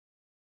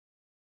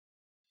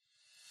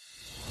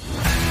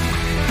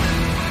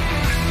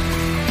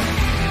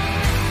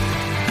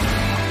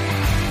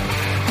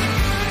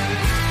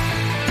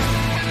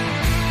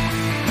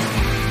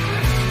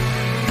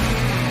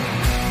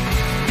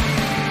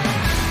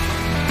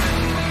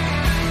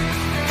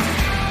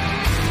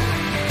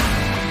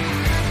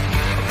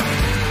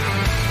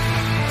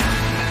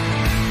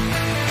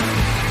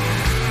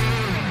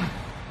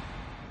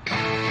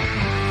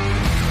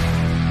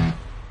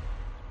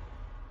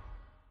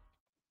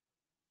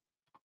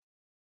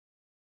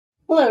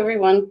Hello,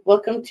 everyone.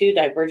 Welcome to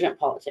Divergent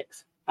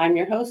Politics. I'm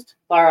your host,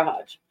 Lara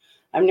Hodge.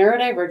 I'm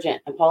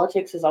neurodivergent, and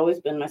politics has always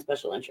been my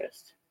special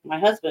interest. My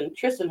husband,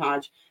 Tristan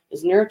Hodge,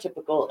 is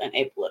neurotypical and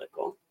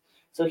apolitical,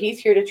 so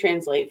he's here to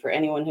translate for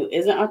anyone who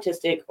isn't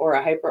autistic or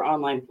a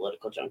hyper-online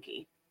political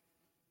junkie.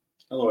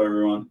 Hello,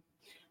 everyone.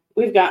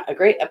 We've got a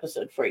great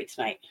episode for you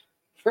tonight.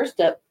 First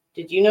up,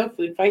 did you know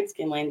food fights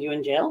can land you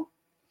in jail?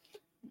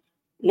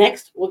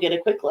 Next, we'll get a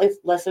quick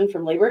lesson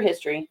from labor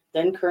history,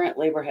 then current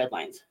labor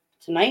headlines.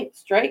 Tonight,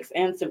 strikes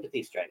and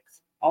sympathy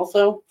strikes.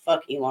 Also,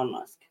 fuck Elon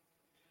Musk.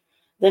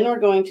 Then we're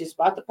going to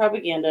spot the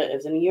propaganda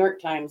of the New York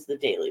Times The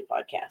Daily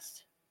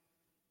podcast.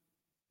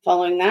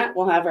 Following that,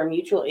 we'll have our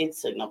mutual aid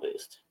signal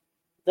boost.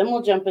 Then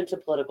we'll jump into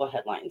political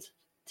headlines.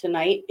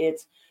 Tonight,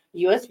 it's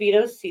U.S.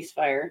 vetoes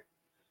ceasefire,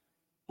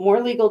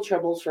 more legal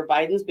troubles for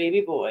Biden's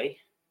baby boy,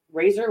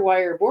 razor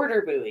wire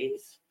border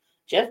buoys,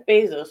 Jeff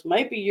Bezos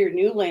might be your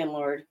new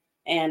landlord,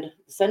 and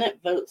the Senate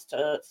votes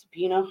to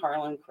subpoena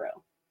Harlan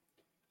Crow.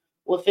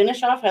 We'll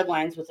finish off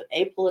headlines with an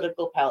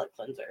apolitical palate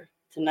cleanser.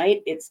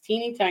 Tonight, it's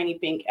teeny tiny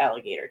pink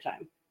alligator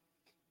time.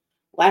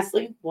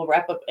 Lastly, we'll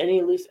wrap up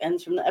any loose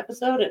ends from the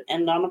episode and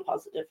end on a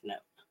positive note.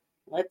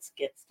 Let's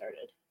get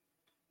started.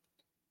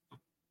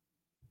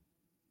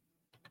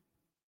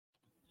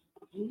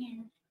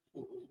 Here.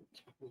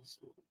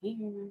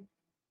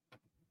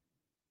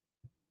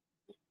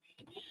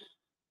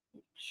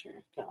 Make sure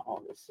I've got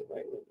all this the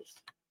right way.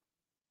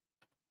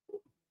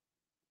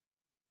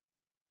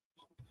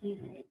 All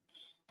right.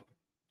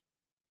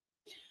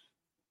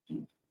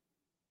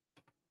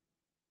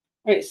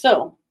 All right,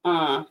 so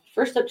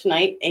first up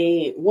tonight,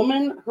 a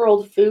woman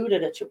hurled food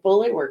at a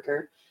Chipotle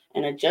worker,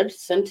 and a judge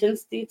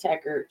sentenced the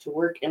attacker to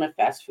work in a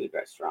fast food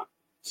restaurant.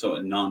 So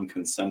a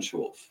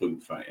non-consensual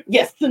food fight.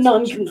 Yes, the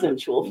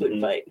non-consensual food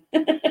fight.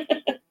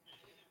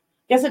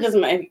 Guess it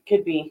doesn't matter. It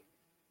could be,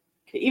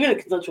 even a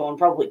consensual one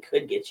probably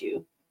could get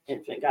you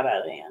if it got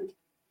out of hand.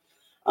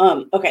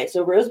 Okay,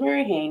 so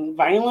Rosemary Hain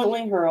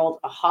violently hurled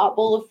a hot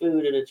bowl of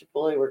food at a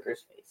Chipotle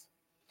worker's face.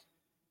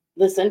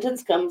 The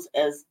sentence comes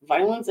as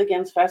violence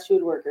against fast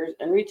food workers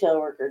and retail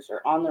workers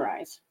are on the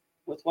rise,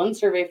 with one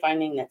survey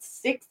finding that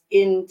 6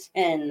 in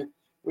 10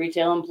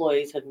 retail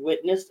employees had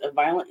witnessed a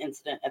violent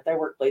incident at their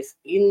workplace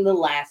in the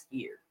last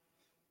year.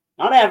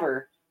 Not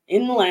ever,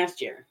 in the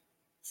last year.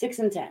 6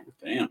 in 10.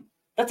 Damn.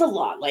 That's a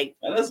lot.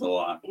 That is a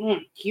lot.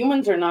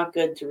 Humans are not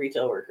good to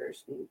retail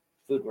workers and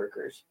food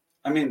workers.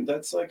 I mean,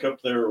 that's like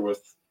up there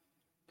with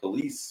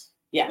police.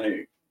 Yeah.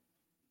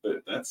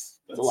 But that's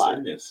a lot.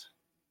 Serious.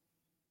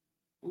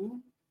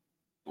 And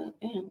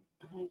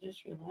I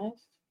just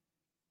realized.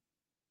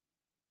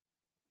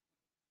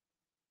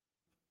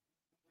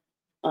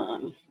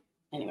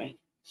 Anyway,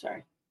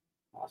 sorry.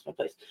 I lost my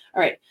place.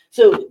 All right.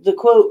 So the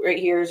quote right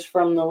here is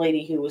from the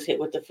lady who was hit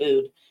with the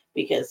food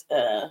because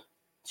the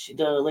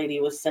lady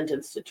was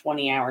sentenced to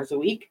 20 hours a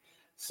week.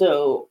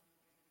 So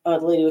the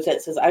lady was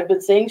says, I've been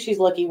saying she's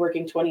lucky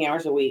working 20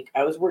 hours a week.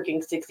 I was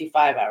working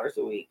 65 hours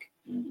a week.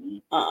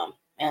 Mm-hmm.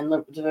 And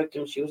the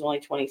victim, she was only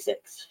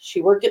 26.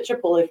 She worked at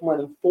Chipotle for more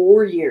than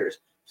 4 years.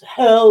 It's a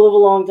hell of a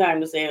long time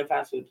to stay at a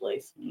fast food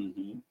place.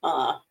 Mm-hmm.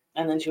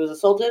 And then she was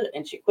assaulted,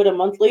 and she quit a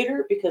month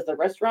later because the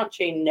restaurant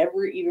chain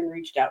never even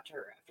reached out to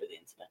her after the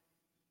incident.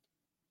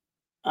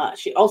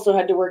 She also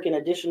had to work an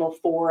additional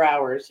 4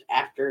 hours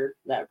after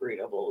that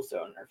burrito bowl was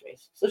thrown in her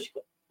face. So she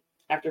quit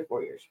after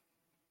 4 years.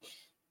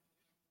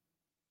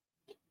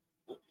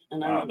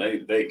 And wow,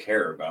 they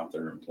care about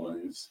their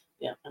employees.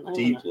 Yeah, and I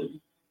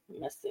deeply.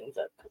 Mess things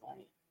up because I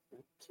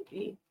want to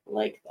be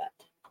like that.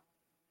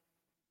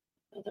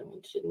 The other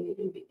one shouldn't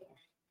even be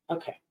there.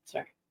 Okay,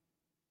 sorry.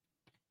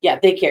 Yeah,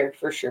 they care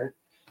for sure.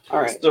 All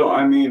right. So,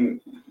 I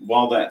mean,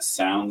 while that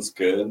sounds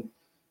good,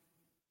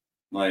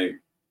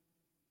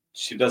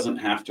 she doesn't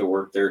have to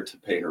work there to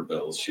pay her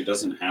bills. She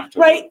doesn't have to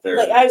work there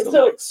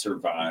to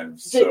survive.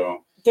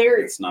 So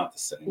it's not the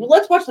same. Well,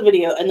 let's watch the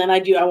video, and then I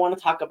want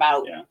to talk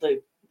about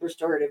the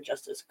restorative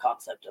justice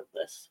concept of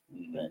this.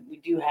 Mm-hmm. But we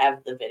do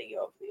have the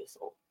video of the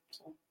assault.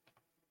 So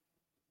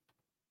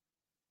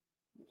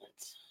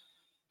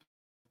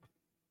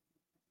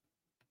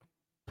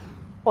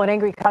Well, an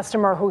angry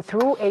customer who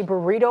threw a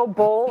burrito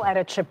bowl at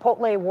a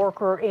Chipotle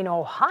worker in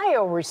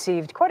Ohio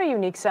received quite a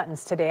unique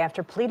sentence today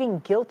after pleading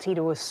guilty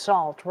to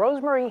assault.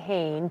 Rosemary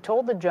Hain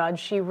told the judge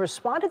she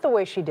responded the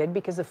way she did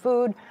because the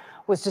food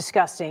was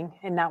disgusting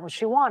and not what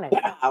she wanted.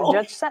 Wow. The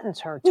judge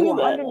sentenced her to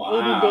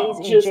 180 days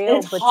in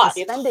jail, but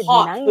suspended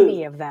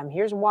 90 of them.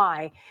 Here's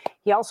why.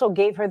 He also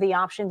gave her the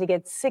option to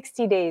get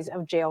 60 days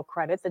of jail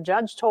credit. The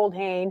judge told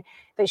Hain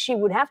that she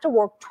would have to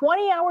work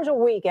 20 hours a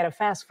week at a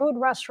fast food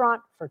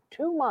restaurant for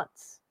 2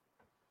 months.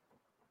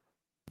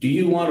 Do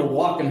you want to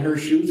walk in her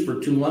shoes for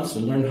 2 months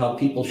and learn how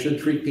people should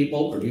treat people,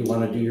 or do you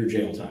want to do your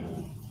jail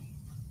time?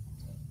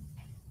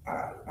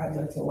 I'd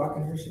like to walk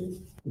in her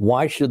shoes.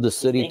 Why should the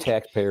city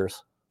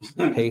taxpayers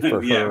pay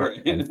for her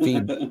and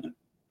feed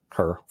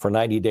her for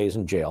 90 days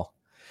in jail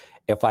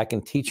if I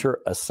can teach her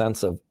a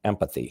sense of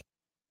empathy?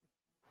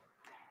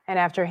 And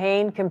after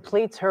Hain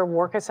completes her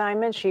work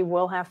assignment, she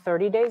will have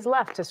 30 days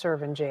left to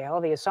serve in jail.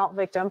 The assault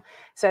victim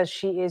says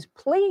she is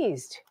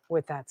pleased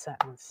with that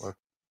sentence.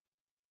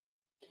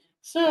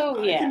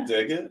 So, yeah. I can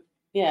dig it.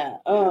 Yeah.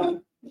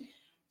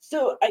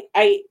 So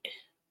I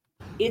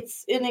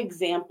it's an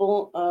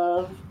example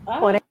of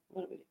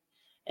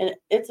and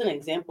it's an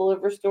example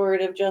of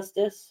restorative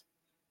justice.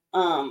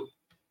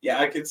 Yeah,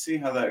 I could see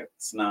how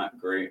that's not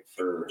great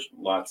for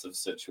lots of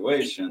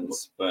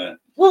situations, but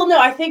well, no,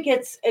 I think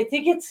it's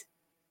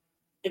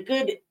a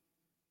good.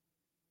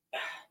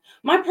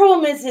 My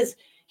problem is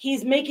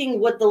he's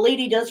making what the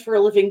lady does for a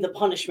living the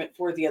punishment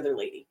for the other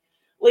lady.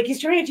 Like, he's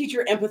trying to teach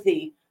her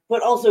empathy,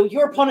 but also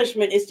your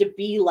punishment is to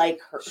be like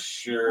her.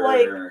 Sure.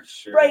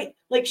 Right?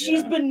 Like,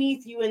 she's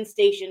beneath you in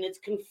station. It's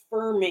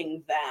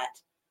confirming that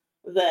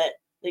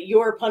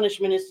your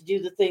punishment is to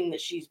do the thing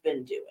that she's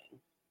been doing.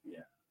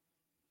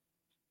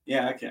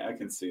 Yeah, I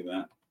can see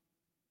that.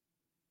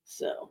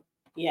 So,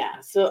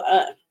 yeah. So,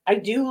 I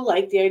do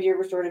like the idea of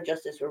restorative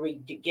justice, where we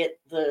get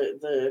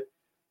the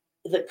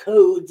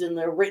codes and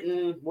the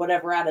written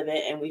whatever out of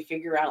it, and we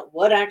figure out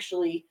what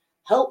actually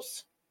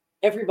helps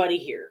everybody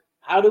here.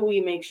 How do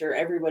we make sure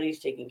everybody's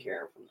taken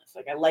care of from this?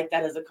 Like, I like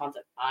that as a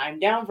concept. I'm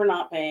down for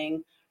not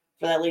paying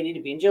for that lady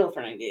to be in jail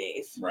for 90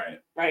 days.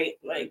 Right.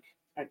 Like,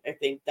 I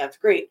think that's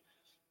great.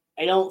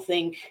 I don't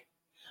think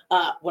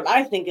what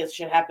I think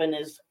should happen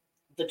is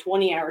the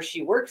 20 hours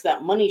she works,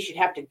 that money should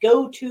have to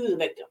go to the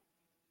victim,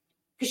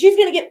 because she's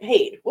going to get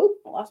paid. Whoop,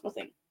 I lost my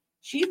thing.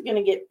 She's going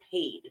to get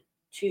paid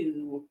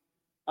to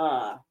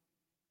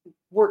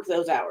work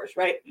those hours,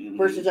 right? Mm-hmm.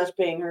 Versus us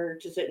paying her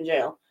to sit in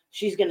jail.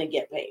 She's going to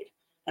get paid.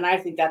 And I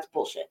think that's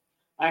bullshit.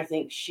 I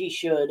think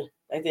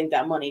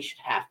that money should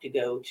have to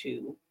go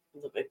to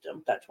the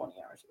victim, that 20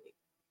 hours a week.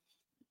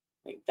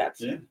 Like, that's...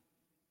 Yeah,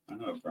 I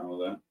don't have a problem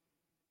with that.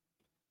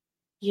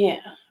 Yeah.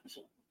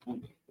 So,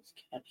 this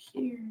cat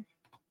here.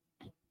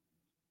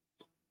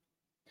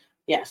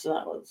 Yeah, so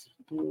that was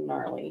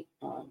gnarly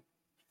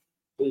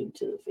food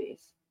to the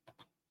face.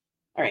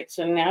 All right,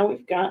 so now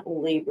we've got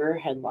labor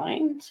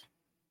headlines.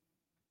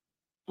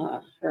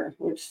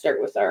 We'll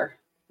start with our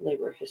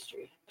labor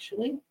history,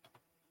 actually.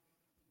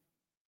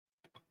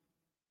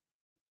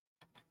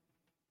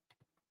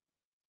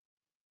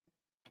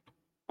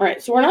 All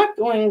right, so we're not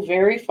going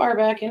very far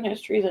back in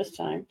history this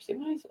time. See,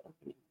 why is it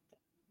opening?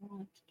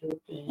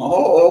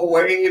 Oh,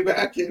 way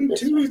back in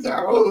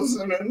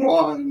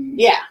 2001.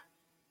 Yeah.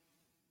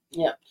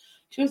 Yep.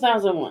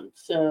 2001.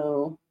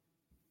 So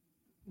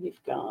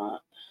we've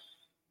got...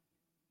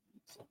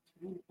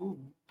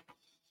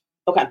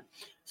 Okay.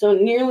 So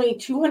nearly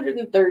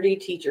 230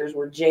 teachers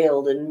were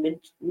jailed in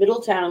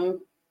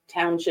Middletown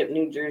Township,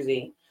 New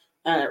Jersey,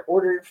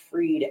 ordered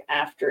freed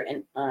after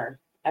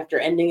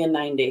ending a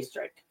 9-day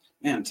strike.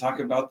 Man, talk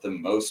about the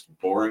most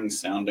boring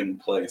sounding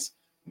place.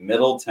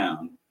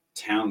 Middletown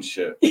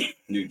Township,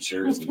 New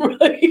Jersey.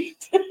 Right.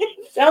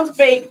 Sounds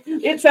fake.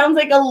 It sounds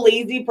like a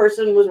lazy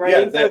person was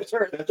writing some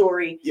sort of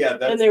story. Yeah,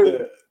 that's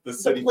the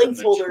city from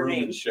the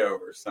Truman Show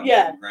or something,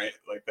 right?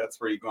 Like,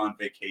 that's where you go on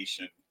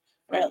vacation.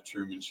 Right. The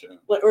Truman Show.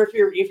 Or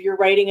if you're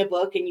writing a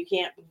book and you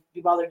can't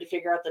be bothered to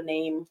figure out the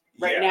name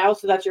now,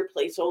 so that's your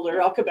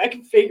placeholder. I'll come back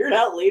and figure it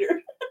out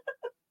later.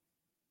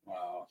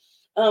 Wow.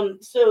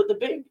 So the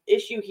big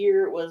issue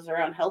here was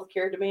around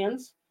healthcare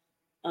demands.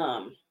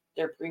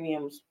 Their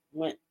premiums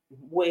went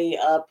way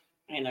up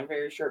in a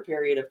very short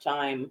period of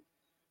time.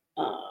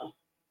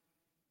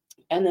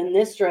 And then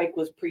this strike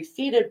was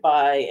preceded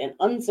by an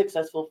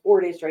unsuccessful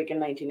 4-day strike in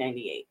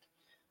 1998.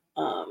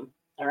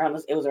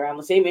 It was around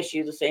the same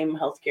issue, the same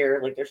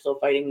healthcare, like they're still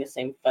fighting the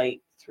same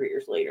fight 3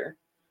 years later.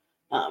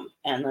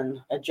 And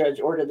then a judge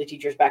ordered the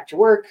teachers back to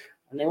work,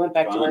 and they went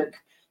back to work.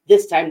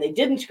 This time they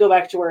didn't go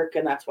back to work,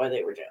 and that's why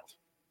they were jailed.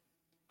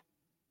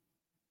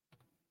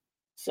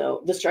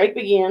 So the strike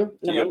began.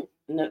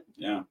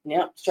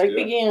 Strike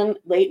began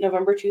late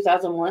November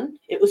 2001.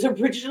 It was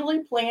originally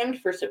planned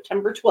for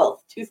September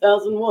 12th,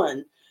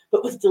 2001,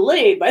 but was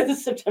delayed by the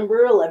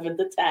September 11th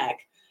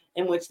attack,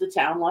 in which the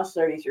town lost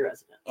 33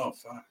 residents. Oh,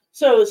 fuck.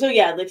 So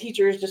yeah, the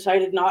teachers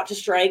decided not to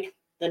strike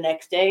the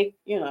next day.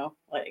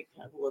 Like,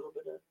 have a little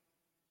bit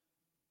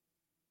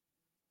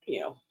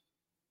of,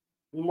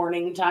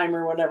 morning time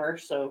or whatever.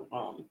 So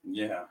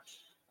yeah.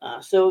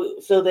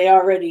 So they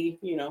already,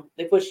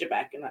 they pushed it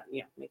back, and that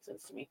makes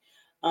sense to me.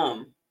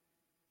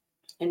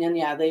 And then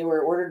they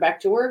were ordered back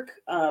to work,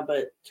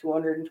 but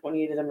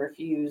 228 of them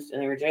refused,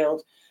 and they were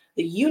jailed.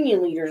 The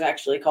union leaders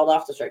actually called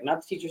off the strike, not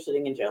the teachers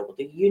sitting in jail, but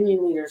the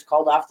union leaders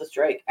called off the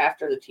strike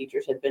after the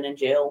teachers had been in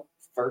jail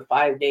for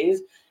 5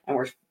 days and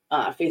were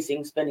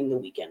facing spending the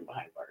weekend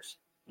behind bars.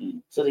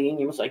 So the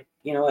union was like,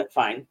 you know what,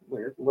 fine,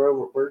 we'll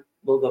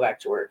go back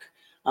to work.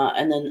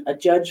 And then a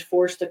judge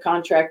forced the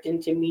contract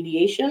into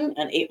mediation,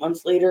 and 8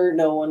 months later,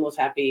 no one was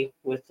happy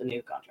with the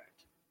new contract.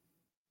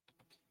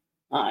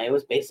 It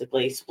was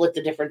basically split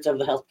the difference of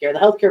the healthcare. The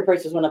healthcare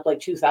prices went up like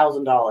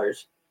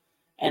 $2,000,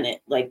 and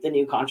the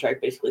new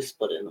contract basically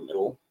split it in the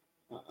middle.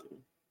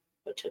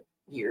 But took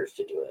years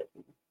to do it.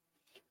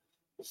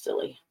 It's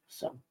silly.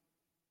 So,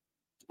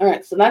 all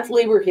right. So that's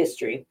labor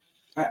history.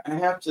 I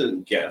have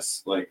to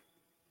guess, like,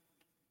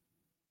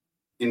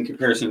 in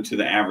comparison to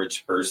the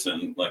average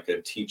person, like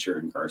a teacher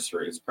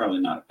incarcerated is probably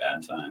not a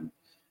bad time.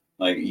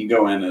 Like, you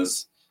go in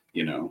as,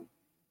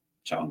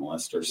 child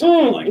molester or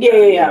something like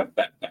that. Yeah.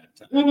 Bad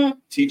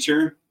time.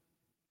 Teacher,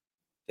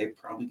 they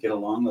probably get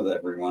along with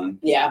everyone.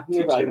 Yeah,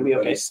 you're probably gonna be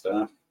okay.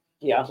 Stuff.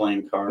 Yeah.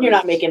 Playing cards. You're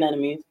not making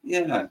enemies.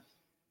 Yeah.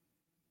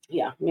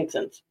 Yeah, makes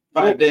sense.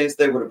 5 days,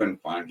 they would have been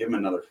fine. Give them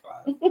another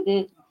 5.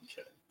 Okay.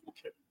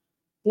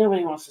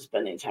 Nobody wants to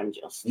spend any time in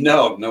jail.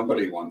 No,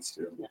 nobody wants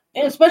to. No.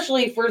 And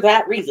especially for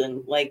that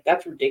reason. Like,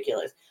 that's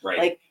ridiculous. Right.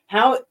 Like,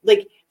 how,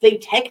 like, they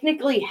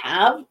technically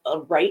have a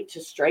right to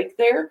strike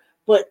there,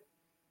 but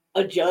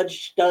a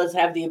judge does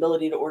have the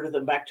ability to order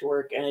them back to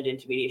work and at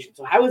intermediation.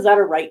 So how is that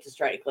a right to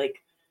strike?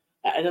 Like,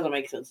 it doesn't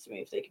make sense to me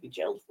if they could be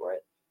jailed for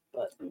it.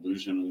 But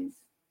illusion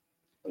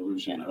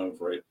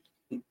of right.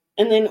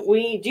 And then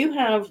we do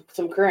have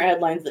some current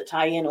headlines that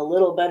tie in a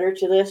little better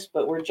to this,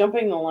 but we're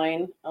jumping the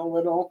line a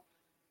little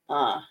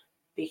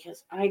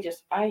because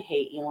I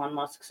hate Elon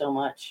Musk so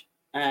much.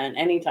 And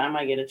anytime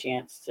I get a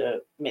chance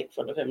to make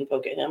fun of him and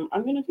poke at him,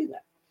 I'm going to do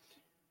that.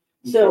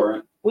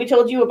 So we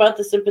told you about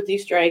the sympathy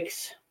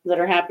strikes that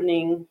are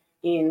happening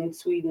in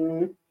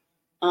Sweden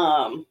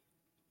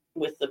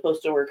with the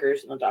postal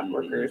workers and the dock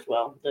workers.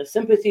 Well, the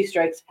sympathy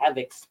strikes have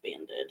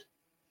expanded.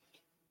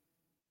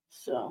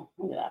 So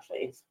look at that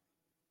face.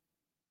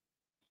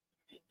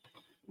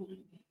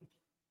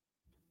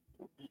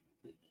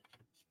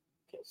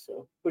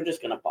 So we're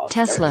just going to pause.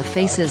 Tesla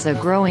faces a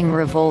growing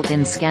revolt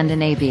in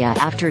Scandinavia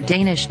after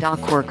Danish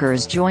dock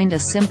workers joined a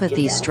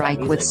sympathy strike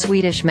with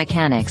Swedish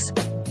mechanics,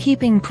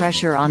 keeping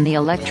pressure on the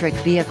electric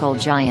vehicle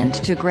giant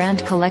to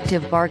grant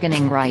collective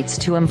bargaining rights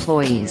to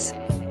employees.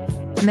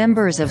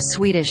 Members of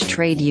Swedish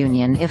trade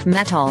union IF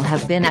Metall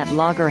have been at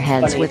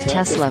loggerheads with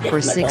Tesla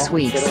for 6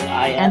 weeks,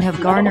 and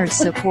have garnered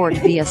support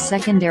via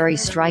secondary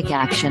strike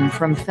action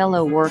from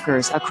fellow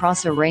workers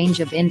across a range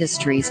of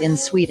industries in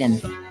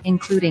Sweden,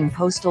 including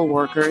postal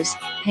workers,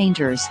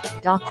 painters,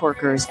 dock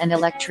workers and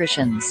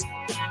electricians.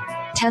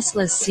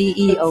 Tesla's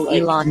CEO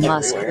Elon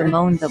Musk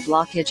bemoaned the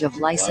blockage of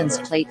license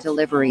plate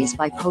deliveries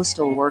by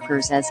postal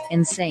workers as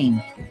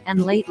insane,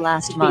 and late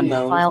last month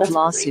filed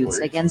lawsuits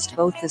against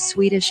both the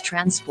Swedish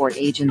Transport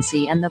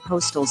Agency and the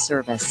Postal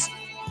Service.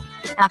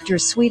 After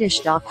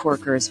Swedish dock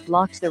workers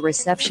blocked the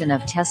reception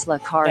of Tesla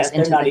cars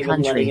into the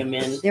country,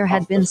 there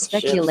had been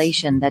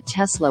speculation that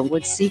Tesla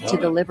would seek to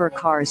deliver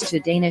cars to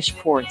Danish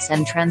ports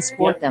and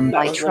transport them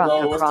by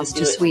truck across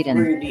to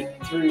Sweden.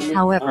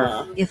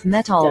 However, IF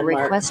Metall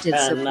requested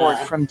support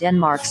from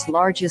Denmark's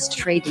largest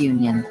trade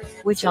union,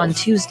 which on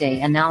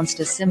Tuesday announced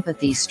a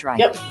sympathy strike.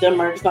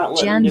 Denmark's not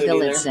letting Jan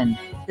Billitsen,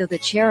 the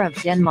chair of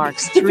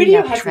Denmark's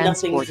 3F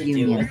Transport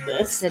Union,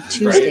 said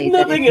Tuesday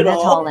that IF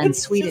Metall and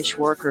Swedish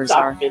workers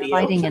are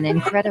fighting an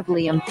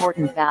incredibly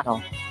important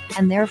battle,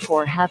 and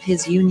therefore have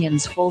his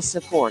union's full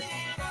support.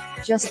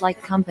 Just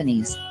like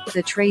companies,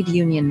 the trade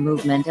union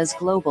movement is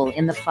global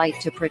in the fight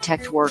to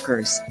protect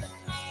workers.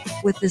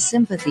 With the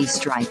sympathy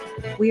strike,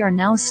 we are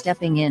now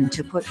stepping in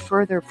to put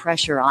further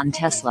pressure on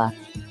Tesla,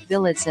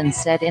 Billitsen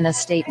said in a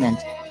statement.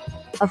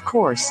 Of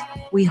course,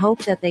 we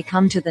hope that they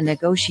come to the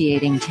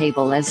negotiating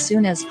table as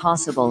soon as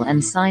possible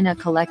and sign a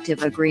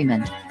collective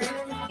agreement.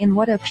 In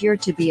what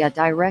appeared to be a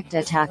direct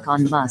attack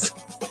on Musk,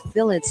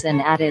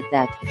 Billitsen added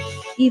that,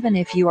 even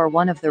if you are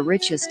one of the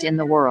richest in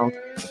the world,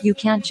 you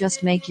can't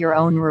just make your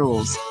own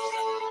rules.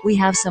 We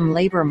have some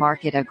labor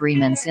market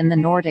agreements in the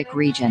Nordic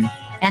region,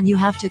 and you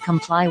have to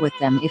comply with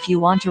them if you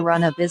want to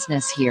run a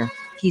business here,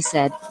 he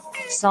said.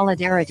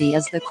 Solidarity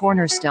is the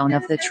cornerstone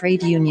of the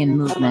trade union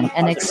movement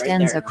and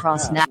extends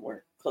across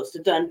we're close to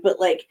done, but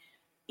like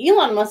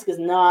Elon Musk is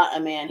not a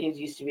man who's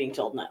used to being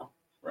told no.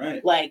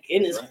 Right. Like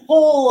in his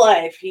whole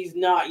life, he's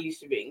not used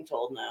to being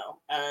told no.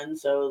 And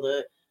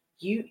so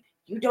you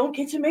don't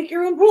get to make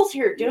your own rules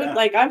here, dude. Yeah.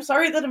 Like, I'm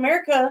sorry that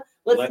America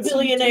lets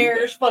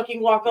billionaires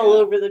fucking walk all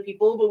over the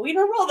people, but we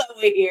don't roll that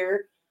way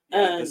here.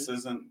 Yeah, this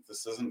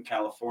isn't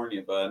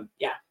California, bud.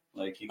 Yeah.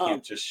 Like you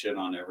can't just shit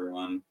on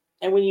everyone.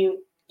 And when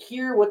you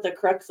hear what the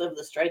crux of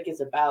the strike is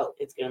about,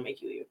 it's gonna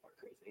make you even more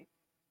crazy.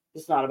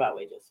 It's not about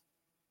wages.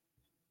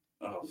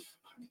 Oh.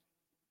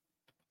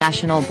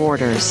 National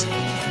borders.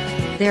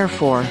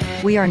 Therefore,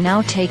 we are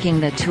now taking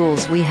the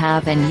tools we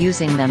have and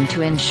using them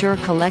to ensure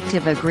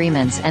collective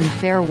agreements and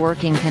fair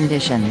working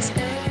conditions.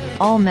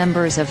 All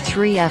members of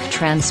 3F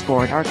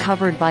Transport are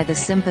covered by the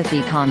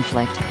sympathy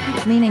conflict,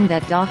 meaning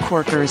that dock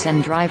workers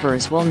and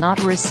drivers will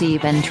not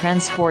receive and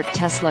transport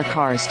Tesla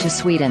cars to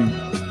Sweden.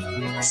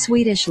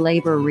 Swedish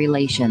labor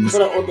relations,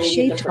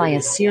 shaped by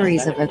a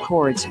series of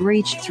accords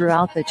reached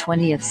throughout the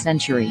 20th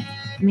century,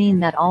 mean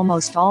that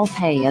almost all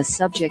pay is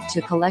subject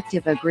to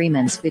collective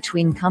agreements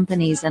between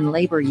companies and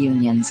labor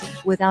unions,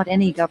 without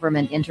any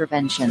government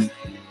intervention.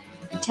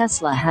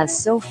 Tesla has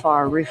so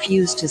far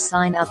refused to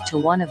sign up to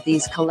one of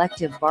these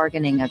collective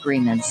bargaining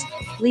agreements,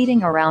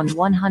 leading around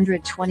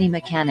 120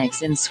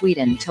 mechanics in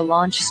Sweden to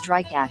launch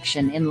strike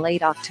action in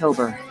late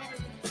October.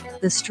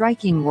 The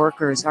striking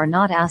workers are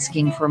not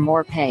asking for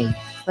more pay,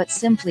 but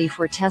simply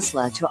for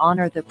Tesla to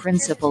honor the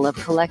principle of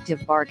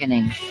collective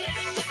bargaining.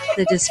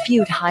 The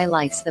dispute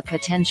highlights the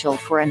potential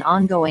for an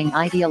ongoing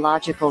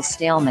ideological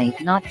stalemate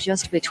not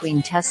just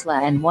between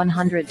Tesla and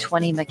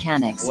 120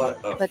 mechanics,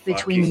 but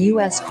between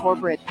U.S.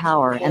 corporate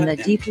power and the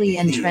deeply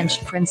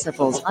entrenched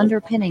principles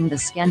underpinning the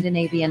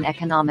Scandinavian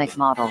economic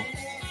model.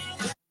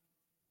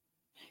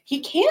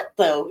 He can't,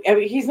 though. I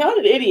mean, he's not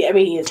an idiot. I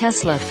mean, he is.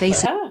 Tesla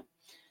faces.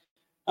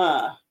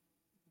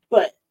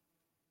 But.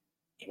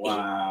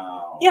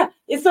 Wow. Yeah,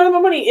 it's not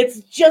about money. It's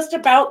just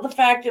about the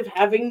fact of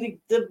having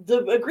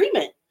the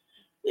agreement.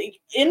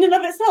 Like, in and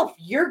of itself,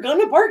 you're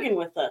gonna bargain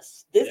with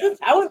us. This is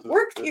how it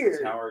works here. This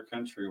is how our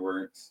country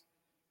works.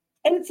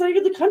 And it's not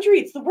even the country;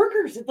 it's the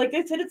workers. It's like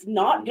they said, it's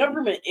not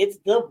government. It's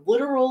the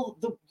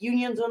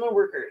unions and the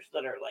workers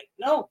that are like,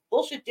 no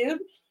bullshit, dude.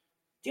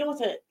 Deal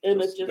with it,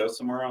 and it's just go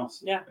somewhere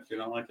else. Yeah, if you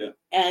don't like it.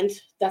 And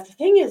that's the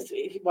thing is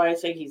why I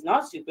say he's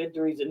not stupid.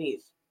 The reason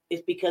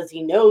is because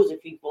he knows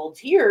if he folds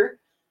here,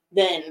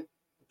 then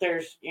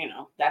there's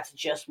that's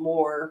just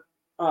more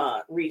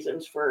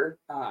reasons for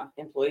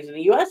employees in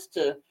the U.S.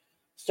 to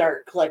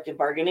start collective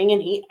bargaining,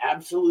 and he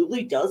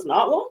absolutely does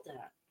not want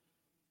that.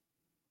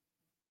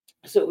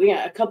 So we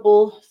got a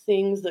couple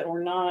things that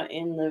were not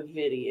in the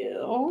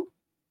video.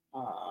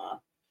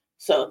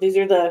 So these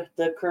are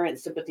the current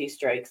sympathy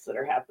strikes that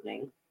are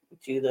happening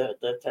to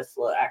the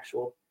Tesla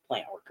actual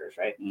plant workers,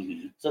 right?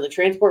 Mm-hmm. So the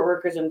transport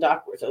workers and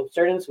dock workers, so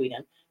starting in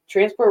Sweden,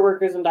 transport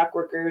workers and dock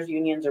workers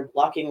unions are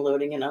blocking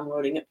loading and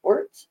unloading at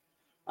ports.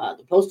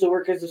 The postal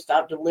workers have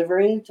stopped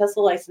delivering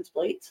Tesla license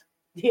plates.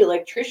 The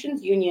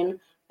electricians union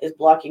is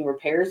blocking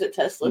repairs at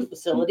Tesla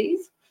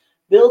facilities.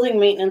 Building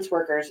maintenance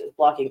workers is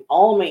blocking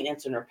all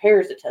maintenance and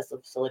repairs at Tesla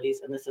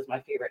facilities. And this is my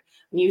favorite.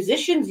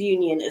 Musicians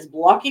union is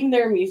blocking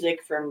their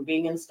music from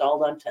being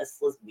installed on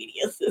Tesla's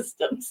media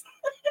systems.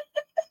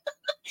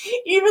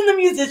 Even the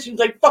musicians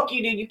like, fuck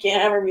you, dude. You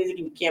can't have our music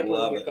and you can't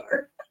put it in your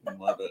car.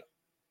 Love it.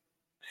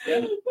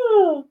 Yeah.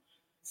 Oh,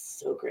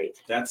 so great.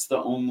 That's the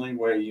only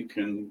way you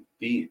can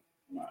beat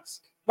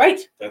Musk. Right.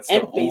 That's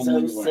and the only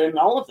Bezos way. and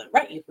all of them.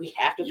 Right. We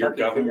have to Your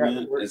fucking figure out how to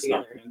government work is together.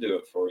 not going to do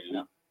it for you.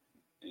 No.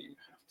 You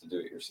have to do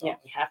it yourself. Yeah,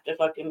 you have to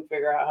fucking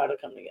figure out how to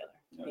come together.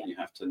 No, Yeah. You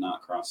have to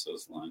not cross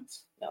those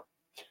lines. Yep.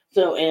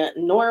 So in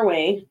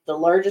Norway, the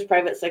largest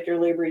private sector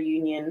labor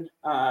union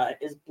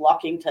is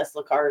blocking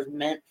Tesla cars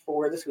meant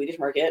for the Swedish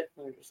market.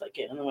 They're just like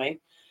getting in the way.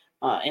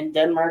 In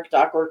Denmark,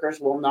 dock workers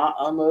will not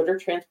unload or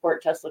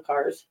transport Tesla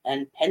cars.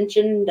 And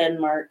Pension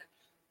Denmark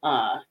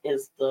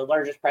is the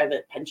largest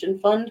private pension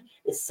fund,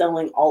 is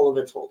selling all of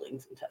its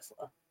holdings in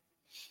Tesla.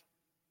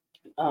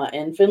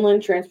 In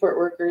Finland, transport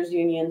workers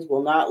unions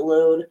will not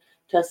load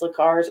Tesla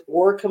cars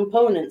or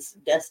components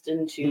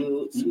destined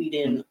to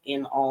Sweden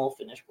in all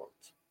Finnish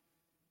ports.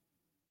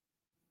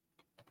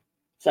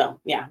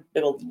 So, yeah,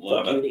 big old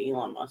fuck you to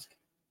Elon Musk.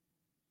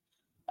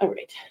 All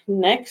right,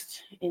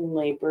 next in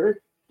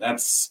labor.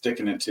 That's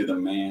sticking it to the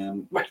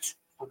man. Right,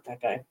 fuck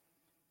that guy.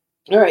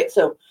 All right,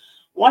 so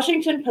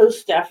Washington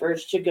Post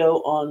staffers to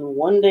go on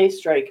one-day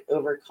strike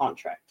over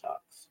contract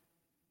talks.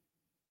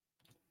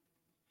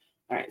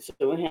 All right, so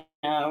we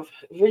have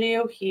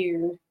video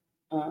here.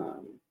 I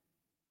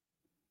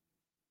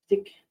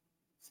think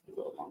it's a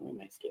little long. We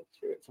might skip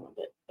through it some of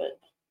it, but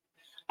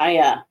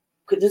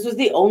this was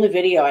the only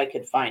video I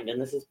could find,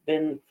 and this has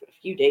been a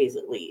few days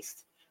at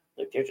least.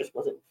 Like there just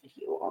wasn't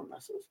video on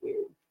this. It was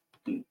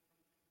weird.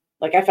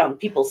 Like I found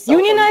people.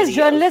 Unionized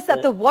journalists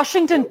at the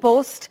Washington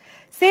Post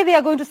say they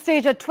are going to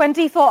stage a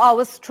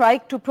 24-hour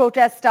strike to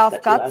protest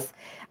staff cuts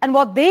and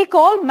what they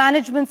call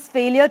management's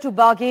failure to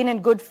bargain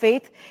in good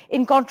faith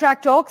in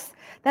contract talks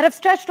that have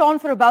stretched on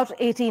for about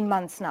 18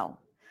 months now.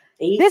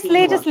 This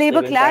latest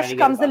labor clash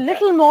comes a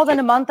little more than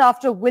a month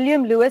after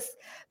William Lewis,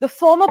 the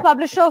former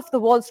publisher of the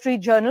Wall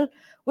Street Journal,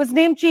 was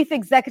named chief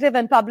executive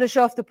and publisher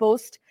of the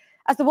Post,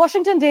 as the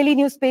Washington Daily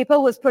newspaper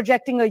was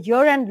projecting a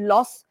year-end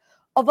loss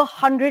of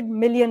 $100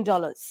 million.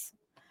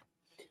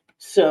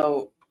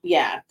 So,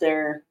 yeah,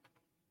 their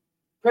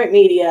print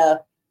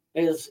media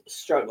is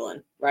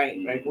struggling, right?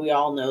 Mm-hmm. Like we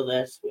all know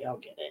this, we all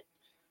get it.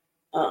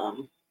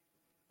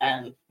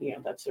 And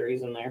that's the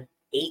reason they're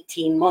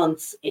 18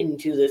 months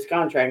into this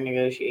contract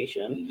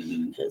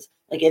negotiation, because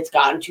like it's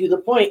gotten to the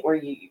point where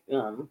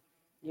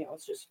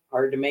it's just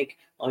hard to make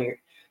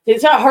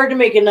it's not hard to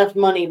make enough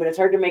money, but it's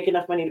hard to make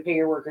enough money to pay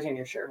your workers and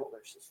your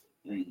shareholders.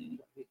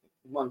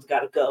 One's got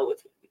to go.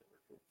 It's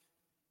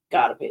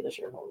got to pay the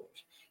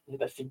shareholders. You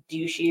have a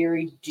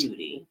fiduciary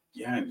duty.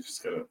 Yeah, you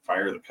just got to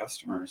fire the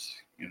customers.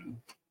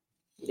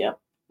 Yep.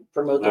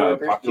 Promote the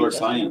workers. Popular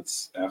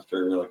Science,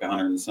 after like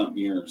 100 and something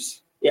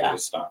years, yeah,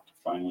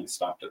 finally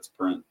stopped its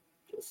print.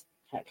 Just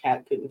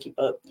cat couldn't keep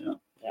up. Yeah,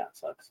 it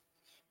sucks.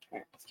 All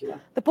right, let's do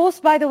that. The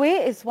Post, by the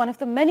way, is one of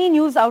the many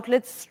news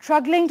outlets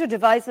struggling to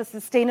devise a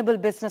sustainable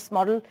business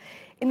model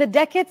in the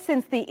decades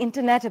since the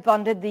internet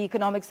upended the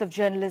economics of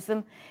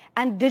journalism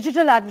and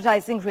digital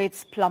advertising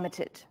rates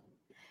plummeted.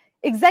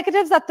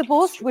 Executives at the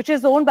Post, which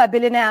is owned by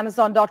billionaire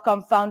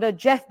Amazon.com founder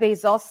Jeff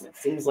Bezos,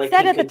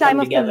 said at the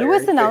time of the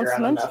Lewis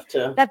announcement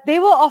that they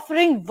were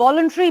offering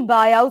voluntary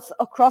buyouts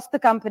across the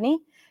company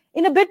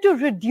in a bid to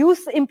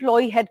reduce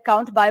employee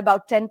headcount by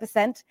about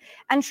 10%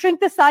 and shrink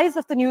the size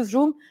of the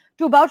newsroom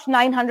to about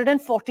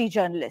 940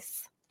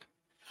 journalists.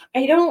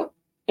 I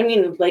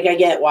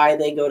get why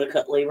they go to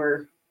cut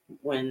labor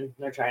when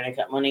they're trying to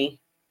cut money,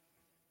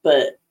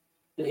 but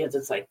because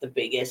it's like the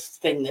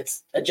biggest thing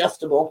that's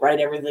adjustable, right?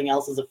 Everything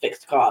else is a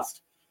fixed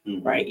cost,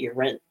 right? Your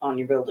rent on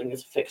your building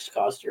is a fixed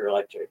cost, your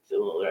electric,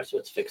 the rest of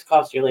it's fixed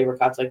cost, your labor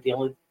cost, like the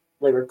only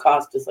labor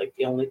cost is like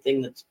the only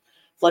thing that's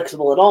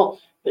flexible at all.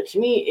 But to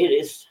me, it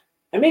is,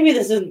 and maybe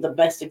this isn't the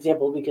best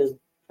example because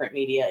print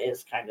media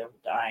is kind of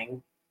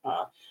dying.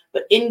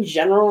 But in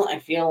general, I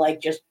feel like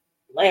just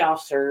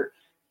layoffs are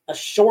a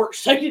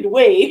short-sighted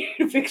way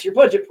to fix your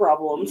budget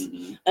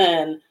problems.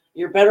 And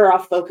you're better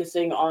off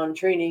focusing on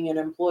training and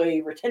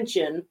employee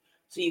retention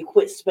so you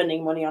quit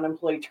spending money on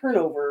employee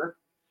turnover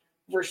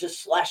versus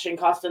slashing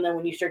costs. And then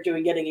when you start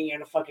doing it again, you're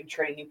going to fucking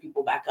train new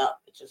people back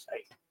up. It just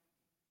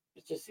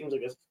seems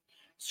like a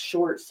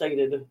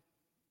short-sighted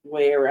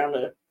way around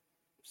a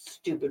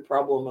stupid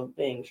problem of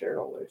paying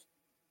shareholders.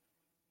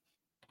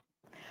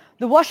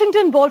 The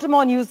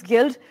Washington-Baltimore News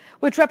Guild,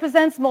 which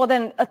represents more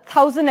than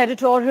 1,000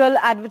 editorial,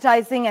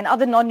 advertising, and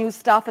other non-news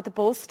staff at the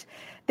Post,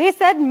 they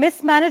said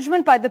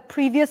mismanagement by the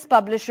previous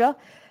publisher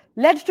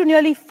led to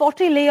nearly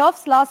 40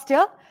 layoffs last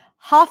year,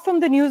 half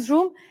from the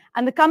newsroom,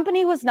 and the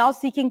company was now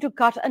seeking to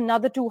cut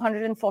another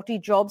 240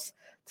 jobs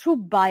through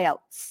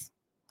buyouts.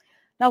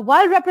 Now,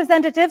 while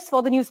representatives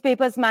for the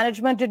newspaper's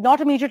management did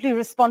not immediately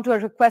respond to a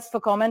request for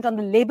comment on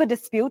the labor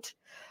dispute,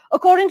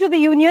 according to the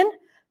union,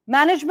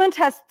 management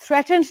has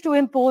threatened to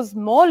impose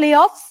more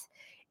layoffs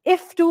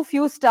if too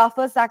few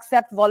staffers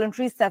accept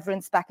voluntary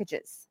severance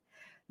packages.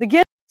 The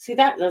guild. See,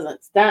 that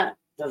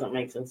doesn't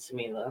make sense to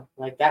me though.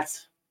 Like,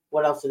 that's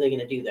what else are they going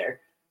to do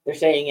there? They're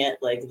saying it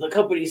like the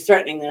company's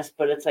threatening this,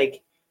 but it's like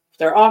if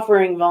they're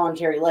offering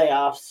voluntary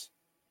layoffs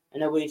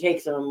and nobody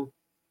takes them,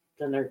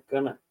 then they're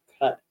gonna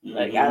cut.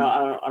 Like, I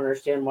don't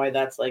understand why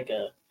that's like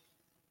a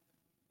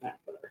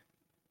whatever.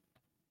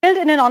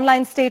 In an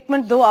online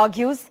statement, though,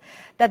 argues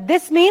that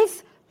this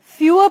means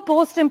fewer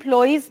Post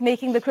employees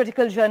making the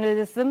critical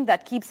journalism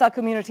that keeps our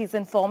communities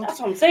informed. That's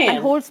what I'm saying. And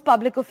holds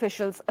public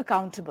officials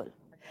accountable.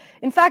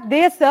 In fact,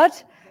 they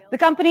assert the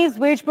company's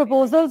wage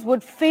proposals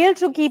would fail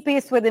to keep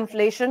pace with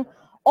inflation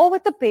or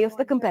with the pay of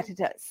the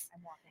competitors.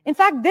 In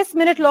fact, this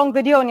minute-long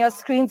video on your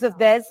screens of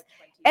theirs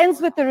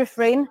ends with the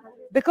refrain,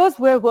 "Because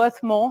we're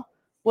worth more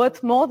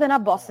than our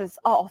bosses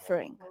are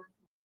offering."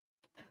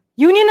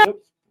 Union.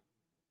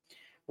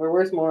 We're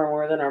worth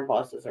more than our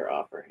bosses are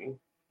offering.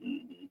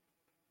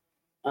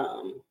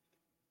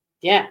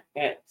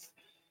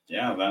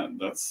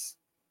 That's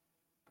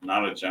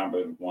not a job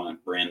I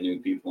want brand new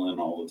people in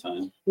all the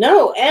time.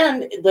 No,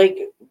 and like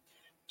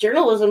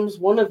journalism is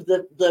one of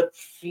the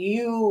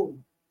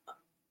few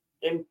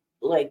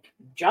like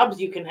jobs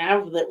you can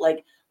have that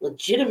like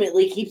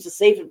legitimately keeps a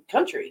safe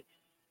country,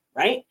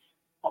 right?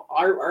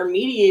 Our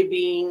media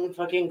being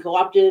fucking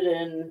co-opted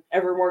and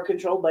ever more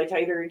controlled by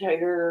tighter and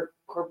tighter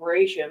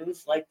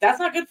corporations, like that's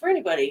not good for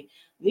anybody.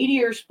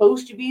 Media are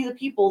supposed to be the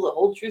people that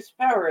hold truth to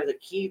power, that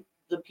keep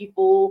the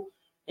people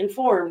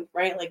informed,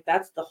 right? Like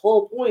that's the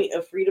whole point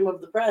of freedom of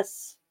the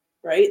press,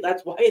 right?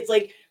 That's why it's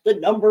like the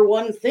number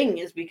one thing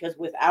is because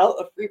without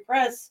a free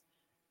press,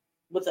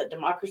 what's that?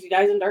 Democracy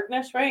dies in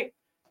darkness, right?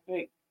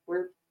 Like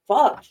we're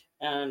fucked,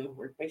 and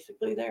we're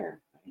basically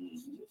there.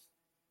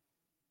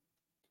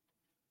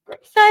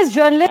 Nice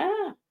journalist.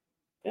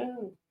 Yeah.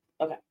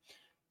 Okay.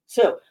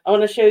 So I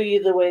want to show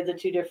you the way the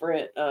two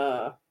different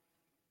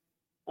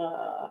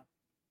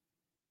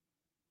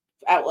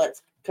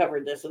outlets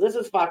covered this. So this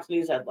is Fox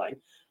News headline.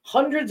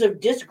 Hundreds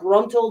of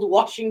disgruntled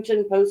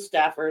Washington Post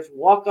staffers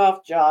walk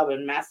off job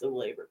in massive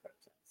labor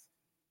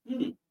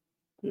protests.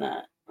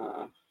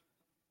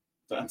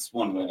 That's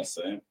one way to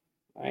say it.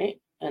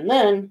 Right. And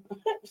then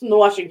from the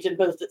Washington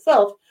Post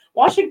itself,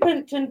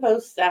 Washington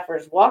Post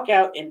staffers walk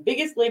out in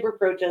biggest labor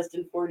protest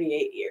in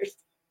 48 years.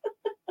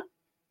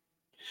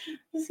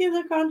 You see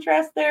the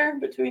contrast there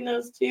between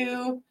those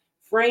two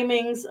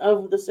framings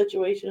of the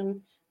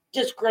situation?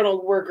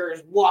 Disgruntled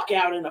workers walk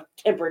out in a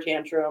temper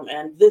tantrum,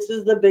 and this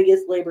is the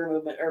biggest labor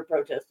movement or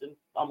protest in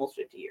almost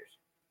 50 years.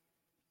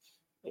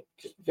 Like,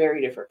 just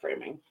very different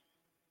framing.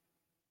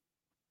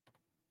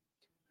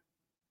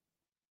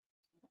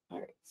 All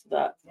right, so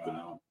that's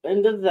the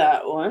end of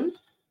that one.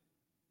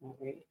 All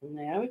right, and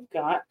now we've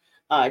got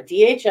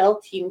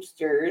DHL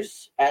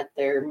Teamsters at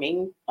their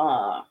main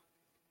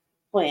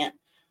plant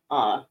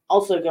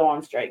also go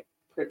on strike,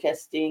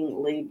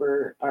 protesting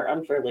labor or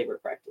unfair labor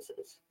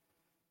practices.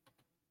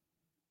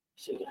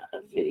 So we got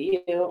a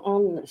video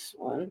on this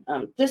one.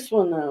 This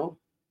one though,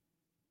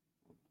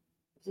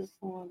 is this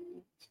one?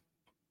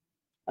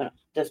 Oh, no,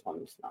 this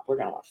one's not. We're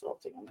gonna watch the whole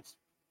thing on this.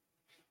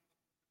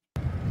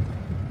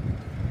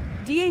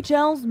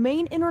 DHL's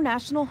main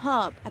international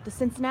hub at the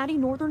Cincinnati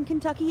Northern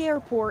Kentucky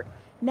Airport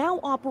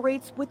now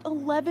operates with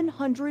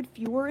 1,100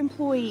 fewer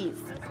employees.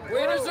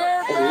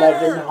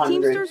 1,100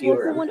 Teamsters fewer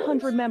Local 100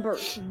 employees.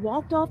 members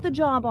walked off the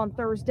job on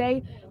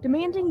Thursday,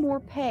 demanding more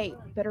pay,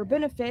 better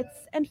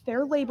benefits, and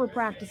fair labor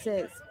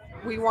practices.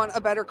 we want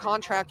a better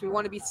contract. We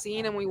want to be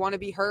seen and we want to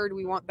be heard.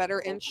 We want better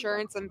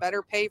insurance and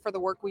better pay for the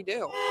work we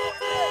do.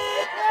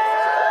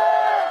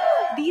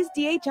 These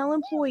DHL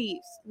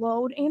employees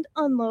load and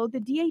unload the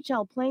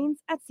DHL planes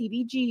at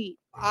CVG.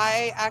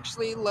 I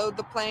actually load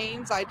the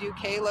planes. I do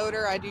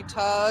K-loader. I do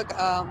tug.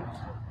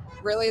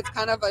 Really, it's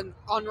kind of an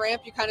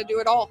on-ramp. You kind of do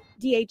it all.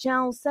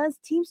 DHL says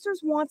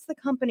Teamsters wants the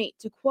company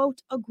to,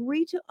 quote,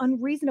 agree to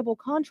unreasonable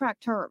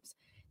contract terms.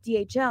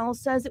 DHL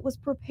says it was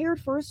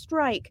prepared for a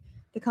strike.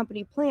 The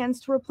company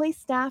plans to replace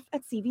staff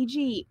at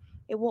CVG.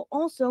 It will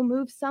also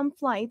move some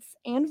flights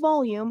and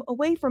volume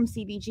away from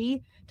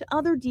CVG to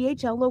other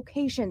DHL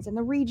locations in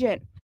the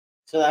region.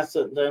 So that's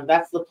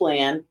the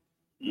plan.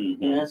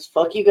 Mm-hmm. Yes,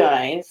 fuck you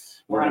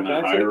guys. We're not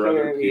gonna gonna take hire care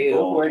other of you.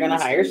 people. We're gonna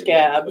hire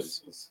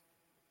scabs.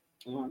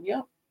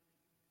 Yep.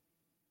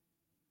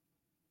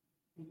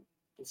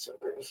 It's so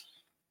gross.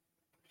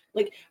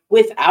 Like,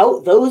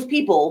 without those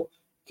people,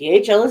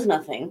 DHL is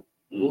nothing.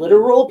 Mm-hmm.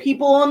 Literal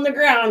people on the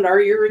ground are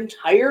your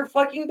entire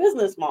fucking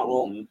business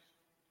model. Mm-hmm.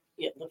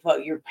 Yeah,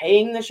 you're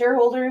paying the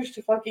shareholders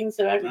to fucking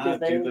sit back because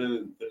they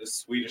do the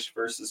Swedish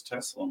versus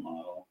Tesla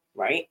model.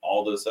 Right.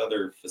 All those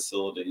other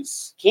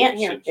facilities can't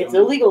hear. It's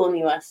illegal in the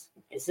U.S.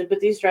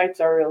 Sympathy strikes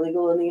are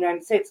illegal in the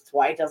United States. That's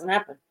why it doesn't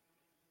happen.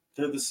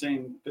 They're the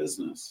same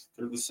business.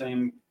 They're the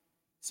same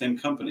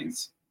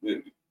companies.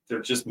 They're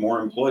just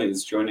more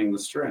employees joining the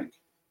strike.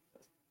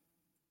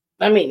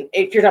 I mean,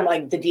 if you're talking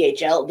like the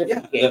DHL, the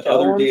DHL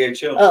other ones.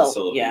 DHL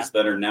facilities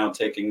that are now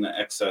taking the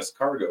excess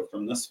cargo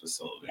from this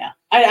facility. Yeah,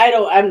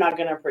 I'm not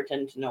gonna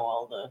pretend to know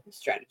all the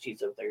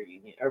strategies of their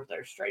union or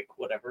their strike,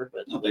 whatever.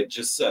 But no, they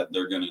just said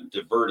they're going to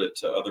divert it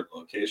to other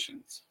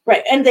locations.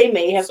 Right, and they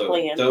may have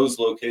planned those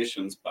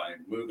locations by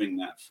moving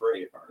that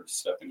freight are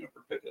stepping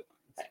over picket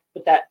lines. Right.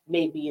 But that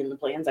may be in the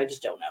plans. I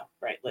just don't know.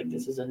 Right, like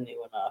this is a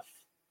new enough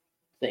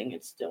thing.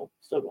 It's still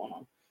going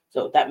on.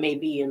 So that may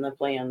be in the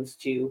plans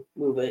to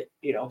move it,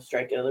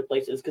 strike at other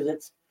places because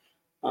it's,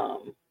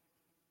 we'll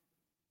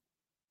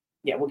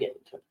get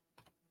into it.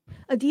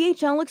 A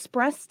DHL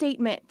Express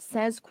statement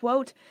says,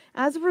 quote,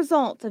 as a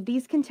result of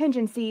these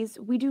contingencies,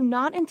 we do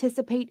not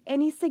anticipate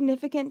any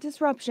significant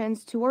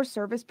disruptions to our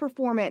service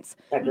performance.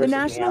 The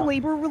National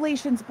Labor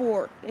Relations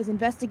Board is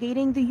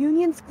investigating the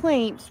union's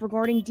claims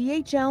regarding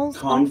DHL's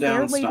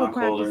unfair labor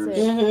practices.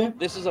 Mm-hmm.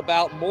 This is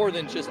about more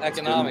than just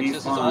economics.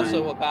 This is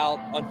also about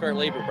unfair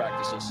labor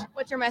practices.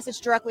 What's your message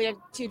directly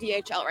to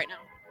DHL right now?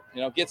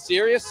 Get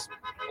serious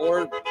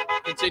or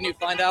continue to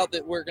find out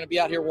that we're going to be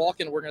out here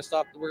walking. We're going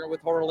to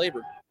with horrible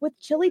labor. With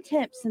chilly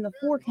temps in the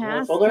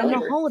forecast and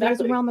the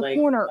holidays around the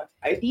corner,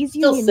 these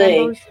union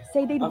members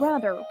say they'd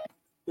rather.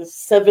 The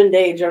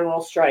 7-day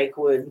general strike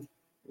would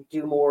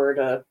do more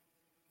to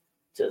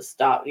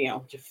stop,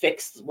 to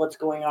fix what's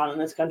going on in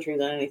this country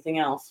than anything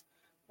else.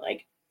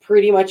 Like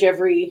pretty much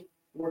every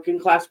working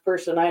class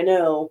person I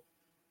know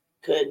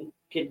could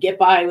get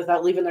by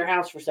without leaving their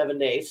house for 7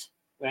 days.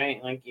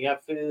 Right, like you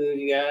got food,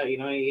 you got you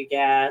get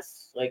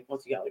gas, like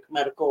once you got like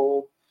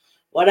medical,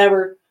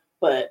 whatever.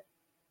 But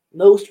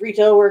most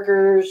retail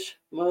workers,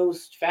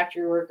 most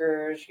factory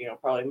workers,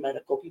 probably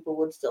medical people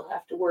would still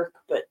have to work.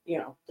 But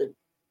the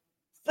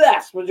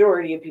vast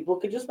majority of people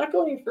could just not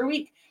go in for a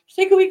week, just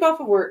take a week off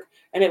of work,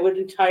 and it would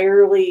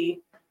entirely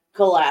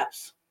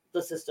collapse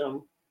the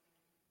system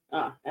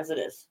as it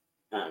is.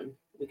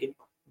 We could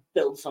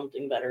build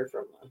something better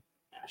from the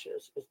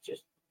ashes. It's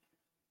just.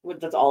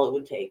 That's all it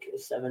would take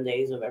is 7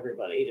 days of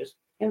everybody just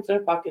hands in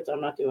their pockets. I'm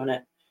not doing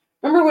it.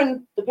 Remember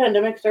when the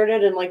pandemic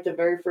started and like the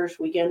very first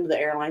weekend, the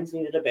airlines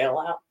needed a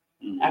bailout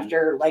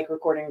after like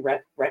recording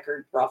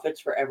record profits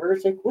forever?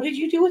 It's like, what did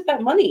you do with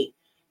that money?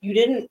 You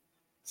didn't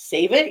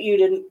save it. You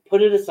didn't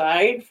put it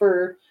aside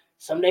for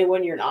someday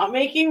when you're not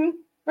making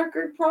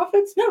record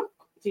profits. No,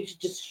 you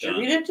just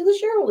distribute it to the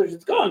shareholders.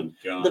 It's gone.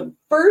 The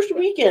first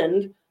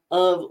weekend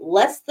of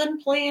less than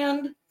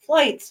planned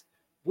flights,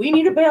 we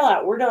need a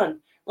bailout. We're done.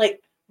 Like,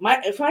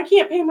 if I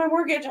can't pay my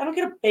mortgage, I don't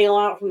get a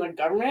bailout from the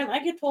government.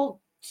 I get told,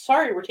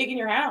 sorry, we're taking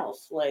your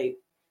house. Like,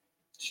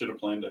 should have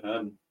planned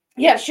ahead.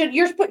 Yeah,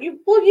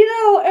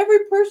 every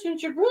person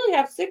should really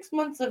have 6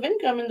 months of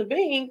income in the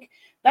bank.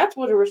 That's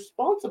what a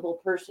responsible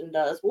person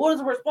does. What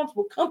does a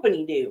responsible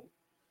company do?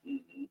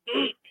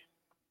 Mm-hmm.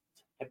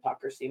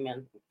 Hypocrisy,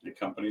 man. The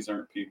companies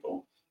aren't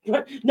people.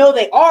 No,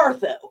 they are,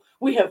 though.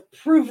 We have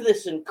proved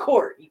this in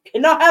court. You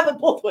cannot have it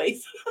both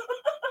ways.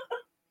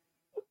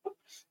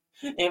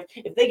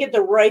 If they get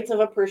the rights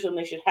of a person,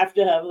 they should have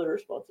to have the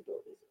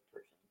responsibilities of a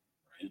person,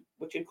 right?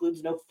 Which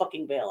includes no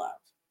fucking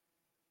bailouts.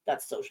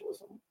 That's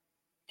socialism.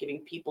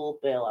 Giving people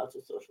bailouts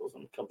is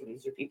socialism.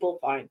 Companies are people,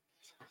 fine.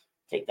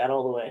 Take that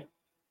all the way.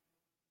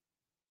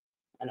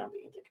 I know I'm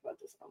being thick about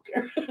this. I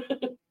don't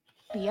care.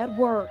 Be at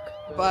work.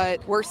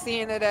 But we're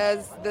seeing it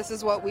as this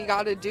is what we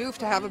got to do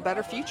to have a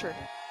better future.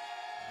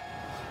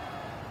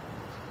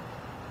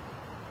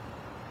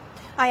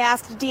 I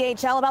asked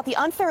DHL about the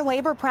unfair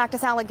labor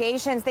practice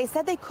allegations. They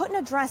said they couldn't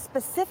address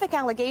specific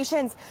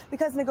allegations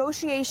because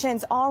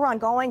negotiations are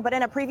ongoing. But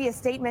in a previous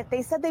statement,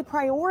 they said they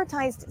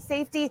prioritized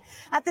safety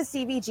at the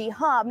CVG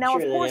hub. Now,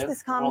 Sure of they course, have.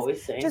 this comes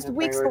Always saying just they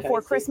weeks prioritize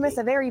before Christmas,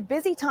 safety. a very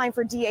busy time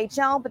for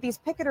DHL. But these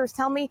picketers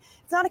tell me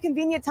it's not a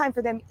convenient time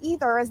for them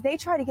either as they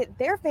try to get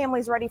their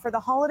families ready for the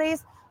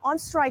holidays on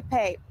strike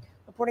pay.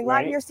 Reporting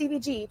live Right. near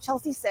CVG,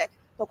 Chelsea Sick,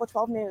 Local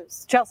 12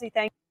 News. Chelsea,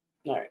 thank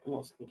All right,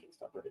 almost we can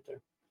stop right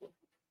there.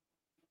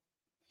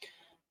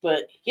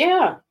 But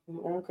yeah,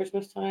 around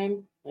Christmas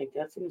time, like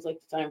that seems like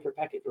the time for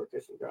package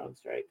workers to go on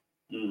strike.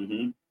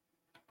 Mm-hmm.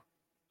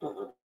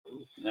 Uh-uh.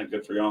 Yeah,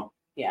 good for y'all.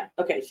 Yeah.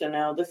 Okay, so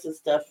now this is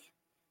stuff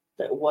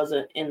that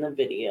wasn't in the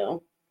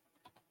video.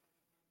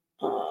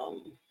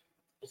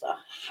 It's a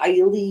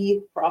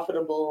highly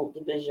profitable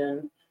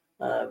division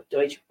of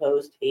Deutsche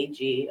Post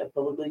AG, a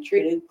publicly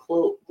traded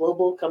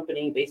global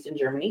company based in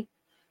Germany.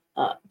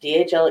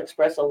 DHL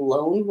Express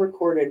alone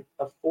recorded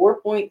a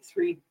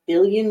 $4.3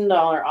 billion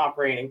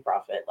operating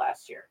profit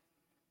last year.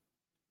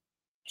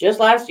 Just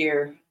last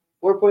year,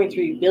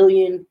 $4.3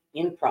 billion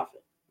in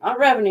profit, not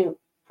revenue,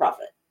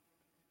 profit.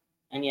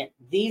 And yet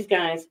these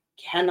guys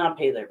cannot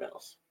pay their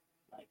bills.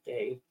 Like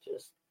they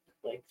just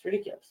it's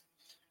ridiculous.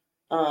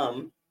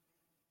 And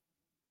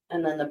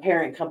then the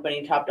parent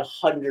company topped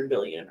 $100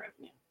 billion in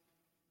revenue.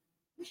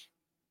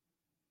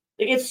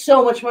 They get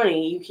so much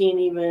money, you can't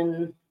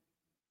even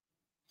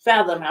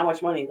fathom how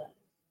much money that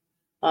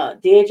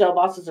is. DHL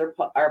bosses are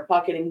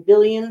pocketing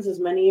billions as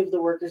many of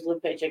the workers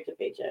live paycheck to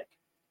paycheck.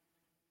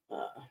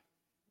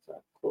 It's a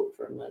quote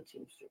from the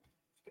Teamster.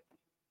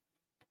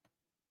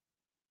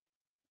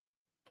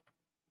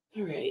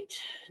 All right.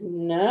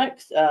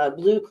 Next,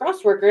 Blue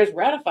Cross workers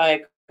ratify a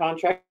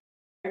contract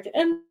to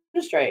end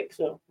the strike.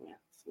 So, yeah,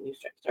 it's a new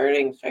strike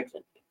starting. Strike's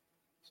ending.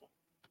 So,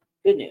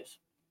 good news.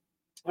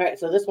 All right.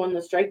 So, this one,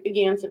 the strike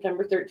began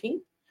September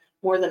 13th.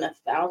 More than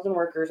 1,000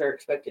 workers are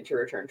expected to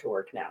return to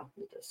work now.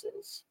 This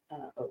is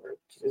over.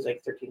 It's like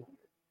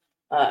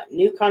 1,300.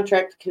 New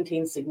contract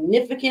contains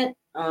significant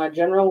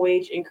general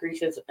wage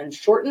increases and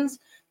shortens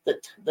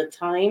the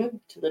time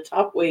to the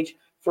top wage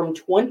from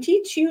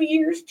 22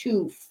 years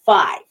to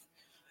 5.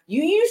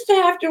 You used to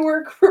have to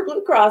work for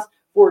Blue Cross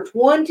for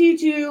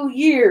 22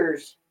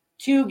 years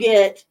to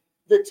get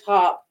the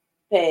top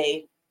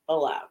pay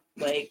allowed.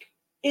 Like,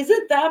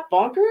 isn't that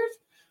bonkers?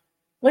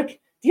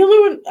 Like, the only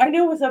one I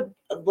know with a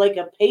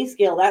pay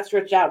scale that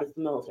stretched out is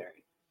the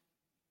military.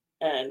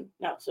 And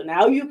so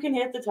now you can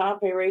hit the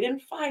top pay rate in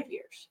 5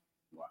 years.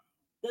 Wow.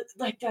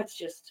 That's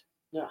just,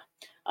 yeah.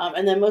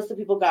 And then most of the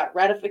people got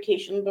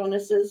ratification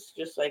bonuses,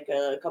 just like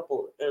a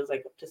couple, it was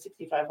like up to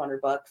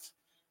 $6,500,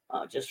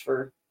 just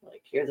for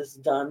like, here, this is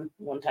done,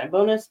 one-time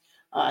bonus.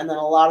 And then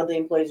a lot of the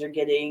employees are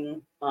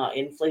getting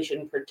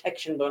inflation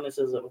protection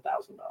bonuses of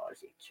 $1,000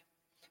 each.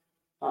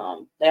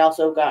 They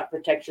also got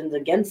protections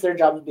against their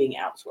jobs being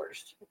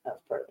outsourced as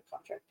part of the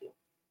contract deal.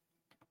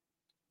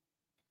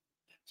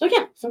 So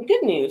yeah, some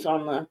good news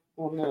on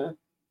the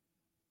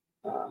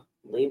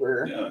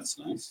labor. Yeah, that's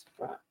nice.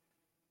 Front.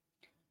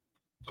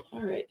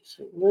 All right,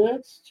 so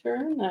let's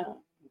turn that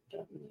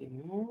down here.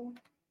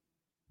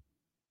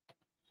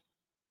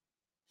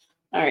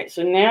 All right,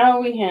 so now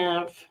we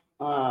have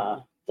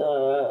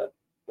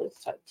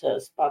let's talk to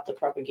spot the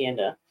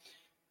propaganda.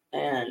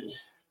 And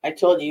I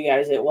told you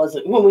guys it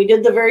wasn't when we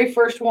did the very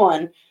first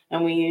one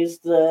and we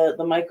used the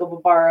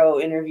Michael Barbaro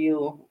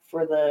interview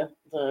for the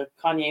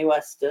Kanye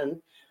West and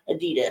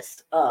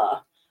Adidas.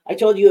 I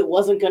told you it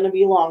wasn't going to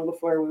be long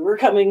before we were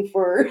coming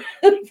for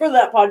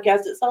that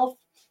podcast itself.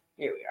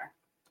 Here we are.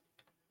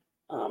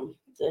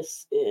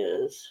 This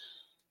is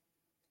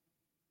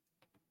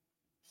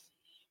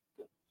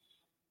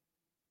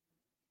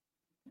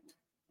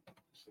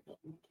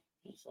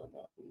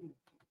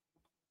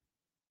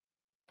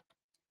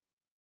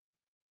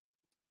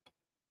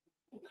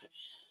okay.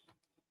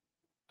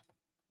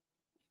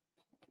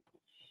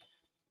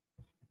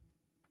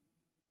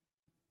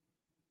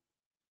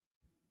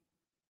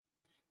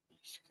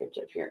 Script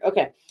up here.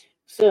 Okay,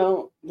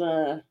 so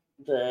the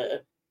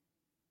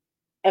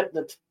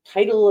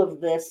title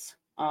of this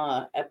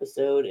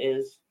episode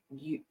is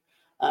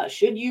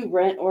should you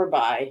rent or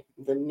buy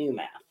the new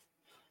math?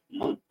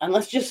 And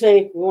let's just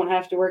say we won't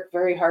have to work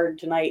very hard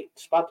tonight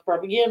to spot the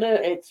propaganda.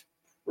 It's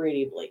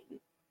pretty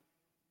blatant.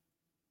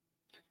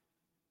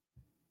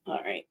 All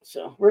right,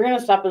 so we're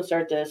gonna stop and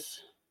start this,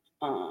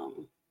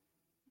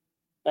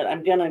 but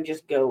I'm gonna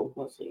just go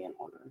mostly in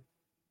order.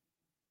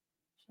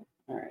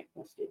 All right,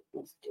 let's do it.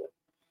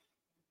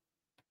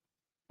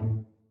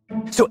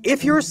 So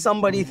if you're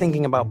somebody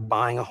thinking about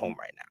buying a home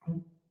right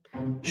now,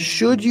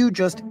 should you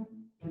just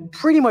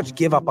pretty much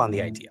give up on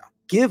the idea?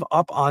 Give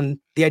up on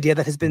the idea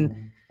that has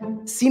been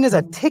seen as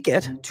a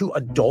ticket to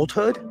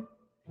adulthood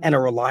and a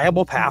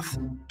reliable path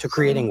to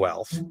creating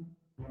wealth,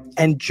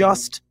 and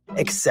just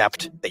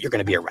accept that you're going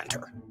to be a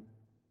renter?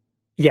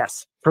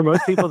 Yes. For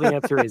most people, the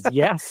answer is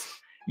yes.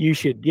 You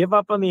should give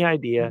up on the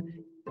idea.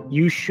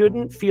 You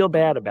shouldn't feel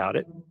bad about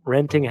it.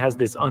 Renting has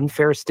this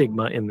unfair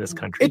stigma in this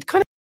country.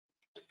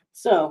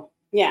 So,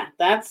 yeah,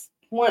 that's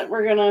what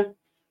we're gonna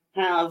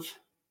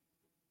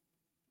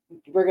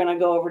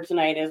go over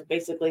tonight is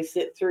basically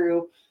sit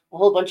through a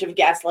whole bunch of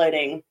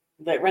gaslighting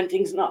that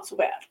renting's not so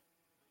bad.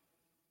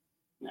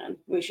 And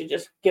we should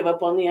just give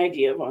up on the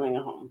idea of owning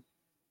a home.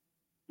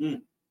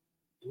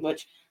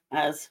 Which,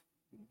 as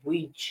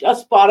we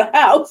just bought a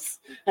house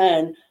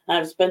and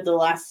I've spent the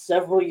last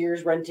several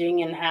years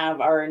renting and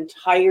have our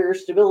entire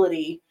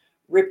stability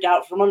ripped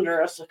out from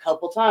under us a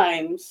couple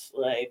times,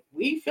 like,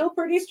 we feel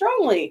pretty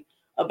strongly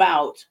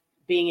about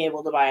being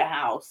able to buy a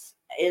house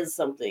is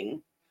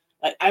something.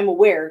 I'm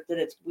aware that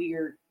it's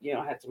weird,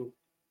 had some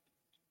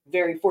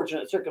very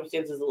fortunate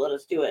circumstances that let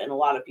us do it, and a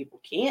lot of people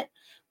can't,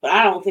 but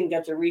I don't think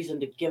that's a reason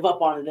to give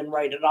up on it and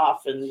write it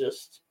off and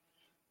just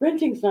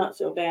renting's not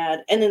so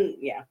bad. And then,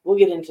 we'll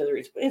get into the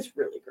reason, but it's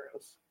really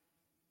gross.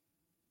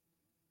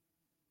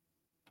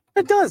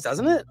 It does,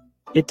 doesn't it?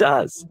 It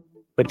does.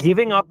 But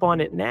giving up on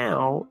it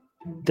now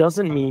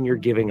doesn't mean you're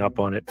giving up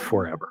on it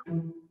forever.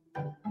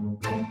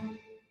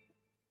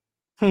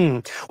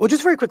 Well,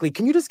 just very quickly,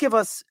 can you just give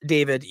us,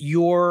 David,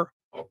 your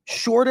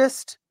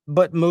shortest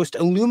but most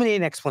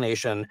illuminating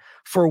explanation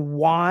for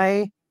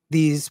why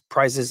these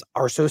prices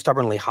are so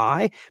stubbornly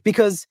high?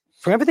 Because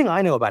from everything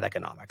I know about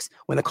economics,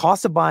 when the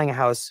cost of buying a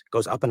house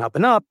goes up and up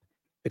and up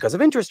because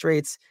of interest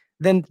rates,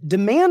 then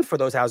demand for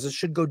those houses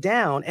should go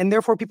down, and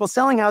therefore people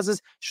selling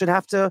houses should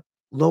have to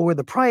lower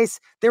the price.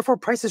 Therefore,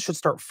 prices should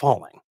start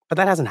falling. But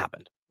that hasn't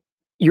happened.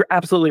 You're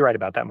absolutely right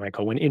about that,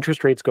 Michael. When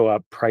interest rates go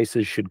up,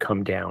 prices should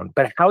come down.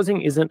 But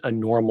housing isn't a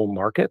normal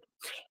market,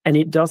 and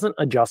it doesn't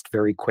adjust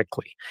very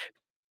quickly.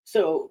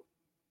 So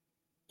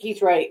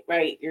he's right?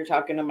 You're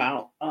talking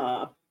about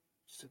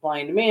supply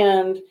and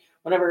demand,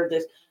 whatever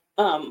this.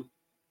 But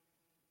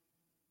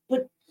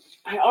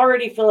I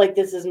already feel like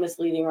this is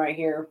misleading right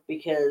here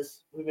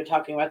because we've been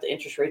talking about the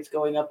interest rates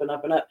going up and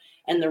up and up.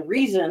 And the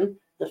reason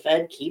the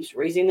Fed keeps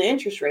raising the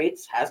interest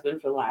rates has been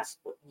for the last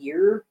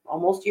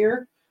almost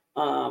year,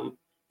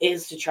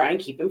 is to try and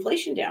keep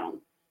inflation down.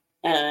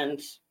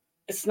 And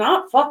it's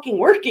not fucking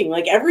working.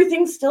 Like,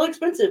 everything's still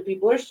expensive.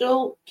 People are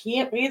still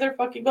can't pay their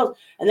fucking bills.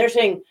 And they're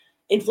saying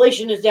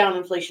inflation is down.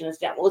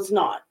 Well, it's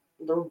not.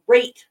 The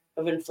rate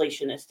of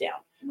inflation is down.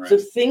 Right. So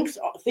things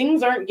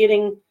aren't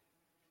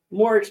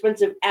more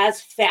expensive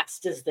as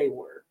fast as they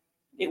were.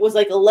 It was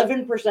like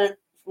 11%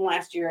 from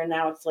last year, and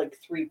now it's like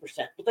 3%.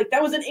 But like,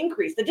 that was an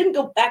increase. That didn't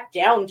go back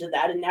down to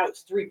that, and now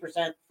it's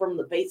 3% from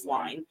the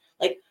baseline.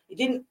 Like, we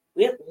didn't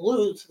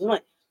lose.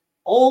 Like,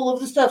 all of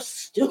the stuff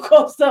still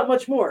costs that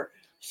much more.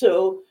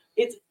 So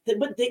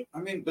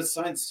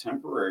besides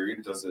temporary,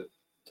 does it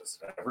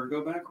ever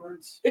go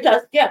backwards? It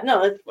does. Yeah,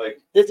 no.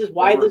 This is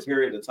why this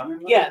period of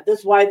time. This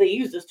is why they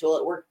use this tool.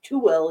 It worked too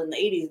well in the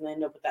 80s, and they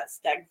end up with that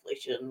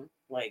stagflation,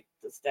 like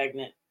the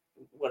stagnant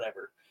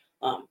whatever.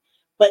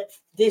 But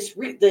this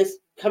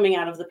coming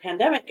out of the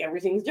pandemic,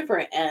 everything's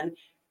different, and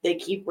they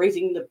keep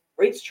raising the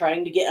rates,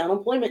 trying to get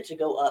unemployment to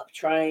go up,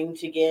 trying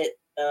to get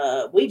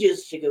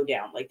wages to go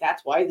down. Like,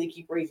 that's why they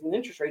keep raising the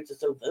interest rates,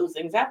 so those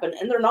things happen,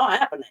 and they're not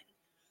happening.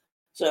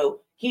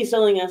 So he's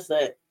telling us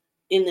that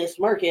in this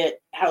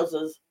market,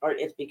 houses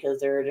it's because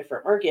they're a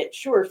different market.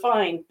 Sure,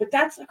 fine, but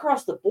that's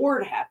across the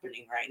board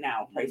happening right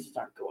now. Prices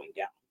aren't going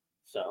down.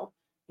 So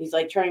he's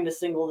like trying to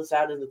single this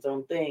out as its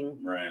own thing.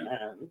 Right.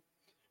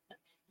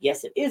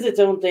 Yes, it is its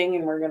own thing,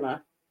 and we're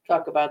gonna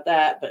talk about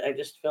that. But I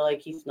just feel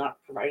like he's not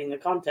providing the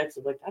context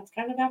of, like, that's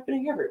kind of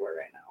happening everywhere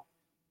right now.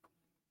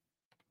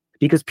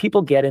 Because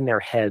people get in their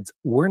heads,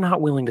 we're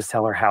not willing to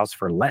sell our house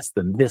for less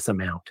than this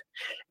amount.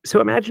 So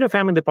imagine a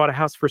family that bought a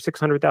house for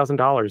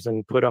 $600,000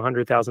 and put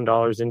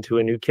 $100,000 into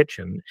a new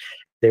kitchen.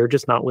 They're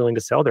just not willing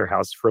to sell their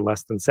house for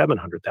less than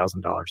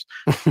 $700,000.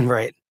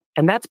 Right.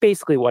 And that's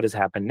basically what has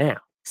happened now.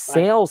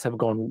 Sales have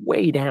gone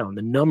way down,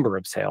 the number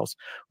of sales,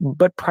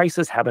 but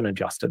prices haven't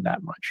adjusted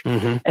that much.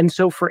 Mm-hmm. And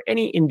so for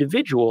any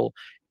individual,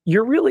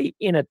 you're really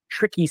in a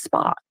tricky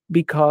spot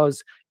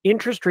because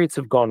interest rates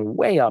have gone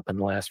way up in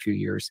the last few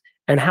years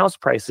and house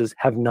prices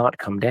have not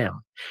come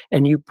down.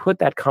 And you put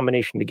that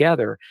combination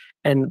together,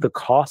 and the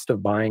cost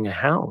of buying a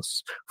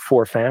house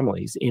for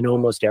families in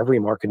almost every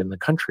market in the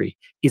country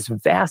is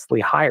vastly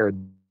higher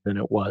than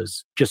it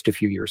was just a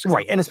few years ago.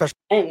 Right. And especially,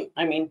 and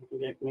I mean,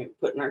 we're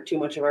putting too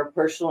much of our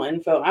personal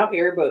info out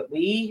here, but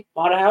we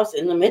bought a house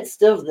in the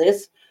midst of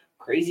this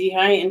crazy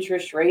high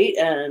interest rate,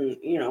 and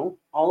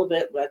all of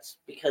it, that's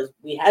because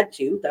we had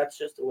to. That's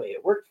just the way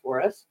it worked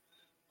for us.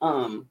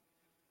 And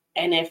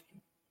if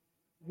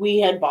we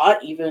had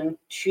bought even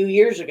 2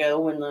 years ago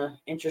when the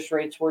interest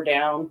rates were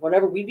down,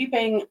 whatever, we'd be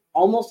paying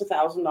almost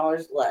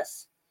 $1,000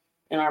 less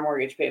in our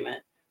mortgage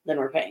payment than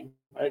we're paying.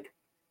 Like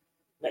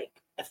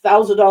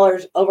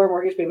 $1,000 of our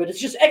mortgage payment is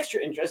just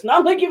extra interest,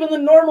 not like even the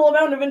normal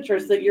amount of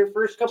interest that your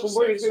first couple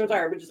mortgage payments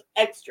are, but just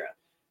extra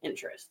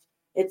interest.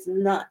 It's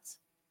nuts.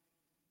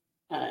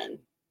 And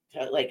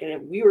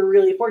we were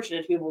really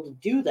fortunate to be able to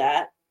do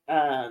that.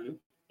 I'm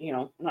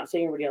not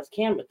saying everybody else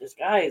can, but this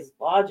guy's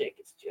logic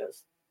is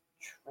just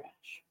trash.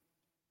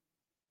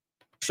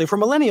 Actually, for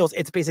millennials,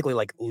 it's basically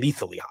like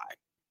lethally high.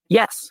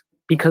 Yes,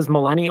 because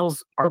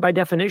millennials are by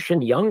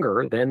definition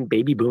younger than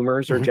baby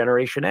boomers or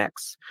Generation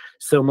X.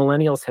 So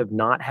millennials have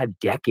not had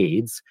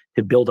decades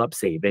to build up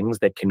savings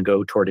that can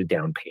go toward a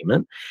down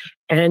payment.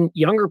 And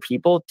younger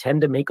people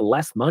tend to make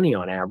less money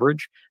on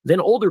average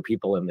than older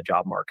people in the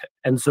job market.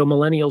 And so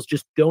millennials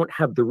just don't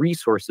have the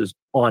resources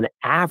on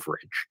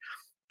average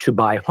to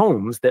buy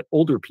homes that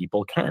older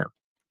people can.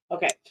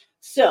 Okay,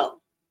 so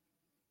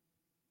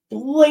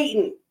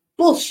blatant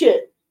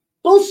bullshit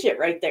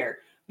right there.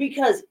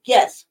 Because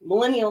yes,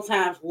 millennials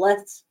have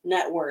less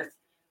net worth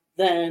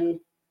than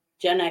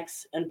Gen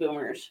X and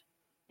boomers.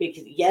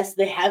 Because yes,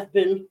 they have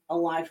been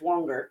alive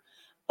longer.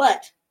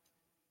 But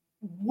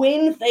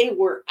when they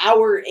were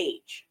our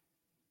age,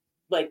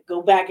 like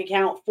go back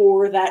account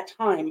for that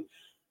time,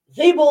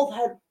 they both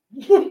had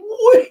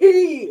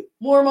way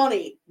more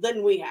money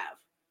than we have.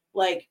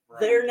 Like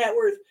their net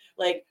worth,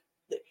 like,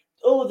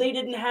 oh, they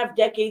didn't have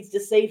decades to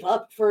save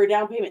up for a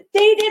down payment.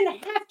 They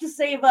didn't have to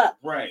save up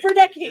for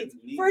decades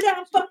for a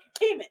down fucking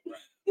payment.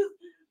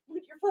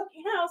 Like your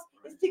fucking house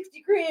is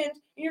 60 grand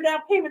and your down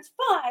payment's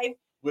 $5.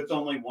 With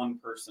only one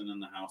person in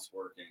the house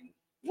working.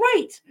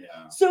 Right.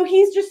 Yeah. So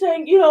he's just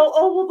saying, you know,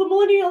 oh, well, the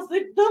millennials,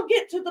 they'll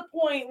get to the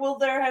point where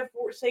they'll have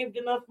saved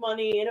enough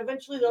money and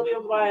eventually they'll be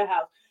able to buy a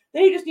house.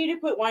 They just need to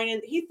quit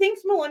whining. He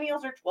thinks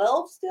millennials are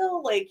 12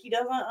 still. Like, he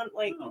doesn't,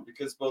 like... No,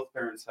 because both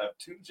parents have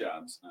 2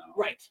 jobs now.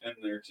 Right. And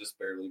they're just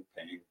barely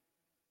paying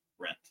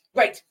rent.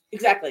 Right.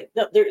 Exactly.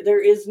 No,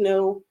 there is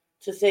no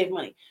to save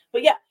money.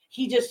 But yeah,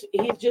 he's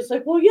just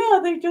like, well,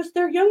 yeah,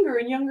 they're younger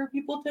and younger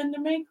people tend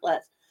to make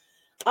less.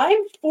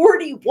 I'm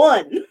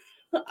 41.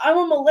 I'm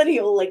a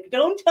millennial. Like,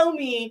 don't tell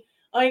me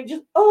I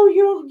just, oh,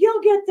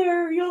 you'll get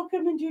there. You'll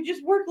come into,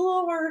 just work a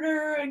little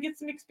harder and get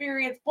some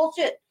experience.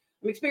 Bullshit.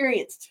 I'm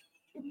experienced.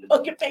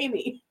 Fucking pay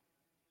me.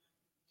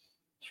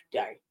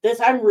 Sorry.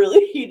 I'm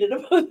really heated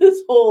about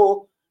this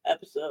whole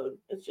episode.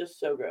 It's just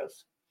so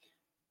gross.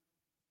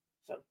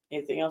 So,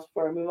 anything else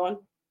before I move on?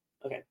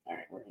 Okay. All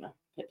right. We're gonna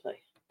hit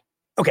play.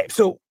 Okay,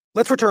 so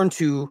let's return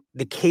to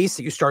the case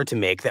that you started to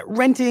make that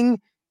renting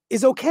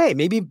is okay,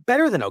 maybe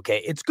better than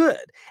okay. It's good,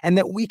 and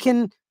that we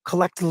can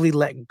collectively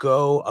let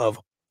go of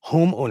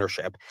home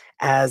ownership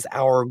as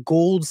our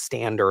gold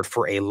standard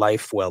for a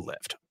life well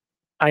lived.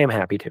 I am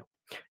happy to.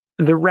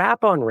 The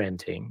rap on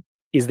renting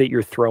is that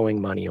you're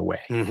throwing money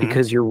away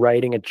because you're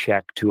writing a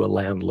check to a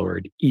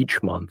landlord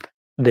each month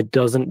that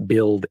doesn't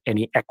build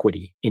any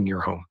equity in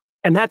your home.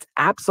 And that's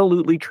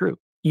absolutely true.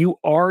 You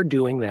are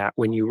doing that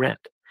when you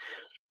rent.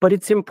 But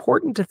it's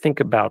important to think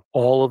about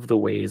all of the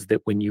ways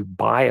that when you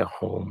buy a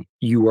home,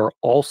 you are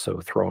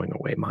also throwing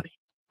away money.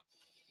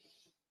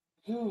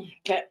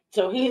 Okay,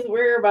 so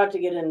we're about to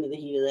get into the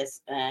heat of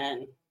this,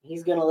 and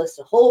he's going to list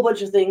a whole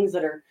bunch of things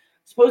that are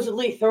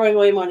supposedly throwing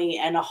away money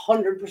and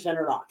 100%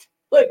 are not.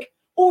 Like,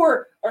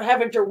 or have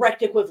a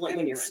direct equivalent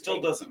when you're renting. It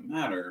still doesn't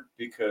matter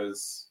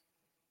because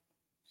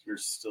you're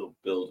still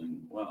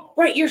building well.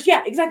 Right,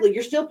 yeah, exactly.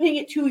 You're still paying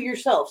it to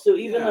yourself. So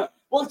even though,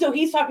 well, so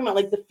he's talking about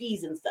like the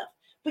fees and stuff.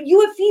 But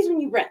you have fees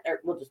when you rent. Or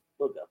we'll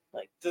go.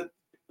 Like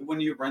when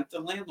you rent,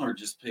 the landlord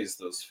just pays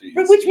those fees.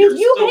 Which means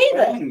you pay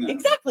them.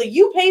 Exactly.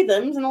 You pay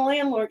them, and the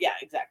landlord, yeah,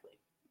 exactly.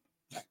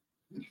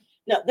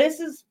 No, this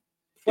is...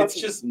 It's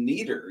just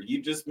neater.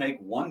 You just make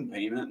one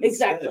payment.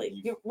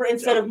 Exactly.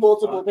 Instead of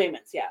multiple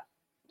payments, yeah.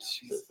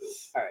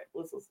 Jesus. All right,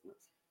 let's listen to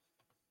this.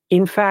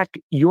 In fact,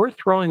 you're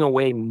throwing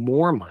away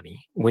more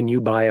money when you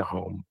buy a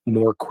home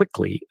more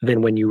quickly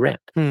than when you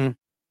rent.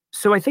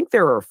 So I think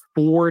there are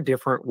 4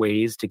 different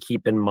ways to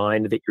keep in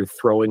mind that you're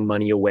throwing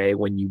money away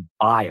when you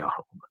buy a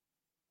home.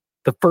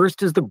 The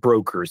first is the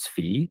broker's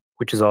fee,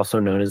 which is also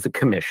known as the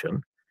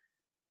commission.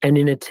 And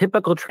in a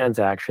typical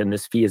transaction,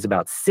 this fee is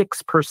about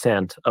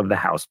 6% of the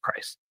house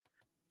price.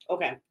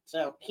 Okay,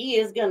 so he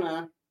is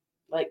gonna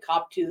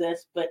cop to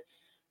this, but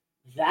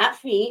that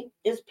fee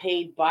is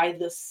paid by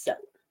the seller.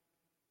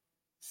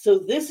 So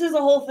this is a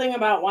whole thing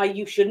about why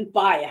you shouldn't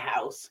buy a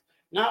house,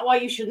 not why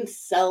you shouldn't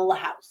sell a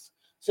house.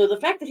 So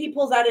the fact that he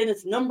pulls that in,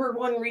 it's number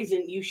one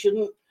reason you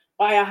shouldn't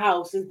buy a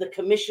house is the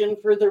commission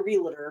for the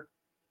realtor.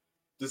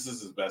 This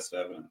is his best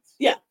evidence.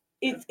 Yeah,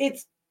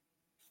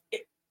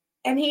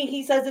 and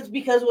he says it's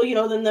because, well, you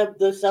know, then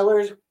the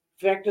sellers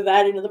factor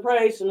that into the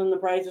price, and then the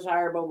price is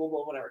higher, blah, blah,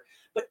 blah, whatever.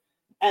 But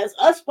as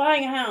us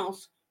buying a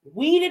house,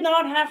 we did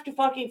not have to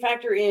fucking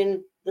factor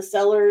in the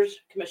seller's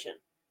commission.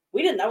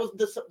 We didn't. That was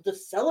the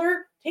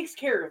seller takes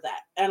care of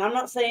that. And I'm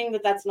not saying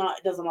that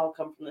it doesn't all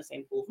come from the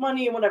same pool of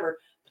money and whatever,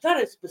 but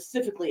that is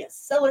specifically a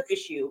seller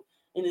issue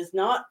and is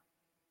not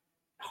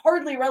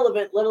hardly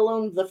relevant, let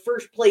alone the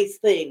first place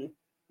thing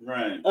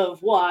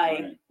of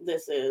why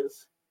this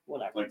is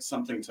whatever. Like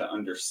something to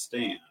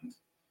understand,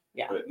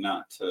 but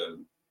not to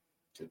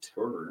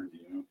deter,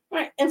 you know.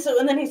 Right. And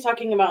then he's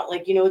talking about,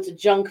 like, you know, it's a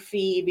junk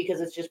fee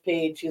because it's just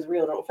paid to the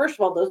realtor. Well, first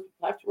of all, those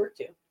people have to work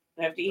too.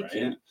 They have to eat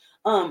too.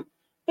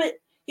 But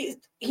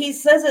he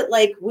says it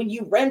like when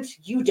you rent,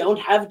 you don't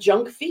have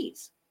junk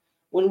fees.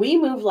 When we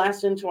moved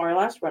into our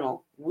last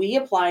rental, we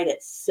applied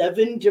at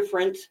 7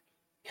 different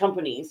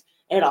companies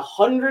at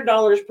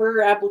 $100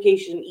 per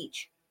application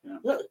each.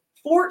 Yeah.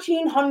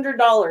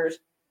 $1,400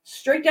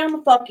 straight down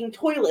the fucking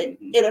toilet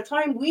at a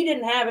time we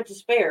didn't have it to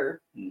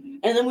spare. And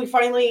then we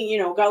finally,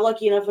 got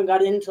lucky enough and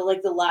got into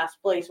like the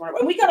last place.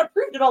 And we got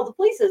approved at all the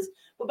places.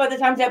 But by the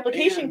time the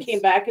application came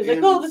back, it's like,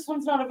 oh, this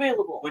one's not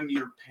available. When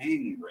you're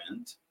paying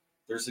rent,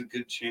 there's a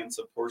good chance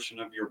a portion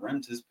of your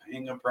rent is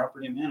paying a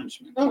property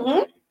management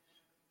company.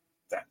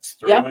 That's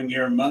throwing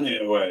your money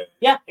away.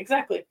 Yeah,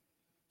 exactly.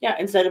 Yeah,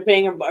 instead of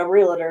paying a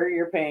realtor,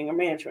 you're paying a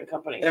management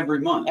company. Every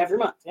month.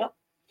 Yep.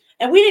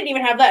 And we didn't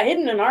even have that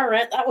hidden in our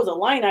rent. That was a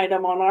line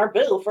item on our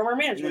bill from our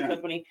management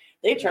company.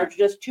 They charged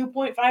us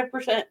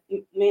 2.5%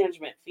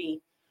 management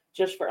fee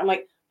just for, I'm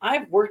like,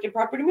 I've worked in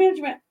property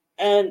management.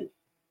 And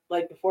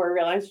like before I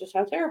realized just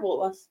how terrible it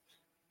was.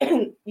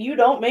 And you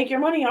don't make your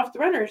money off the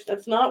renters.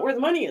 That's not where the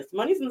money is. The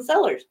money's in the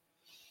sellers.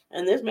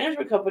 And this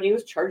management company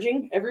was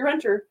charging every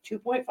renter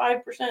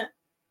 2.5%.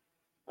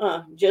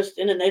 Just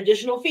in an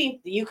additional fee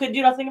that you could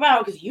do nothing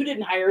about because you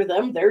didn't hire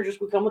them. They're just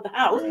would come with the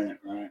house.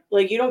 Right.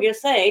 Like you don't get a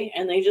say,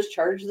 and they just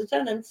charge the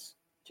tenants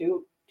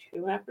 2.5%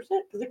 because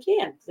they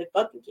can. Because they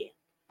fucking can.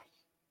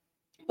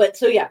 But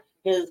so yeah,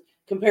 his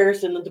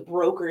comparison of the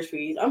broker's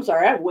fees. I'm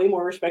sorry, I have way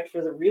more respect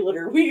for the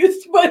realtor we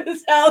used to buy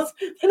this house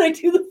than I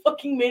do the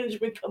fucking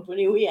management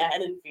company we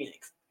had in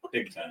Phoenix.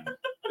 Big time.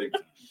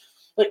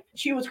 Like,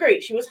 she was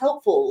great. She was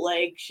helpful.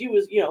 Like, she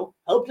was,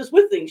 helped us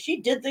with things.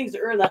 She did things to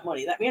earn that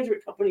money. That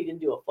management company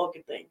didn't do a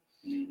fucking thing.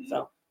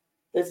 So,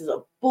 this is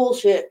a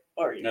bullshit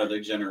argument.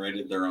 They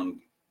generated their own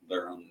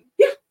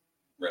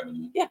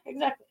revenue. Yeah,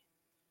 exactly.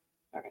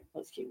 All right,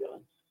 let's keep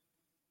going.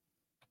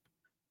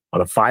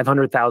 On a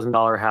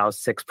 $500,000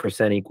 house,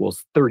 6%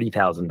 equals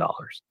 $30,000.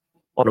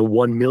 On a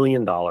 $1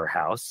 million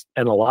house,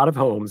 and a lot of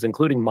homes,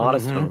 including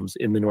modest homes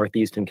in the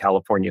Northeast and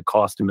California,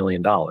 cost $1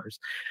 million.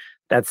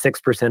 That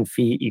 6%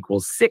 fee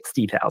equals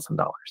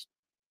 $60,000.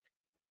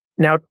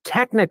 Now,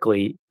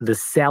 technically, the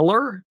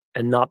seller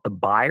and not the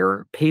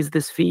buyer pays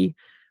this fee,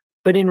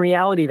 but in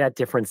reality, that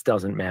difference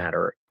doesn't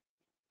matter.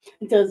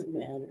 It doesn't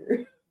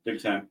matter.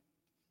 Big time.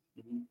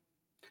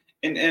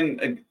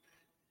 And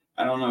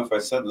I don't know if I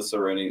said this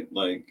already.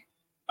 Like,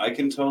 I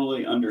can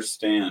totally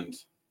understand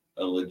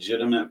a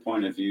legitimate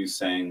point of view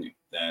saying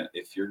that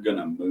if you're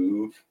gonna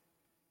move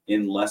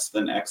in less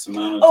than X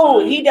amount of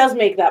time. He does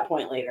make that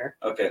point later.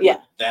 Okay. Yeah.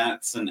 Like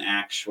that's an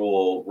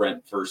actual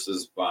rent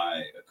versus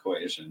buy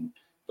equation.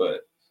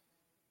 But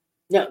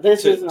no,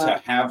 this is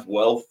not. To have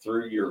wealth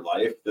through your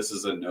life, this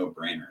is a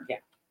no-brainer. Yeah.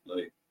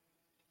 Like,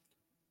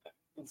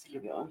 let's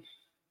keep going.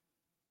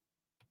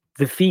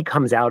 The fee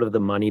comes out of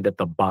the money that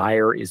the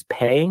buyer is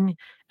paying,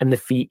 and the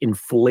fee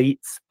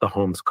inflates the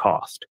home's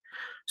cost.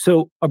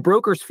 So a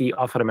broker's fee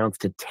often amounts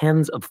to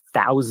tens of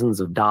thousands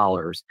of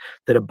dollars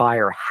that a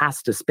buyer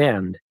has to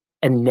spend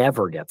and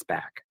never gets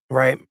back.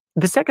 Right.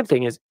 The second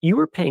thing is you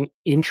are paying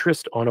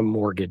interest on a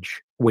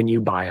mortgage when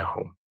you buy a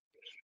home.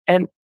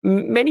 And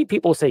many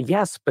people say,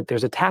 yes, but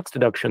there's a tax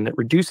deduction that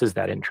reduces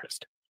that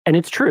interest. And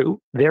it's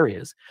true, there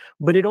is,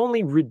 but it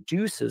only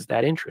reduces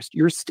that interest.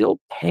 You're still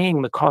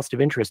paying the cost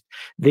of interest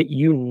that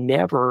you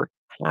never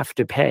have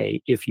to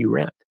pay if you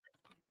rent.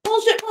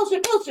 Bullshit.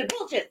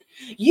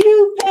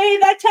 You pay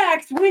that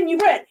tax when you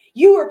rent.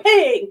 You are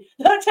paying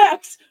that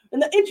tax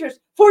and the interest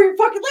for your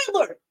fucking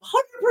landlord.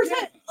 100%.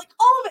 Like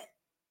all of it.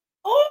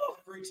 Oh,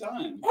 every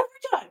time.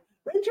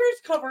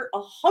 Renters cover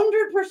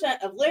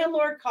 100% of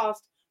landlord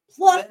cost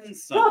plus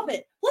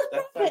profit.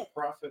 That's how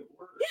profit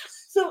works. Yeah.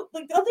 So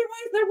like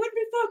otherwise there wouldn't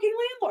be fucking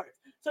landlords.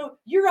 So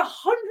you're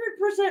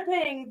 100%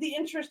 paying the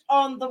interest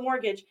on the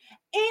mortgage,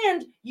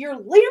 and your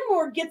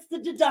landlord gets the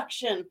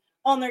deduction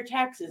on their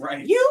taxes.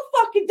 Right. You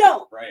fucking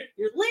don't. Right.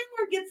 Your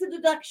landlord gets the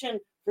deduction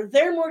for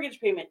their mortgage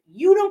payment.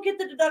 You don't get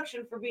the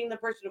deduction for being the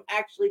person who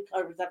actually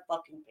covers that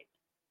fucking payment.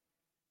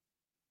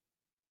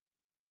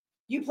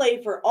 You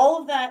pay for all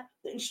of that,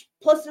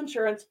 plus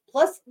insurance,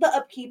 plus the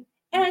upkeep,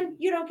 and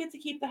you don't get to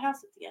keep the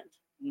house at the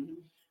end.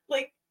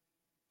 Like,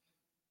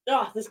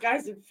 this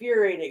guy's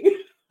infuriating.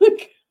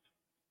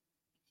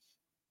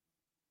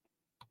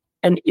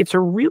 And it's a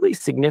really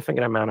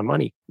significant amount of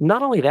money.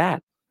 Not only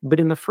that, but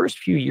in the first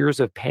few years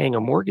of paying a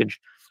mortgage,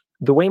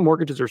 the way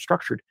mortgages are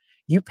structured,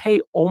 you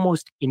pay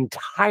almost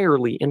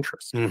entirely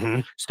interest.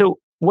 So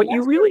what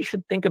you really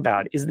should think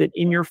about is that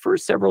in your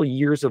first several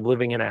years of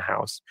living in a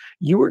house,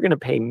 you are going to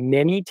pay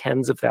many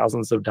tens of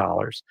thousands of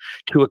dollars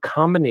to a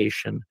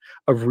combination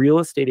of real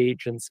estate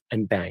agents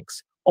and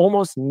banks,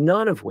 almost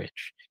none of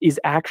which is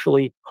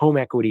actually home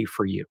equity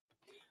for you.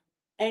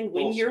 And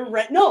when you're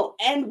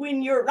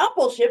when you're not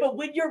bullshit, but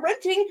when you're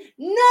renting,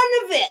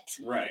 none of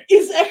it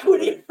is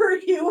equity for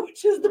you,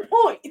 which is the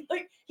point.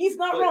 Like, he's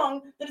not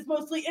wrong that it's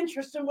mostly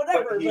interest and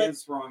whatever. But he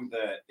is wrong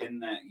that in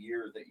that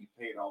year that you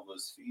paid all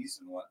those fees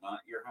and whatnot,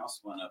 your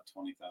house went up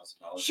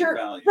 $20,000 Sure, in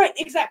value. right,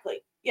 exactly.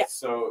 Yeah,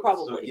 so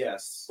probably. So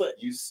yes, but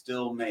you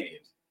still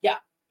made. Yeah.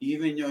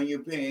 Even though you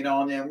paid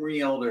all them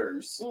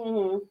realtors.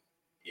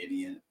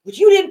 Idiot. But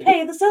you didn't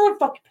pay. The seller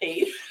fucking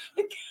paid.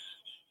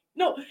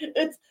 No,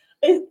 it's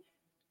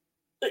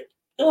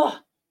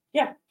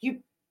yeah, you.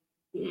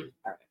 All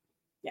right.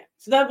 Yeah.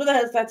 So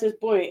that's his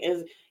point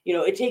is,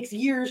 it takes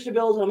years to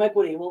build home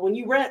equity. Well, when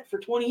you rent for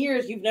 20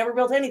 years, you've never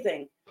built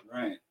anything.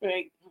 Right.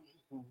 Right.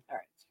 All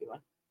right. Let's keep on.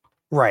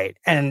 Right.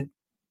 And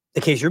the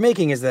case you're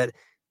making is that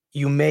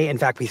you may, in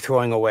fact, be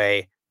throwing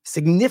away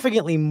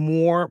significantly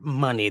more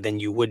money than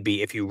you would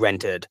be if you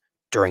rented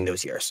during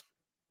those years.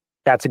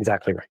 That's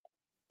exactly right.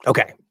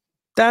 Okay.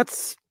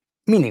 That's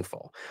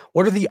meaningful.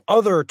 What are the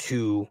other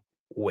two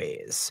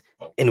ways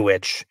in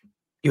which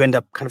you end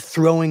up kind of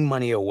throwing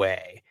money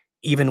away,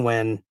 even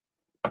when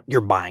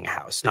you're buying a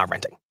house, not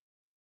renting?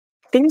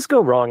 Things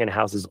go wrong in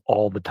houses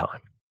all the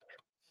time.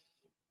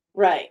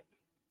 Right.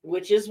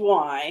 Which is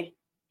why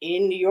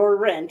in your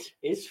rent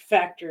is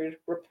factored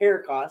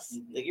repair costs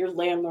that your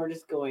landlord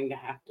is going to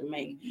have to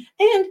make.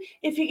 And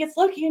if he gets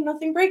lucky and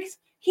nothing breaks,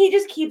 he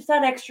just keeps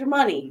that extra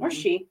money, or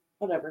she,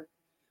 whatever.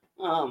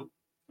 Or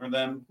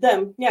them.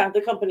 Them, yeah,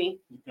 the company.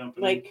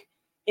 Like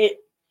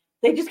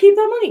they just keep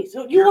that money.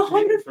 So you're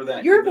paying for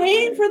that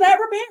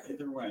repair.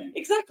 Either way.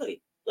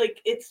 Exactly.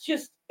 Like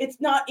it's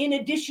not in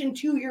addition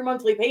to your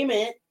monthly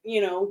payment,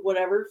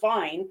 whatever,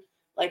 fine.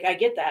 Like I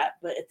get that,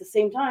 but at the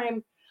same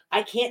time,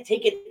 I can't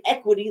take an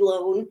equity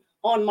loan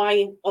on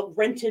my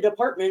rented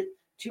apartment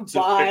to fix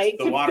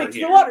the water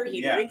heater.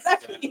 Yeah,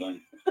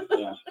 exactly.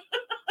 Yeah.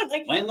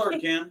 Like,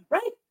 landlord can.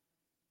 Right.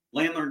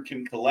 Landlord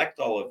can collect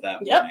all of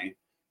that money,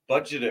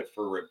 budget it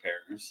for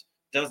repairs.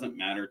 Doesn't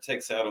matter.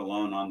 Takes out a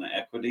loan on the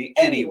equity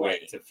anyway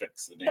to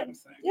fix the damn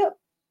thing. Yep.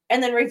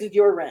 And then raises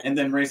your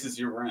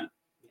rent.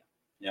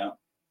 Yeah.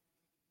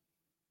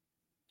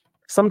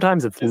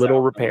 Sometimes it's little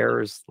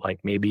repairs,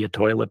 like maybe a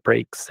toilet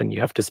breaks and you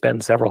have to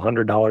spend several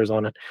 $100s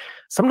on it.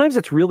 Sometimes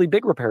it's really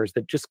big repairs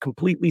that just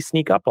completely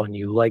sneak up on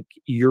you, like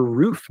your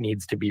roof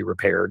needs to be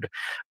repaired,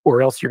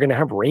 or else you're going to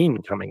have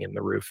rain coming in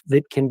the roof.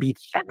 That can be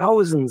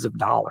thousands of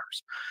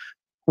dollars.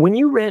 When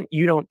you rent,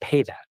 you don't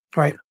pay that.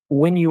 Right.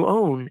 When you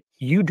own,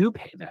 you do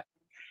pay that.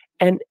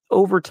 And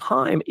over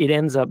time, it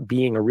ends up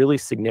being a really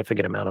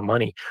significant amount of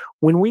money.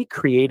 When we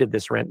created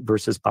this rent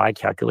versus buy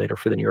calculator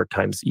for the New York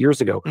Times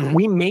years ago,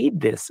 we made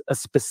this a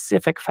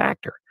specific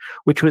factor,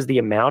 which was the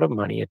amount of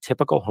money a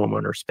typical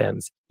homeowner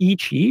spends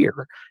each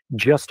year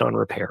just on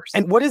repairs.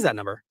 And what is that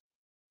number?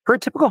 For a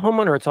typical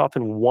homeowner, it's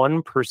often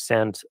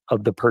 1%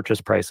 of the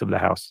purchase price of the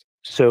house.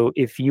 So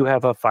if you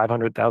have a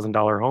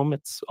 $500,000 home,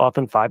 it's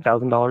often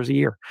 $5,000 a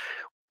year.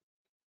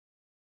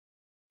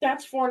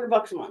 That's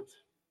 $400 a month.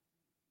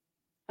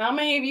 How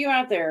many of you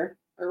out there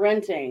are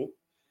renting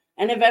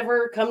and have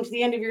ever come to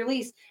the end of your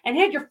lease and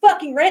had your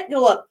fucking rent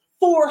go up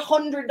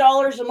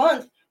 $400 a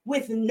month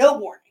with no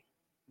warning?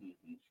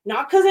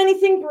 Not because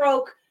anything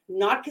broke,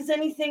 not because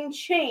anything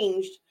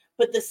changed,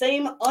 but the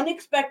same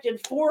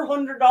unexpected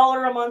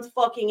 $400 a month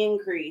fucking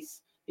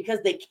increase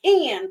because they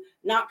can,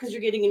 not because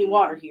you're getting any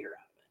water heater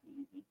out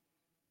of it.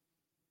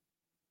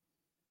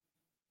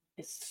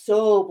 It's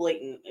so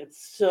blatant.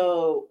 It's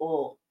so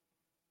old.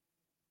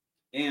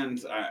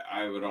 And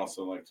I would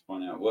also like to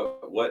point out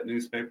what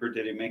newspaper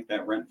did he make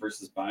that rent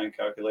versus buying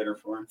calculator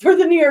for? For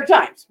the New York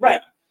Times, right?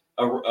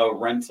 Yeah. A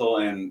rental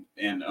and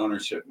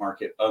ownership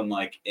market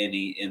unlike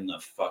any in the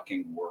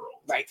fucking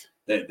world. Right.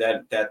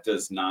 That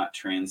does not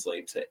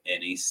translate to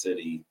any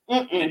city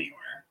anywhere.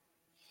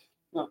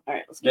 No, all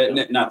right, let's keep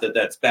going. Not that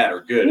that's bad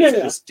or good. It's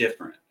just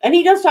different. And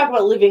he does talk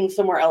about living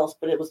somewhere else,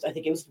 but I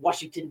think it was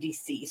Washington,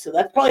 D.C. So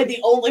that's probably the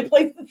only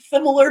place that's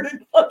similar to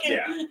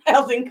fucking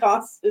housing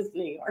costs is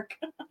New York.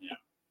 Yeah.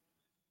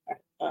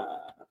 All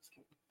right.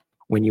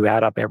 When you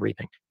add up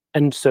everything.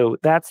 And so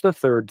that's the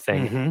third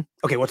thing.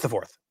 Okay, what's the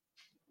fourth?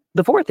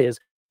 The fourth is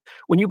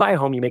when you buy a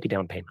home, you make a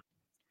down payment.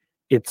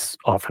 It's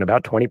often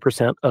about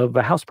 20% of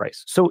the house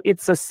price. So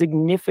it's a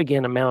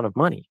significant amount of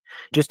money.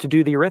 Just to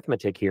do the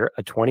arithmetic here,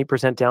 a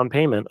 20% down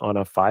payment on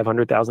a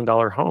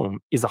 $500,000 home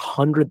is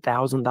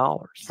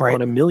 $100,000. Right. On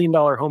 $1 million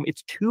home,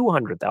 it's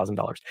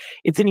 $200,000.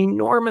 It's an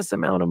enormous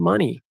amount of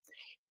money.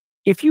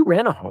 If you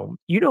rent a home,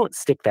 you don't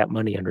stick that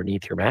money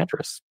underneath your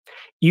mattress.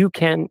 You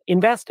can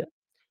invest it.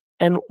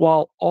 And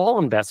while all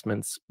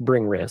investments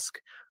bring risk,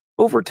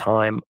 over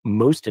time,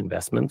 most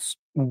investments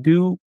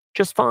do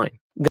just fine.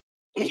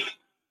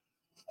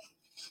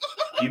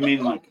 You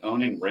mean like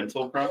owning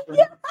rental property?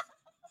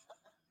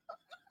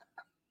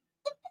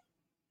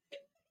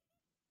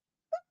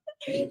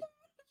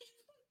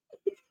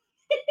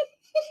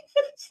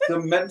 The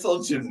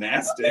mental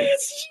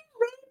gymnastics.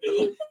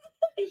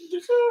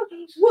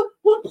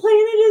 What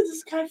planet is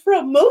this guy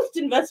from? Most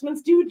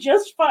investments do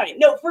just fine.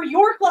 No, for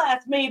your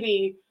class,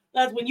 maybe.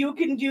 That's when you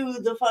can do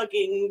the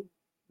fucking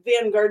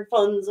Vanguard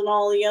funds and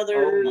all the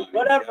other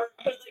whatever.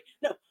 But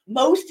no,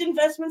 most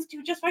investments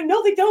do just fine.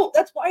 No, they don't.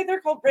 That's why they're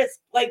called risk.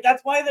 Like,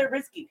 that's why they're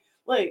risky.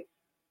 Like,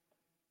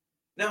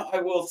 now, I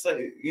will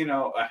say,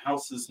 a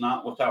house is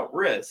not without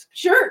risk.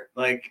 Sure.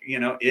 Like,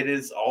 it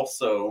is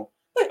also,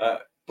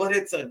 but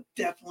it's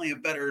definitely a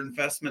better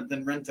investment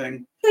than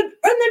renting.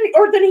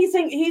 Then he's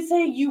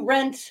saying you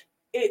rent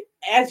it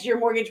as your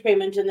mortgage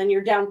payment, and then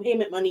your down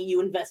payment money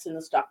you invest in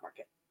the stock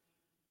market.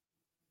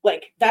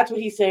 Like, that's what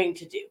he's saying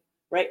to do.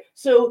 Right.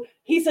 So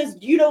he says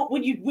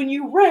when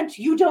you rent,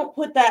 you don't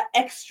put that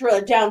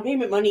extra down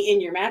payment money in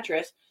your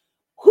mattress.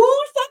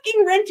 Who's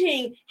fucking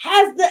renting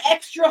has the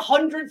extra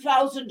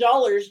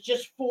 $100,000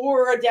 just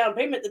for a down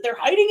payment that they're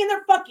hiding in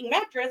their fucking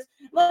mattress?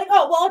 Like,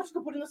 oh, well, I'll just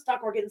go put it in the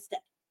stock market instead.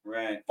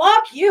 Right.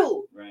 Fuck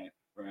you. Right.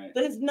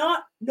 That is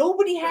not,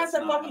 nobody has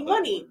that fucking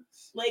money.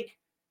 Works. Like,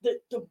 the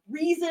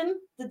reason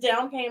the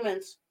down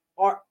payments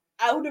are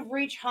out of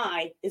reach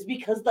high is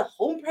because the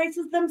home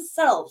prices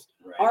themselves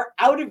are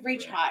out of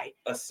reach high.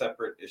 A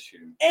separate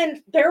issue.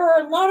 And there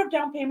are a lot of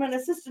down payment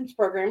assistance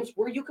programs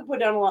where you can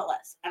put down a lot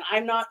less. And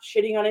I'm not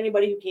shitting on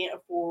anybody who can't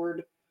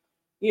afford,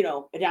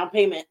 a down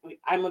payment.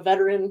 I'm a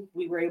veteran.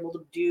 We were able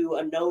to do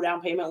a no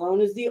down payment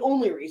loan is the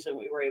only reason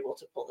we were able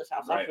to pull this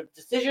house off. The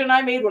decision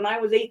I made when I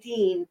was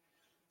 18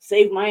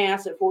 saved my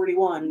ass at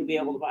 41 to be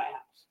able to buy a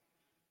house.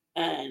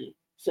 And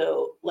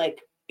so,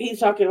 like, he's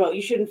talking about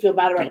you shouldn't feel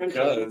bad about renting.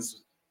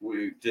 Because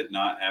we did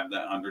not have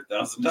that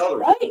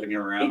 $100,000 sitting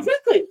around.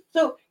 Exactly.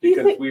 So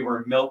because we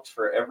were milked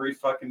for every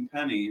fucking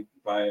penny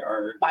by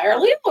our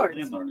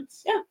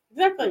landlords. Yeah,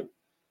 exactly.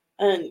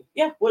 And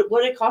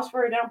what it costs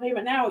for a down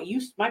payment now?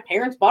 My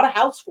parents bought a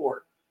house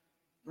for.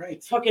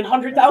 Right. Fucking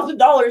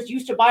 $100,000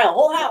 used to buy a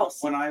whole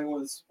house. When I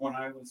was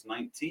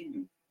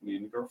 19, me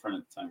and the girlfriend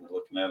at the time were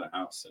looking at a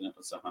house, and it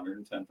was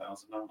 $110,000.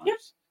 Yeah.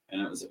 And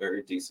it was a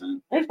very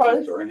decent. It's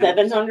probably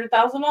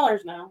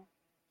 $700,000 now.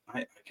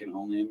 I can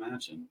only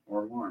imagine,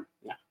 or more.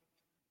 No,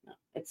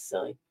 it's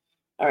silly.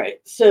 All right,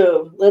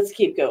 so let's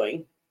keep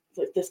going.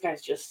 This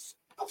guy's just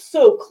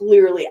so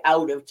clearly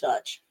out of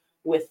touch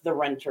with the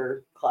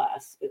renter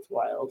class. It's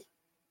wild.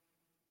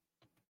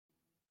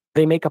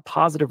 They make a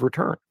positive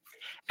return.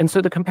 And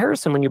so the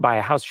comparison when you buy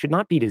a house should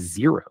not be to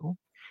zero.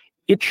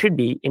 It should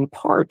be in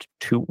part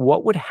to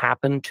what would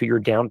happen to your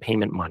down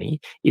payment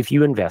money if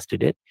you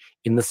invested it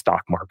in the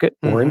stock market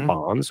or in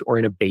bonds or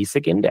in a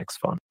basic index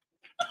fund.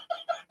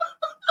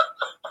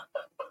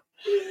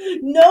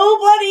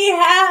 Nobody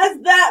has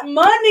that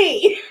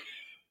money.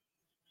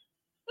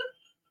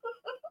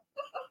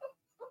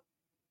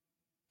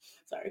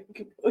 Sorry.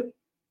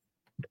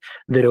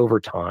 That over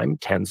time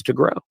tends to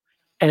grow.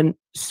 And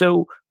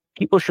so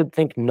people should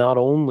think not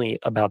only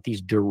about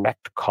these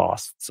direct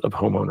costs of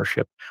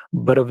homeownership,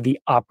 but of the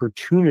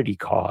opportunity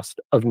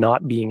cost of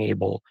not being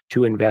able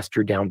to invest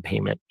your down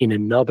payment in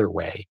another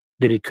way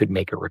that it could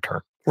make a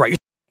return. Right.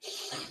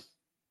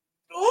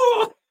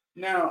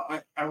 Now,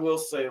 I will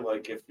say,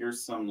 like, if you're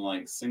some,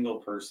 like, single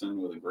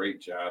person with a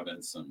great job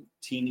and some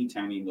teeny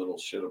tiny little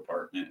shit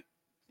apartment,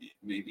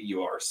 maybe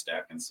you are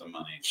stacking some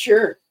money.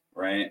 Sure.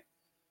 Right?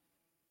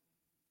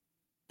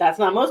 That's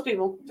not most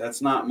people.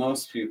 That's not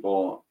most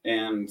people.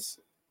 And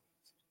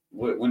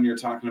when you're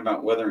talking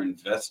about whether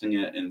investing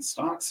it in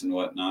stocks and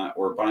whatnot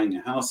or buying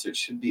a house, it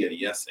should be a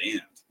yes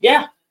and.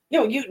 Yeah.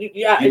 No, you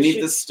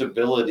need the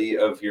stability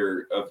of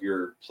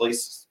your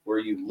place where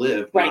you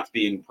live not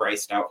being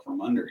priced out from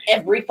under you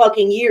every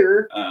fucking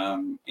year.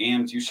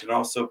 And you should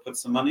also put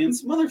some money in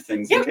some other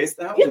things in case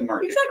the housing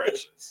market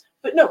crashes.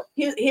 But no,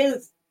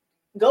 his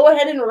go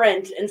ahead and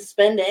rent and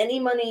spend any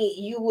money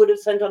you would have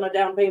spent on a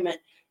down payment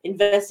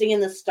investing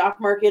in the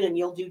stock market and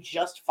you'll do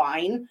just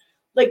fine.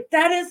 Like,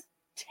 that is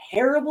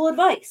terrible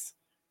advice.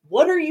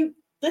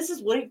 This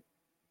is what he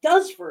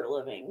does for a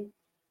living.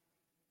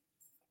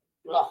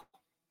 Ugh.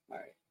 All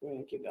right, we're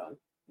going to keep going.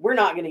 We're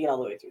not going to get all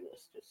the way through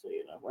this, just so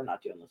you know. We're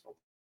not doing this whole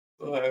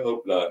thing. I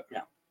hope not.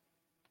 No.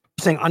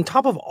 Saying on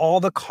top of all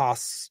the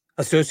costs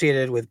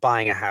associated with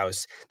buying a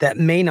house that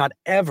may not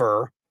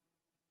ever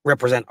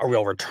represent a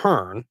real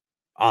return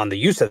on the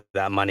use of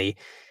that money,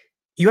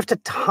 you have to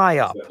tie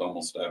up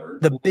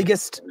the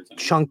biggest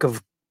chunk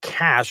of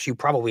cash you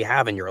probably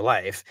have in your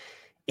life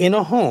in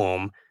a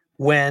home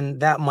when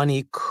that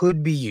money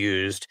could be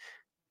used,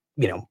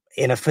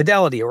 in a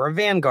Fidelity or a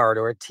Vanguard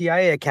or a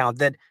TIA account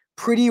that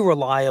pretty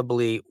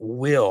reliably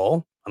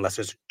will, unless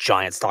there's a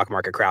giant stock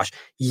market crash,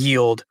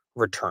 yield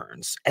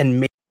returns.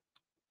 And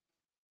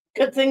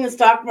good thing the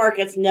stock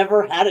market's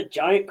never had a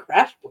giant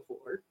crash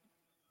before.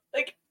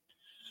 Like,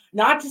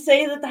 not to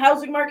say that the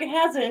housing market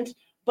hasn't,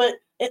 but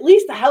at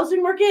least the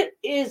housing market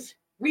is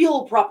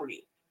real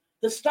property.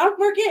 The stock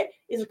market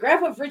is a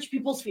graph of rich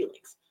people's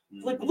feelings.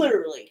 Like,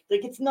 literally.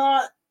 Like, it's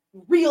not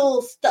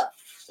real stuff.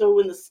 So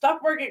when the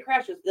stock market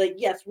crashes, like,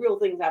 yes, real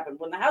things happen.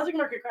 When the housing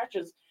market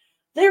crashes,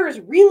 there is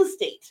real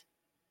estate.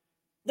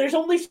 There's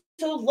only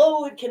so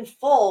low it can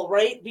fall,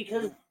 right?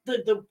 Because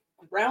the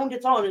ground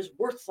it's on is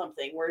worth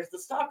something, whereas the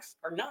stocks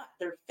are not.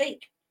 They're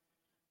fake.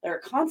 They're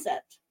a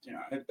concept.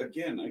 Yeah, I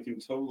can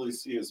totally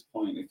see his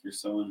point if you're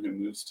someone who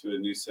moves to a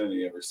new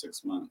city every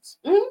 6 months.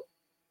 But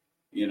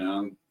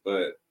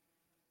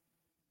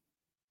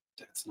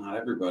that's not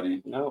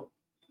everybody. No.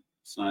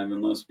 It's not even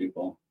most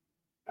people.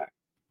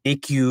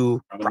 Make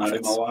you not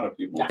even a lot of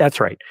people. That's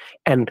right.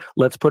 And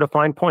let's put a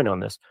fine point on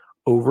this.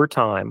 Over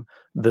time,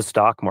 the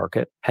stock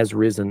market has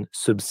risen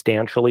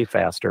substantially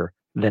faster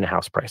than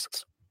house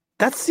prices.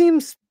 That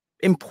seems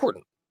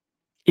important.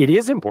 It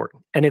is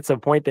important. And it's a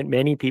point that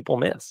many people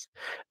miss.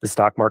 The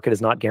stock market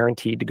is not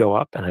guaranteed to go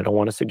up, and I don't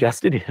want to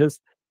suggest it is.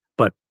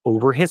 But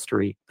over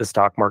history, the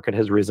stock market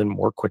has risen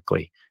more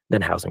quickly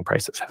than housing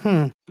prices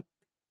have.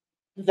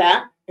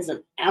 That is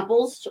an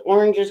apples to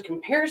oranges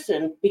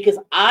comparison because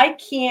I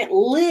can't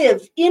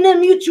live in a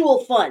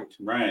mutual fund.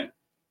 Right.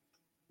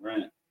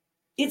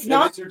 It's Yeah,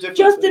 not these are different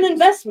just an things.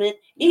 investment.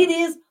 It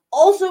is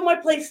also my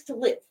place to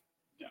live.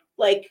 Yeah.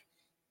 Like,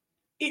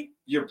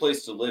 Your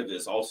place to live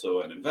is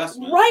also an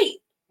investment. right.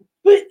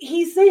 But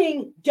he's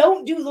saying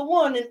don't do the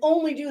one and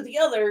only do the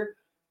other.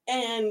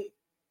 And,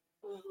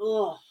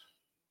 ugh.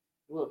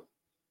 All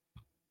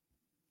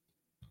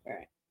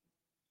right.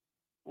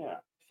 Yeah,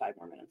 5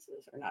 more minutes of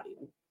this, or not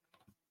even.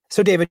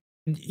 So, David,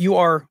 you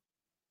are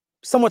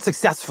somewhat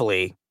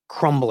successfully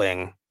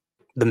crumbling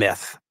the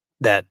myth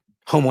that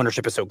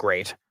homeownership is so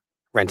great,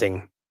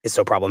 renting is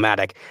so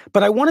problematic.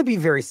 But I want to be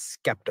very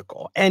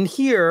skeptical. And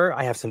here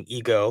I have some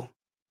ego,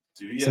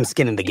 some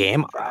skin in the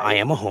game. I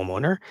am a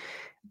homeowner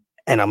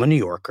and I'm a New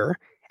Yorker.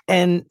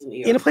 And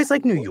in a place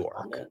like New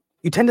York,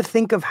 you tend to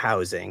think of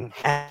housing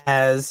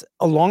as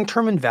a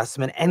long-term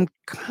investment and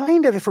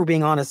kind of, if we're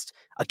being honest,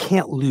 a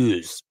can't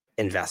lose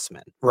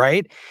investment,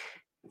 right?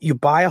 You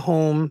buy a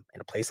home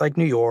in a place like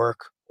New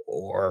York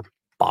or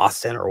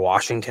Boston or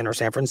Washington or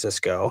San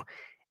Francisco,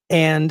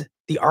 and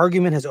the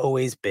argument has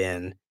always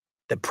been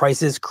that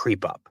prices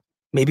creep up.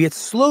 Maybe it's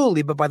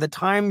slowly, but by the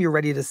time you're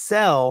ready to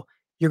sell,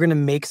 you're going to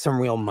make some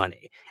real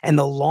money. And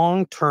the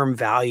long-term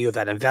value of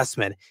that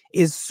investment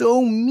is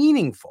so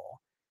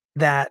meaningful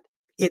that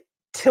it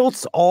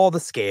tilts all the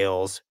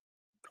scales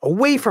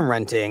away from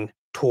renting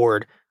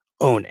toward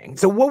owning.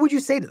 So what would you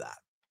say to that?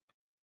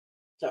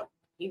 So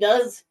he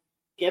does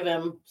give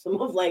him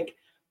some of like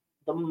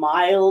the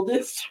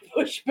mildest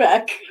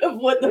pushback of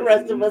what the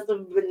rest of us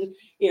have been,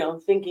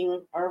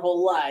 thinking our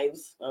whole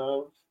lives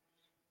of,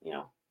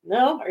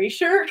 no, are you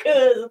sure?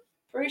 Because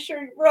pretty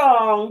sure you're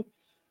wrong.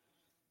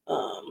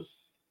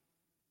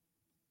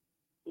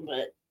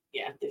 But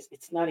yeah,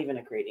 it's not even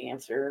a great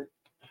answer.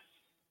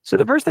 So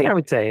the first thing I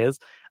would say is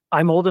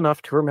I'm old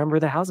enough to remember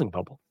the housing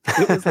bubble.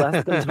 It was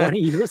less than 20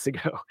 years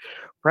ago.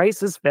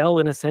 Prices fell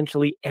in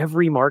essentially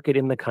every market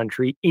in the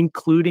country,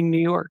 including New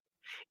York,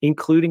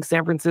 including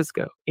San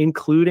Francisco,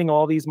 including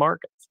all these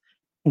markets.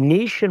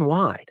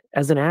 Nationwide,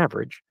 as an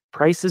average,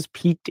 prices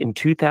peaked in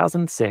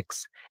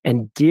 2006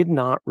 and did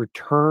not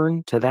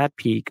return to that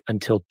peak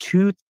until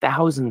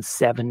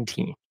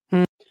 2017.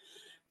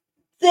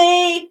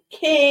 They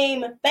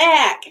came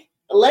back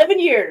 11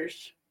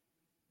 years.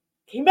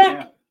 Came back.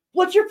 Yeah.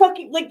 What's your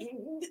fucking,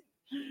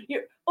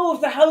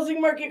 if the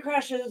housing market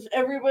crashes,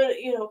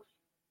 everybody,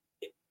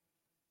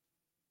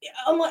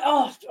 I'm like,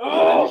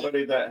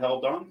 anybody that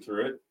held on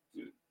through it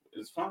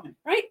is fine.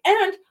 Right.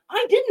 And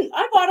I didn't.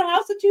 I bought a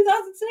house in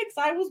 2006.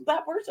 I was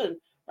that person.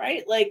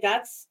 Right. Like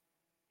that's,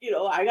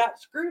 I got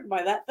screwed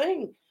by that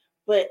thing.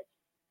 But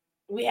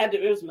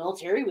it was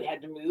military. We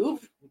had to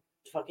move.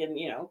 Fucking,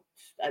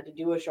 had to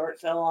do a short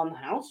sale on the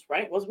house.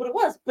 Right. It was what it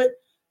was. But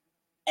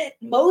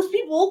most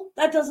people,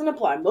 that doesn't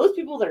apply. Most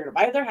people that are going to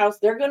buy their house,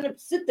 they're going to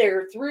sit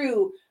there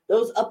through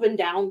those up and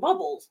down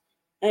bubbles.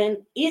 And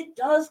it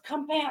does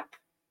come back.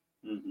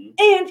 Mm-hmm.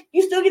 And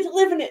you still get to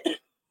live in it.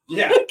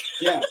 Yeah.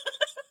 Yeah.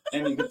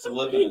 And you get to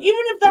live in it. Even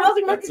if the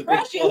housing market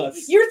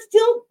crashes, you're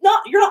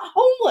not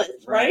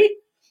homeless, right?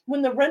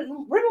 When the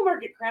rental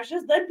market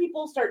crashes, then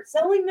people start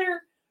selling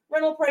their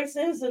rental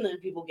prices and then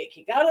people get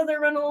kicked out of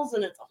their rentals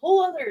and it's a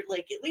whole other,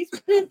 at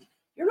least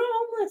you're not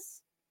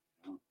homeless.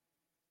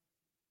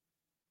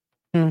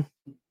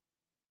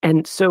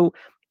 And so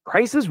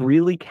prices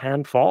really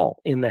can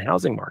fall in the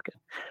housing market.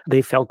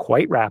 They fell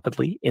quite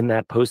rapidly in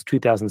that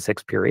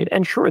post-2006 period.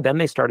 And sure, then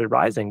they started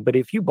rising. But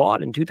if you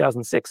bought in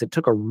 2006, it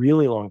took a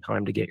really long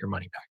time to get your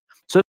money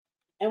back.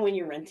 And when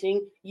you're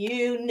renting,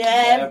 you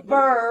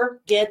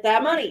never get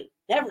that money.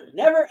 Never,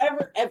 never,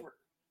 ever, ever.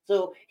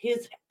 So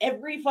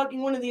every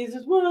fucking one of these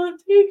is,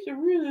 it takes a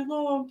really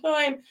long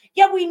time.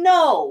 Yeah, we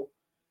know.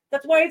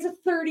 That's why it's a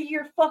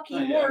 30-year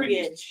fucking mortgage.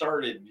 You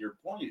started your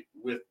point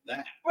with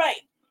that. Right.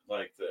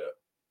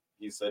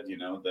 He said,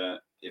 that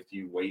if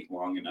you wait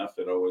long enough,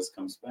 it always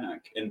comes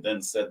back. And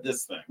then said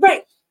this thing.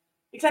 Right.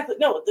 Exactly.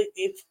 No,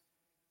 it's,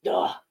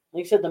 like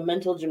you said, the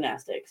mental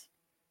gymnastics.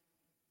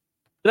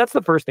 That's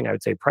the first thing I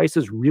would say.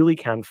 Prices really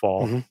can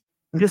fall. Mm-hmm.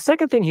 The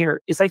second thing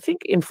here is I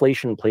think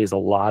inflation plays a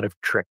lot of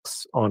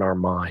tricks on our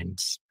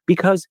minds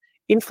because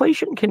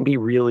inflation can be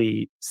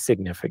really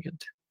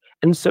significant.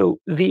 And so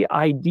the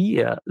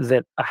idea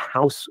that a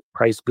house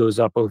price goes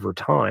up over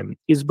time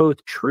is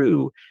both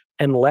true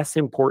and less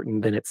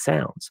important than it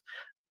sounds.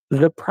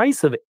 The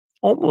price of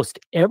almost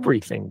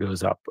everything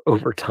goes up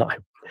over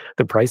time.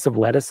 The price of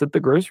lettuce at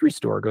the grocery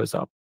store goes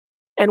up.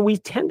 And we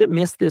tend to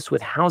miss this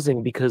with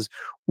housing because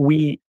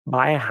we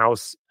buy a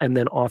house and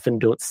then often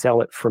don't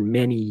sell it for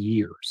many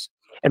years.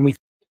 And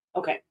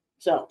okay,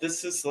 so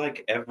this is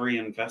like every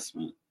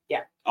investment.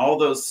 Yeah. All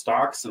those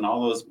stocks and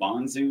all those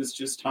bonds he was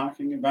just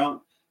talking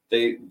about,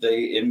 they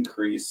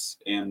increase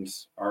and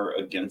are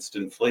against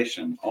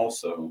inflation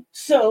also.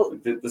 So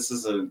this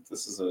is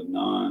a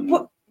non.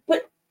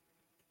 But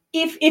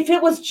if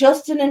it was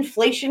just an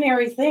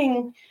inflationary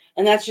thing,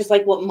 and that's just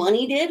like what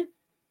money did,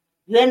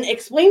 then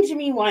explain to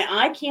me why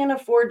I can't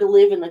afford to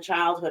live in the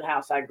childhood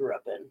house I grew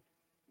up in.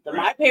 that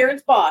my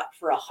parents bought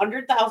for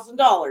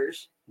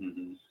 $100,000,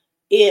 Mm-hmm.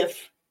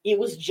 if it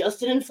was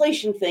just an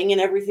inflation thing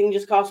and everything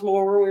just cost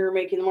more when we were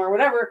making more,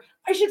 whatever,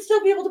 I should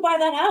still be able to buy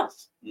that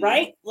house,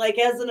 right? Like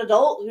as an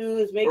adult who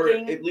is making,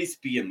 or at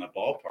least be in the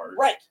ballpark,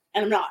 right?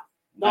 And I'm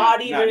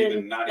not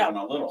even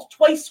a little.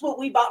 Twice what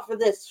we bought for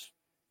this,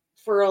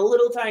 for a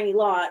little tiny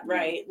lot,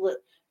 right?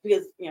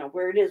 Because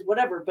where it is,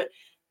 whatever. But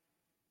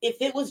if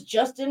it was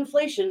just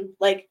inflation,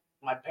 like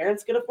my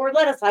parents can afford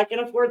lettuce, I can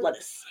afford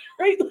lettuce,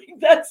 right? Like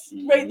that's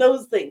right.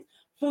 Those things,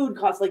 food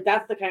costs, like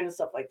that's the kind of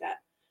stuff like that.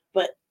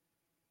 But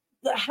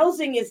the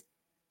housing is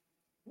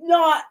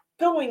not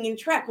going in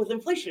track with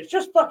inflation. It's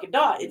just fucking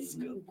not. It's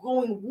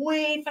going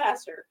way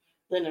faster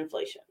than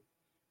inflation.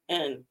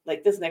 And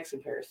like this next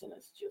comparison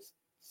is just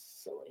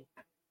silly.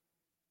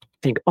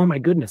 Think, oh my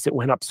goodness, it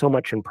went up so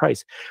much in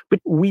price. But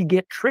we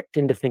get tricked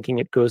into thinking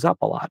it goes up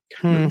a lot.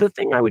 The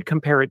thing I would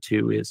compare it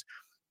to is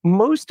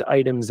most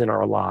items in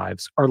our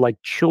lives are like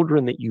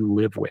children that you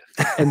live with,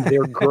 and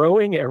they're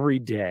growing every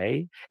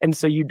day. And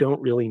so you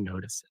don't really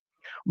notice it.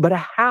 But a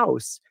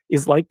house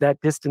is like that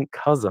distant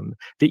cousin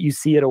that you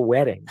see at a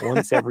wedding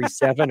once every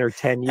 7 or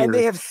 10 years. And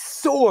they have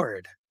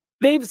soared.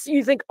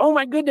 You think, oh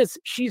my goodness,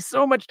 she's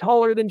so much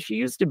taller than she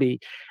used to be.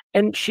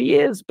 And she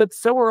is, but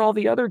so are all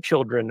the other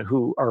children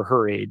who are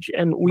her age.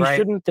 And we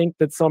shouldn't think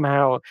that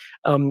somehow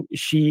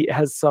she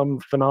has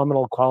some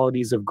phenomenal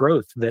qualities of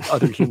growth that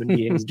other human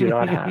beings do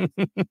not have.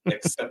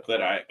 Except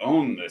that I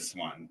own this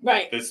one.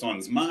 Right. This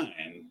one's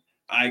mine.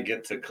 I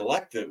get to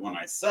collect it when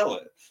I sell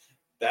it.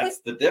 That's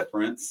the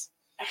difference.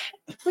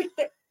 Like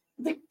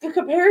the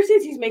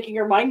comparisons he's making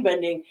are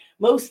mind-bending.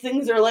 Most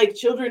things are like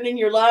children in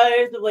your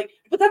lives,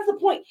 but that's the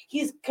point.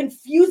 He's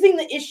confusing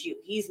the issue.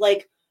 He's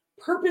like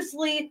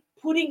purposely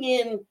putting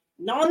in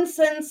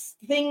nonsense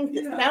things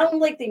that sound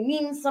like they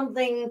mean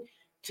something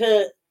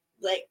to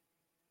like.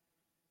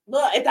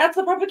 Well, that's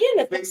the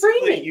propaganda.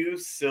 Basically, you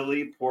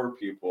silly poor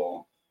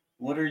people.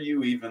 What are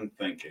you even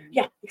thinking?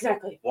 Yeah,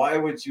 exactly. Why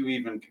would you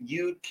even?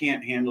 You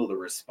can't handle the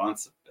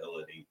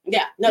responsibility.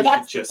 Yeah, no,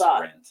 that's just the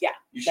thought. Rent. Yeah,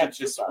 you should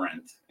just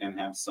rent and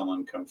have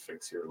someone come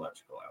fix your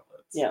electrical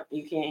outlets. Yeah,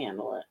 you can't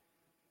handle it.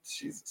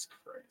 Jesus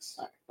Christ.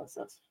 All right, what's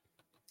this?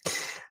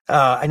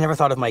 I never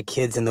thought of my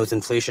kids in those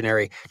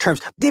inflationary terms.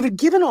 David,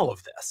 given all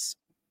of this,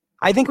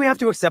 I think we have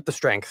to accept the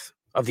strength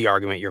of the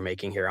argument you're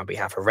making here on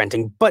behalf of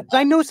renting. But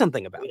I know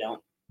something about it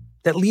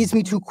that leads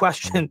me to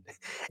question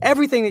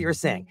everything that you're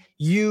saying.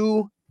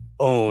 You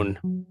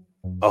own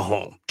a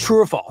home.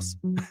 True or false?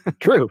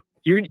 True.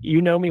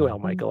 You know me well,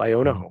 Michael. I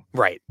own a home.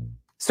 Right.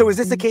 So is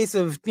this a case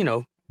of,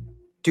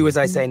 do as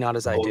I say, not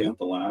as I do?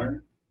 The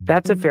ladder?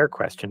 That's a fair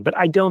question, but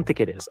I don't think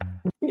it is.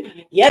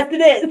 Yes,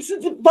 it is.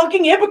 It's a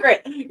fucking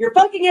hypocrite. You're a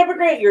fucking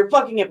hypocrite. You're a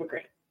fucking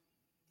hypocrite.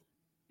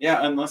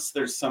 Yeah, unless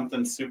there's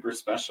something super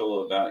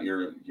special about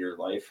your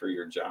life or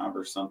your job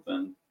or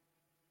something.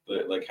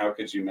 But like, how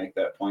could you make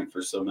that point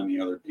for so many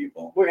other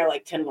people? We're gonna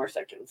 10 more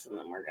seconds, and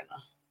then we're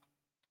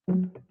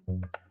gonna.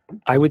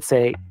 I would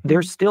say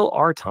there still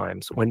are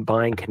times when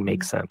buying can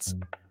make sense.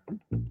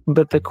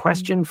 But the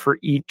question for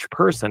each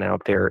person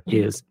out there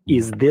is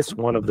this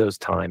one of those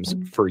times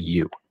for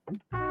you?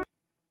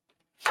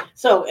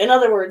 So, in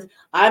other words,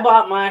 I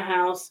bought my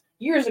house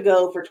years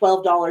ago for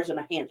 $12 and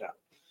a hand job.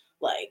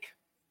 Like,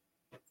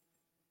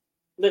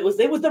 it was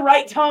the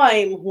right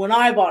time when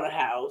I bought a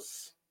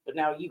house, but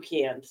now you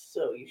can't,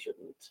 so you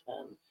shouldn't.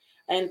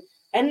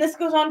 And this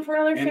goes on for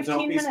another 15 minutes. And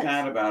don't be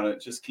sad about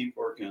it. Just keep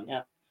working.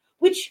 Yeah.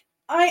 Which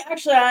I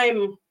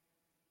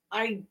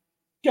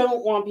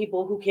don't want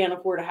people who can't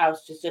afford a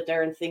house to sit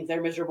there and think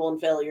they're miserable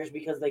and failures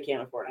because they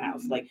can't afford a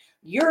house. Like,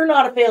 you're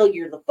not a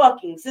failure. The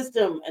fucking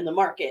system and the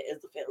market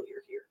is the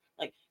failure here.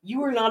 Like,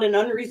 you are not an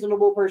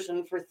unreasonable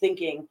person for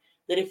thinking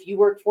that if you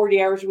work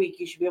 40 hours a week,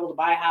 you should be able to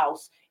buy a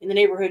house in the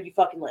neighborhood you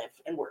fucking live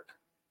and work.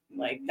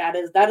 Like, that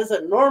is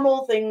a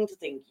normal thing to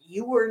think.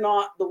 You are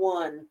not the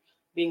one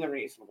being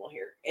unreasonable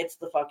here. It's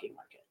the fucking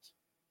market.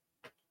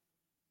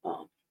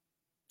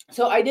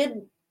 So I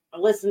did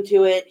listen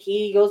to it.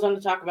 He goes on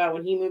to talk about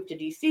when he moved to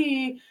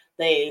DC,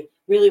 they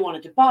really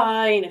wanted to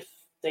buy, and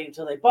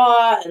so they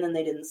bought, and then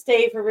they didn't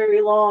stay for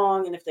very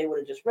long, and if they would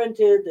have just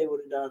rented, they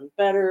would have done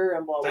better,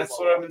 and blah, blah, That's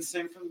blah. what I've been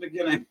saying from the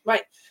beginning.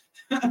 Right.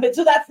 But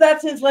so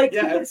that's his, like,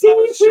 yeah, it's not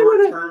a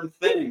short-term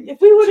thing. If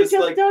we would have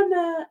just done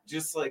that.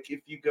 Just like if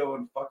you go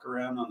and fuck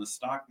around on the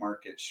stock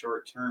market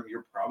short-term,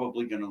 you're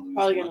probably going to lose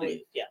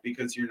money. Yeah.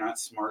 Because you're not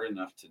smart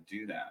enough to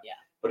do that. Yeah.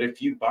 But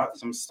if you bought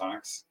some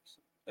stocks,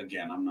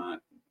 again, I'm not,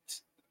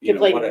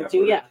 whatever.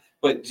 Yeah.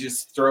 But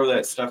just throw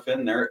that stuff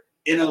in there.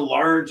 In a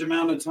large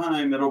amount of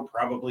time, it'll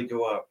probably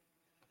go up.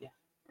 Yeah.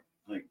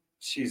 Like,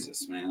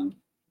 Jesus, man.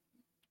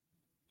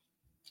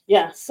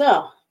 Yeah,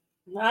 so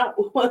that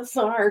was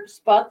our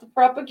spot the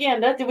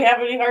propaganda. Did we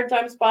have any hard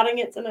time spotting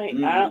it tonight?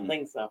 I don't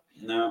think so.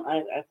 No.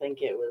 I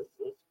think it was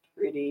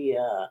pretty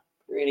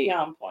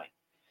on point.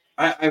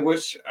 I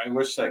wish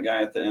that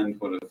guy at the end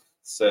would have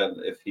said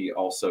if he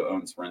also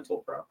owns rental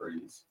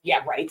properties.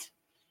 Yeah, right.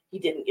 He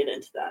didn't get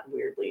into that,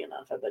 weirdly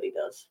enough. I bet he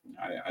does.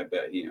 I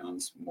bet he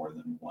owns more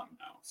than one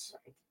house.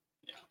 Right.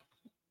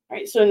 All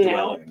right, so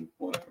now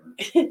whatever.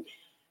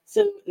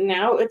 So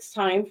now it's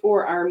time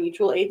for our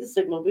mutual aid, the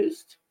Signal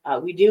Boost.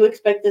 We do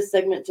expect this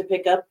segment to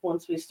pick up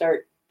once we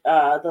start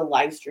the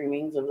live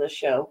streamings of the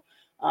show.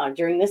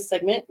 During this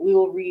segment, we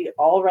will read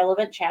all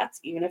relevant chats,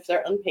 even if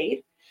they're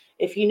unpaid.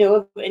 If you know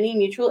of any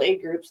mutual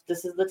aid groups,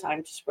 this is the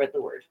time to spread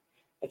the word.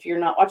 If you're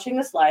not watching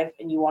this live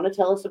and you want to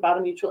tell us about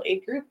a mutual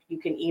aid group, you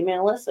can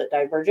email us at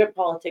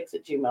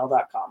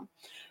divergentpolitics@gmail.com,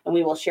 and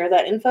we will share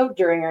that info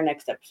during our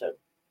next episode.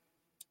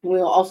 We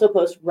will also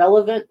post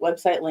relevant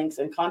website links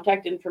and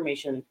contact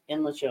information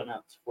in the show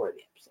notes for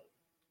the episode.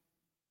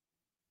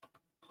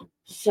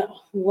 So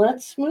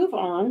let's move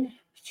on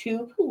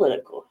to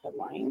political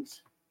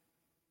headlines.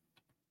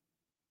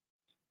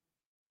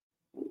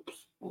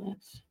 Oops,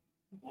 let's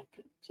go back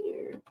up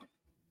here.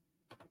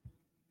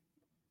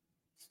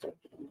 Step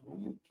in the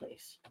wrong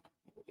place. There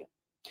we go.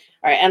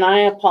 All right, and I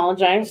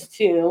apologize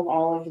to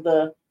all of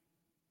the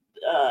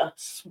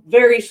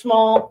very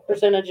small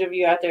percentage of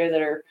you out there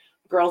that are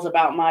girls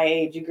about my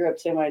age. You grew up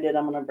the same way I did.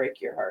 I'm going to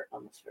break your heart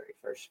on this very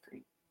first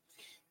screen.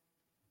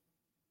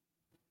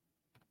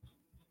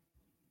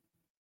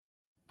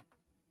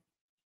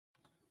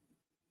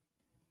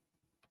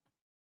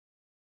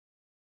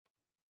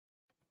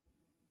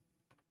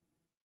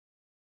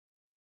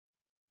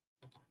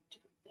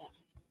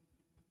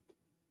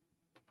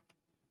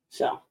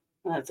 So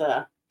that's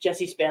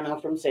Jessie Spano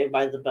from Saved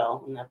by the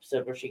Bell, an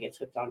episode where she gets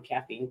hooked on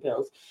caffeine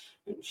pills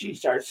and she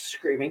starts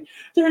screaming,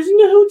 "There's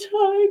no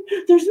time.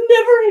 There's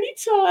never any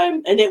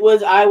time." And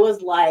I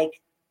was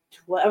like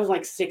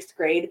 6th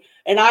grade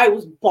and I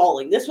was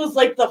bawling. This was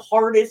like the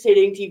hardest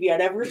hitting TV I'd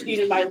ever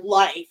seen in my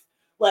life.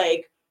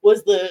 Like,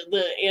 was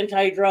the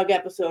anti-drug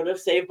episode of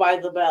Saved by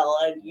the Bell.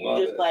 And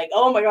you just like,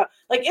 oh my God,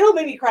 like it'll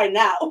make me cry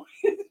now.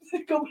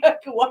 Go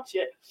back and watch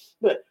it.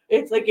 But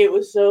it's like, it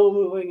was so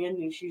moving,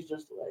 and she's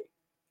just like,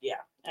 yeah.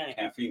 Anyway.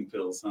 Caffeine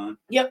pills, huh?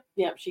 Yep.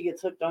 She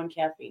gets hooked on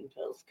caffeine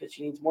pills because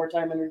she needs more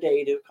time in her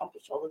day to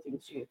accomplish all the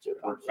things she needs to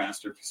accomplish. Work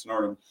faster if you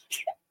snort them.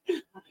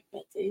 I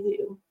bet they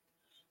do.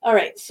 All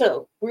right,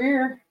 so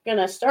we're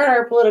gonna start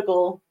our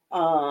political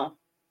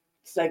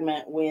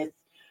segment with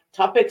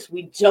topics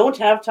we don't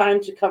have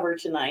time to cover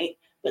tonight,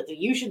 but that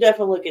you should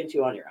definitely look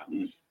into on your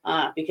own.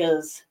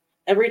 Because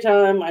every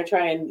time I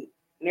try and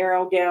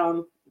narrow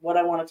down what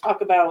I want to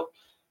talk about,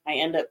 I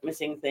end up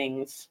missing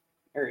things,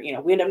 or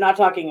we end up not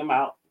talking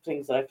about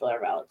things that I feel are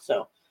valid.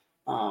 So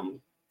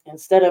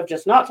instead of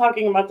just not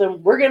talking about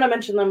them, we're going to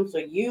mention them so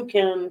you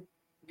can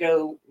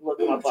go look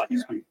them up on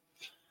your own.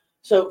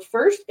 So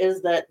first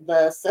is that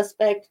the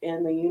suspect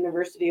in the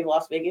University of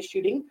Las Vegas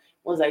shooting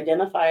was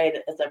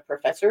identified as a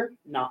professor,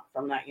 not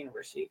from that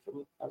university,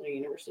 from another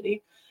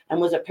university, and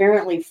was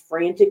apparently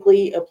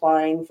frantically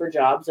applying for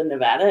jobs in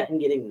Nevada and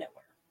getting nowhere.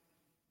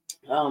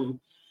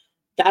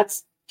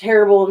 That's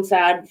terrible and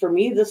sad. For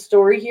me, the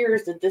story here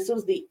is that this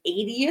was the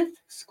 80th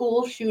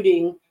school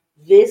shooting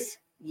this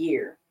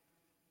year.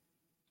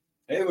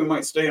 Hey, we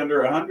might stay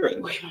under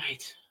 100. We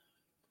might.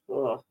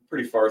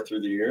 Pretty far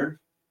through the year.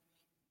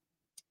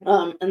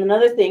 And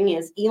another thing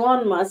is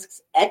Elon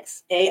Musk's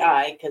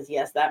XAI, because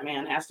yes, that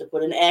man has to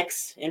put an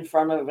X in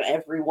front of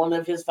every one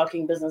of his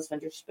fucking business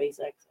ventures,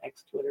 SpaceX,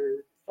 X,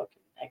 Twitter,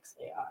 fucking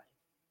XAI.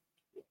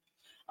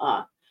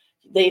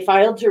 They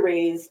filed to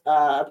raise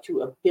up to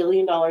 $1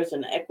 billion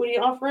in equity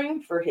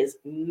offering for his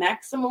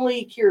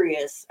maximally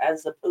curious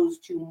as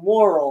opposed to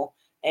moral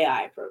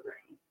AI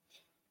program.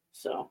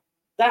 So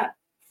that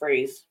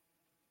phrase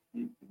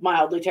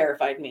mildly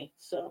terrified me.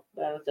 So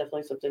that is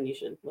definitely something you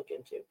should look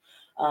into.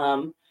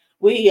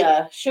 We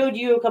showed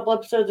you a couple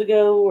episodes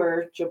ago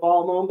where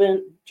Jamal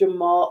Bowman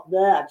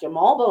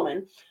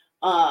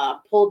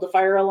pulled the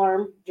fire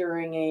alarm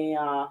during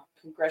a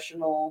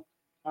congressional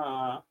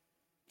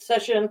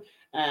session,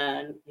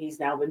 and he's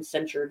now been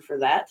censured for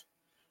that.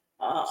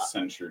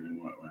 Censured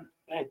in what way?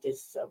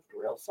 It's a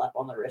real slap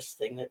on the wrist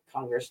thing that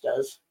Congress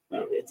does.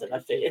 Oh. It's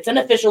an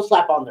official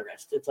slap on the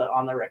wrist. It's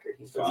on the record.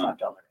 He's been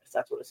slapped on the wrist.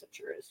 That's what a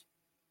censure is.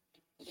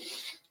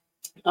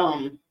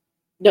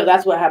 No,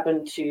 that's what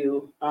happened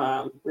to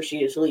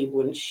Rashida Tlaib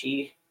when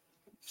she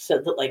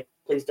said that, like,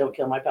 please don't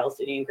kill my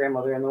Palestinian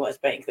grandmother in the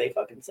West Bank. They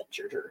fucking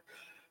censured her.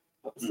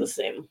 It's the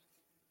same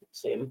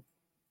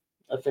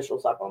official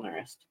slap on the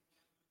wrist.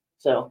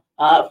 So,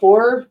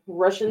 4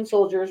 Russian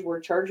soldiers were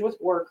charged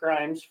with war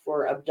crimes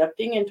for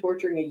abducting and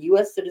torturing a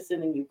U.S.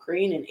 citizen in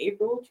Ukraine in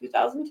April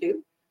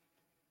 2022.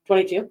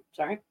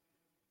 Sorry.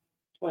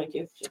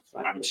 22.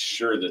 I'm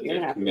sure that they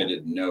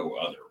committed no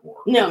other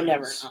war. No,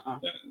 never.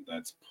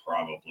 That's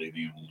probably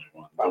the only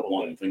one. Probably. The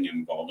one thing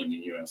involving a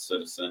U.S.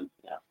 citizen.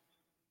 Yeah.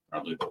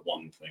 Probably the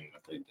one thing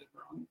that they did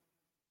wrong.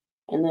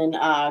 And then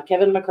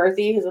Kevin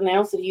McCarthy has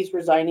announced that he's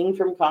resigning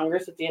from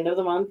Congress at the end of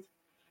the month.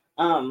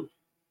 I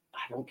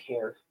don't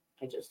care.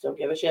 I just don't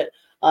give a shit.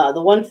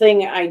 The one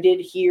thing I did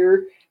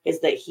hear is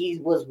that he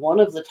was one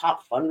of the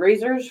top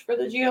fundraisers for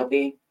the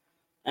GOP.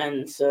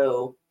 And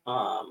so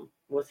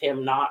with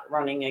him not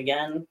running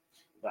again,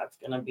 that's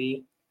going to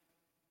be,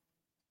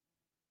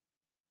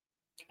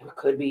 it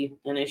could be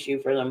an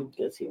issue for them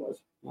because he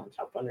was one of the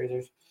top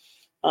fundraisers.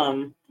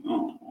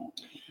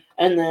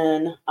 And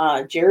then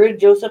Jared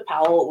Joseph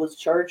Powell was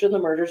charged in the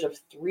murders of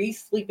 3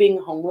 sleeping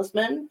homeless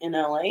men in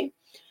LA.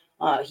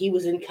 He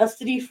was in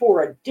custody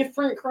for a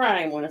different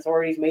crime when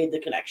authorities made the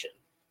connection.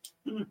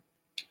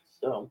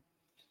 So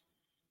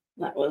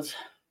that was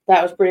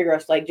pretty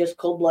gross. Like, just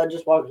cold blood,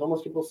 just walked,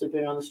 homeless people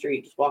sleeping on the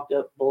street, just walked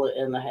up, bullet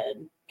in the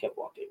head, kept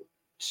walking.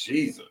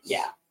 Jesus.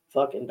 Yeah,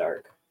 fucking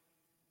dark.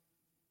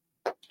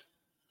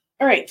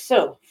 All right,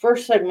 so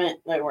first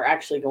segment that we're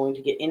actually going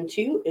to get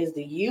into is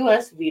the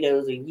U.S.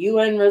 vetoes a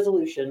UN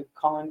resolution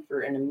calling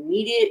for an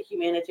immediate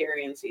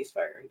humanitarian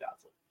ceasefire in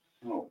Gaza.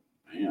 Oh,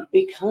 man.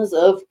 Because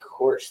of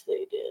course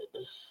they did.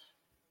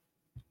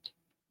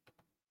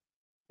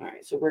 All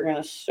right, so we're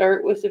going to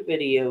start with the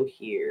video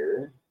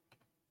here.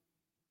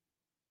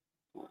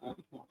 Not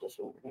this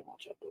one. We're going to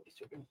watch out these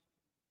two.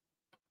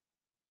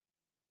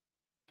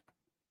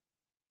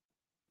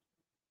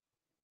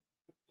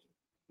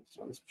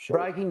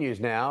 Breaking news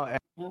now.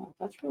 Oh,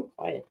 that's real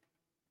quiet.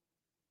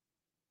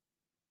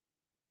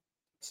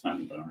 It's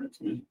not about right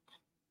to me.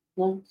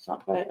 No, it's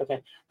not quiet.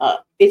 Okay.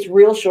 It's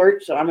real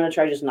short, so I'm going to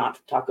try just not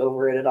to talk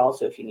over it at all.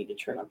 So if you need to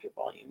turn up your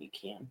volume, you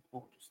can.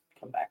 I'll just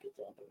come back at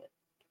the end of it.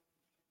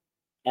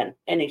 And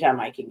anytime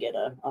I can get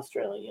an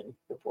Australian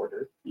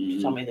reporter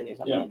to tell me the news,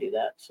 I'm going to do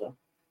that. So.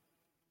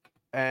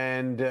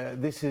 And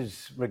this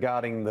is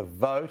regarding the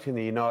vote in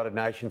the United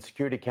Nations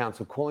Security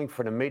Council calling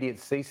for an immediate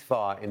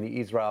ceasefire in the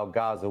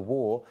Israel-Gaza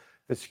war.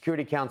 The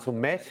Security Council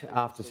met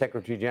after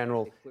Secretary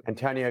General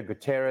Antonio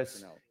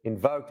Guterres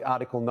invoked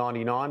Article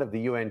 99 of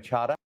the UN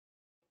Charter.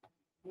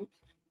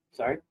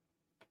 Sorry.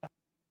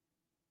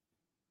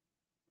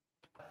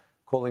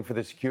 Calling for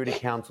the Security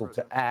Council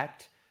to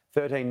act.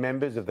 13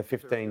 members of the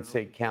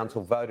 15-seat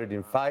council voted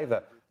in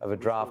favour of a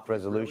draft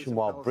resolution,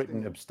 while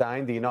Britain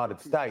abstained. The United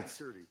States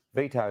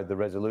vetoed the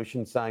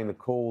resolution, saying the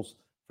calls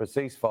for a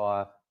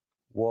ceasefire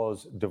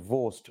was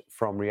divorced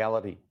from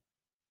reality.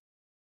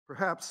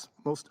 Perhaps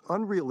most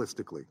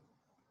unrealistically,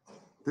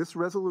 this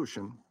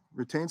resolution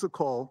retains a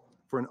call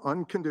for an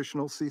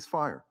unconditional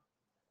ceasefire.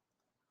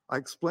 I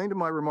explained in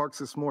my remarks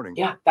this morning.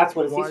 Yeah, that's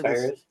what a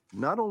ceasefire is.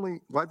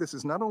 Why this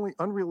is not only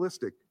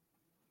unrealistic,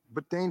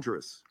 but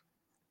dangerous.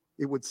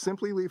 It would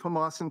simply leave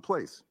Hamas in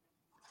place,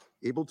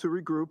 able to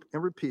regroup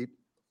and repeat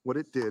what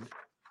it did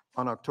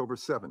on October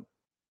 7.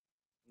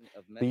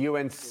 The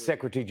UN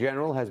Secretary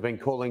General has been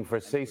calling for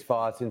a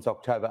ceasefire since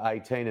October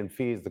 18 and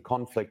fears the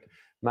conflict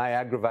may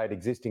aggravate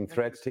existing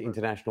threats to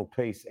international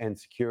peace and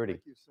security.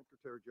 Thank you,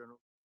 Secretary General.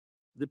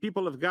 The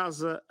people of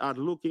Gaza are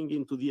looking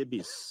into the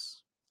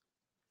abyss.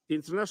 The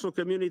international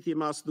community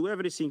must do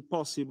everything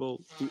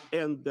possible to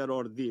end their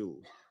ordeal.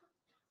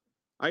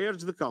 I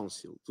urge the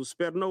Council to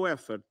spare no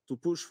effort to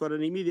push for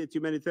an immediate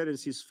humanitarian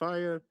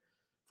ceasefire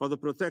for the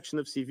protection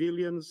of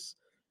civilians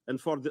and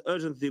for the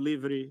urgent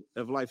delivery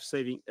of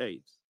life-saving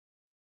aid.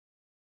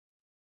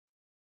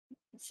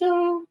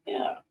 So,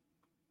 yeah.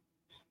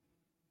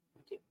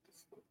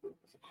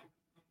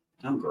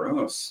 How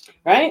gross.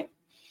 Right?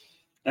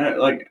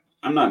 Like,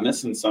 I'm not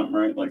missing something,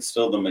 right? Like,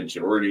 still the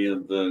majority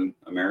of the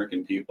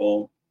American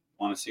people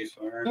want a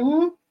ceasefire.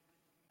 Mm-hmm.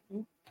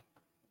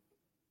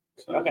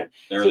 So okay.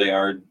 There they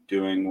are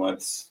doing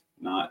what's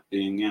not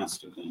being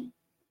asked of them.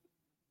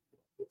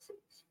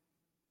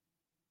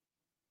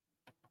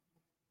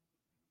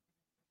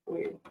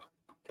 Weird.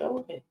 Go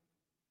away.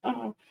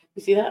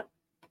 You see that?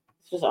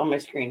 It's just on my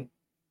screen.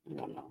 I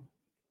don't know.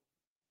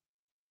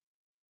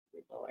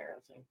 Little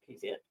arrow thing. Can you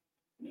see it?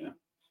 Yeah.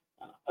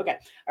 Okay.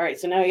 All right.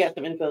 So now we got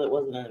some info that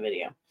wasn't in the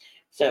video.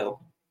 So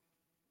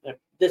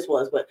this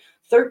was, but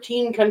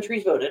 13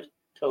 countries voted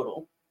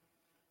total.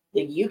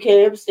 The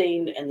UK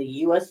abstained and the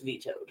US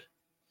vetoed.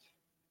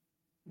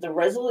 The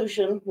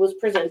resolution was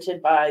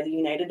presented by the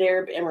United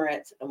Arab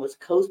Emirates and was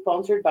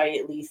co-sponsored by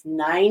at least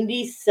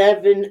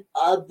 97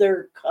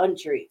 other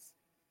countries.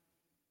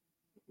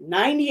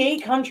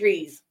 98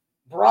 countries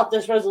brought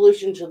this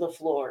resolution to the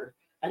floor,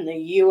 and the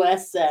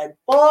US said,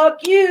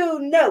 fuck you,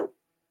 no.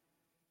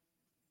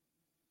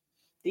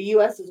 The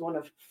US is one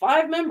of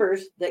 5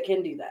 members that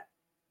can do that.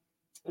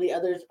 The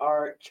others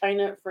are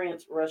China,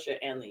 France,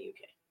 Russia, and the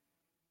UK.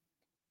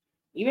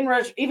 Even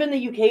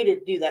the UK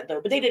didn't do that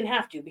though, but they didn't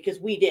have to because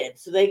we did.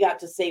 So they got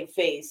to save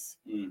face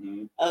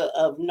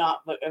of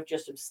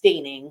just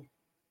abstaining.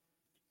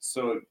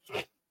 So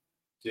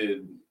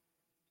did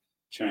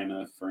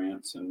China,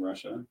 France, and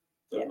Russia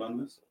vote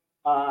on this?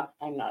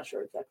 I'm not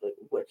sure exactly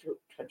which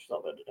countries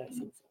all voted. I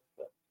think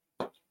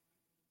so,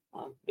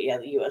 but yeah,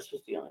 the US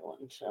was the only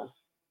one. So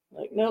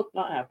nope,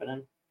 not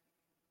happening.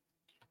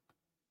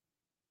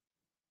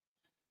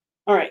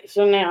 All right,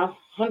 so now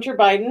Hunter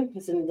Biden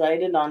is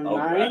indicted on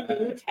 9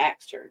 new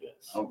tax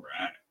charges. All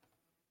right.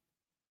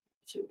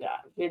 So we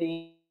got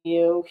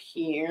video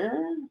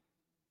here.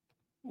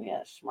 Yeah,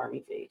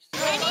 smarmy face.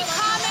 Any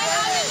comment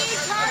on the new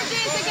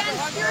charges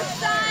against your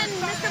son,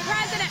 Mr.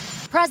 President?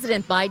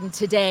 President Biden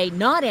today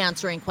not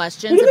answering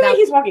questions Look at the about. way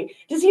he's walking.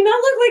 Does he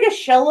not look like a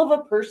shell of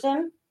a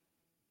person?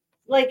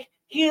 Like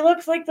he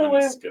looks like the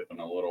way skipping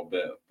a little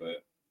bit,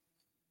 but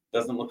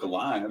doesn't look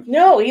alive.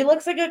 No, he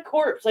looks like a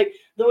corpse. Like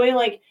the way,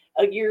 like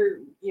you're,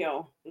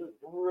 real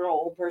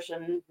old person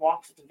person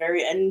walks at the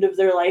very end of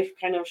their life,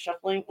 kind of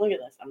shuffling. Look at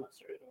this. I'm gonna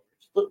start it over.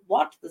 Just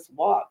watch this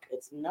walk.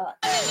 It's nuts.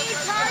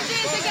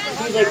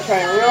 He's like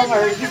trying real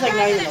hard. He's like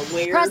not even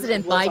aware.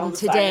 President of what's on Biden the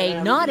side of today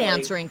him. not Like,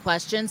 answering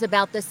questions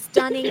about the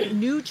stunning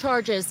new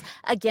charges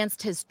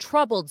against his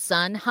troubled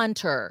son,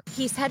 Hunter.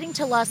 He's heading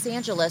to Los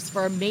Angeles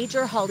for a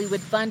major Hollywood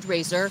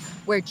fundraiser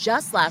where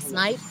just last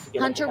night,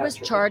 Hunter was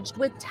charged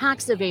with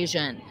tax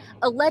evasion,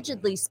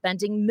 allegedly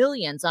spending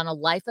millions on a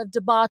life of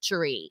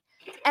debauchery.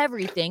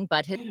 Everything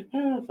but his...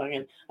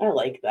 I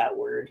like that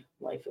word,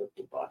 life of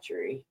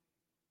debauchery.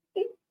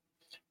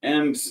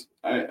 And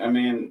I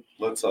mean,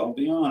 let's all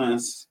be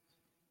honest.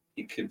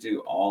 He could do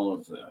all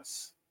of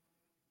this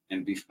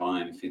and be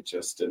fine if he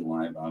just didn't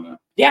lie about it.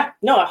 Yeah,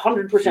 no,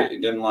 100%. He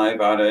didn't lie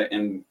about it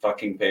and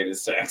fucking paid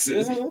his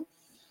taxes.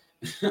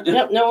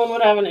 Yep, no one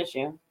would have an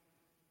issue.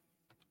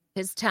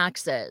 His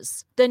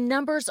taxes. The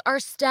numbers are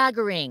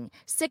staggering.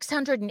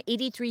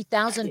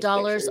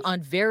 $683,000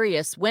 on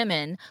various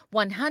women,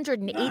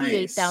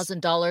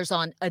 $188,000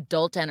 on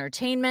adult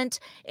entertainment,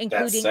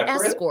 including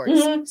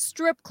escorts,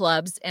 strip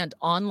clubs, and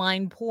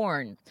online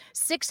porn.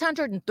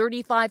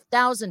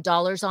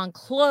 $635,000 on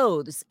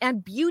clothes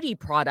and beauty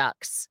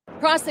products.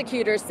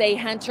 Prosecutors say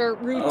Hunter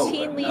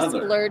routinely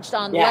splurged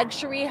on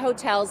luxury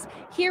hotels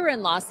here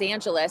in Los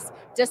Angeles,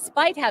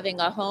 despite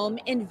having a home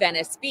in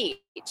Venice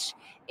Beach.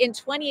 In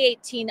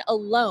 2018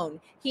 alone,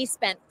 he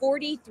spent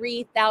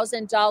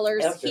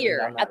 $43,000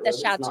 here at the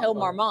Chateau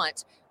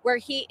Marmont, where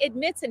he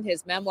admits in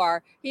his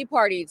memoir he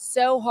partied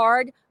so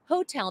hard,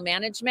 hotel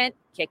management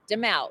kicked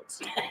him out.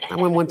 I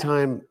went one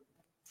time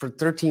for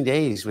 13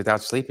 days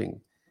without sleeping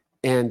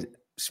and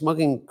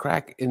smoking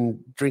crack and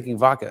drinking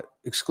vodka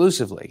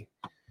exclusively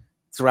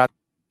throughout.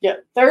 Yeah,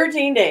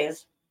 13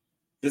 days.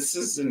 This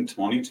is in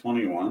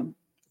 2021?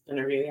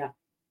 Interview, yeah.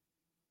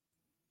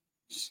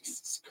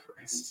 Jesus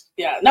Christ.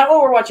 Yeah, not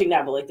what we're watching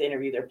now, but like the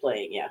interview they're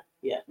playing. Yeah.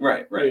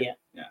 Right. Yeah.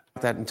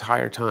 That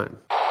entire time.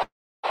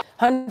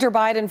 Hunter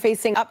Biden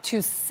facing up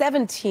to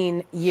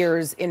 17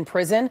 years in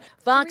prison.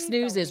 Fox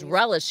News is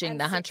relishing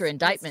the Hunter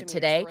indictment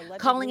today,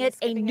 calling it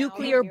a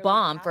nuclear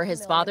bomb for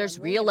his father's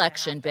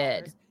re-election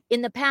bid.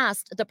 In the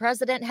past, the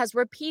president has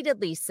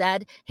repeatedly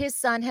said his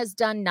son has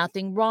done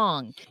nothing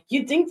wrong.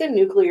 You'd think the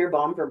nuclear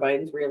bomb for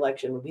Biden's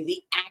re-election would be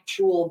the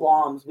actual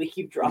bombs we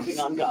keep dropping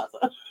on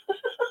Gaza.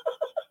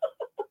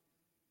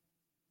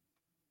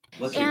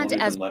 And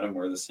as let him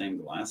wear the same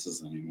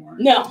glasses anymore.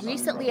 No.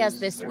 Recently,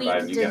 as this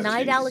week,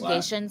 denied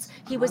allegations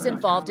he was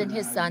involved in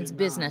his son's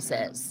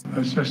businesses.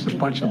 It's just a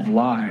bunch of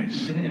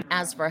lies.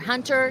 As for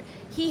Hunter,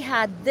 he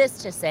had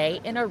this to say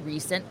in a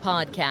recent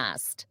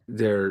podcast.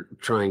 They're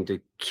trying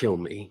to kill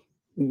me,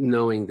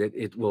 knowing that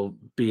it will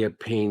be a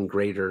pain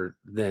greater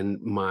than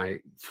my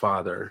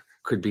father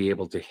could be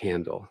able to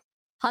handle.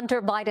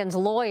 Hunter Biden's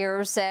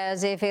lawyer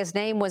says if his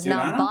name was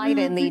not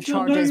Biden, the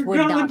charges would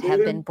not have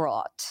been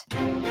brought.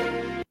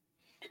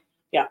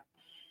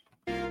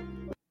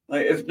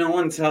 Like, if no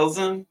one tells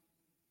him,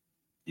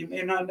 you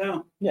may not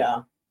know.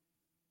 Yeah.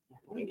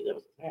 Make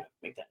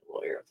that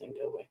lawyer thing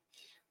go away.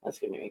 That's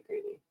going to make me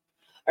crazy.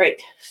 All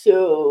right.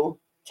 So,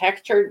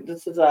 tax charge.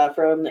 This is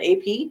from the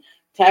AP.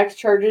 Tax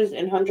charges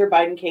in Hunter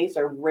Biden case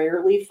are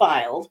rarely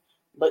filed,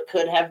 but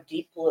could have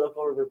deep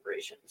political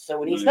reverberations. So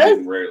when he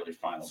says rarely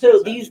filed,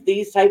 so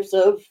these types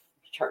of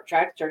tax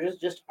charges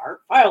just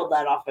aren't filed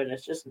that often.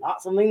 It's just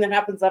not something that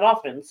happens that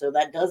often. So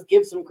that does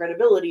give some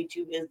credibility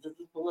to his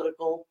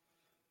political.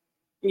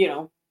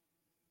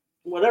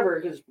 Whatever,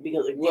 because these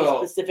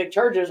specific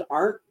charges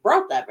aren't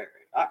brought that very.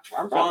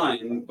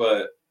 Fine,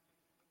 but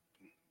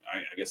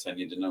I guess I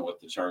need to know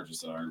what the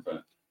charges are.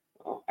 But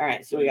all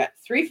right, so we got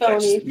 3 that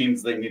felonies. just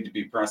means they need to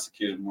be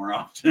prosecuted more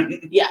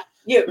often. yeah,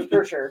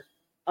 for sure.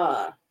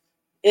 And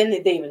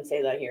they even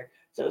say that here.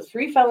 So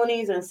 3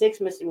 felonies and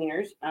 6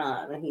 misdemeanors.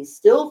 And he's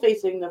still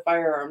facing the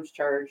firearms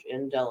charge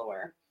in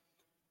Delaware.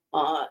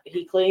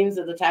 He claims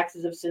that the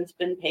taxes have since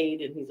been paid,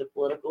 and he's a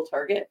political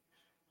target.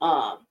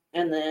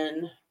 And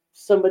then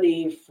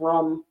somebody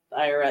from the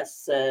IRS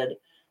said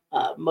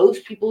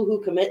most people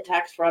who commit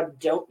tax fraud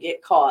don't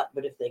get caught,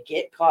 but if they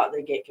get caught,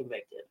 they get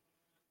convicted.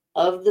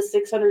 Of the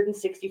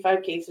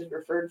 665 cases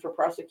referred for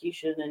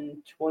prosecution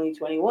in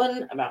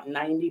 2021, about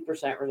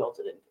 90%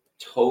 resulted in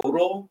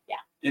total. Yeah.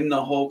 In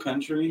the whole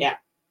country. Yeah.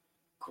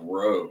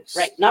 Gross.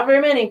 Right. Not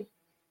very many.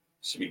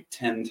 Should be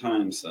 10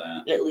 times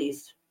that. At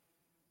least.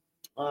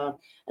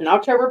 An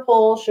October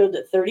poll showed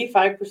that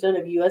 35%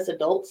 of U.S.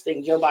 adults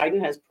think Joe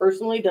Biden has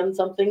personally done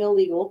something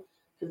illegal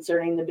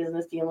concerning the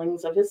business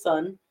dealings of his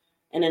son,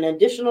 and an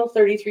additional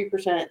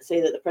 33%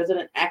 say that the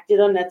president acted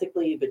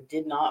unethically but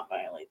did not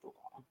violate the law.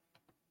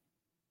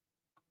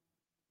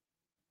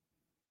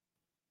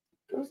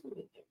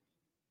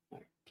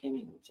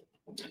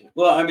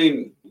 Well, I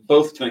mean,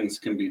 both things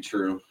can be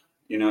true.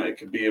 It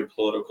could be a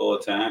political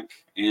attack,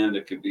 and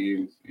it could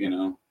be, did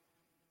a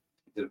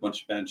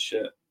bunch of bad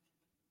shit.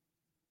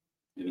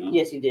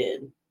 Yes, he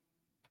did.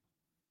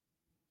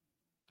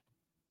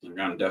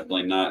 I'm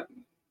definitely not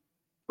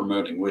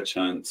promoting witch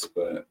hunts,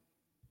 but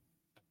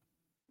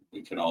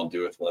we can all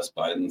do with less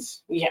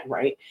Bidens. Yeah,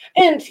 right.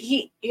 And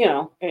he,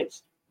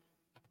 it's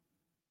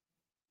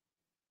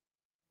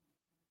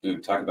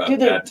Dude, talk about Do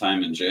the- bad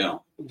time in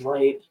jail.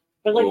 Right.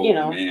 But like, Oh, you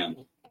know,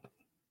 man.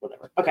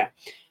 whatever. Okay.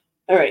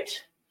 All right.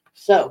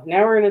 So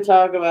now we're going to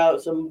talk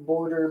about some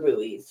border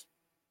buoys.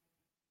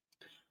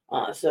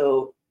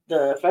 So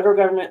the federal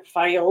government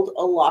filed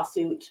a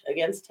lawsuit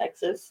against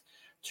Texas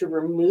to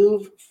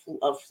remove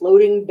a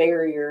floating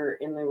barrier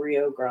in the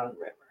Rio Grande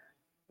River.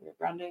 Rio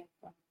Grande?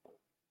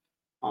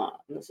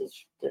 This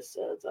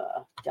is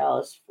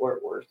Dallas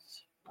Fort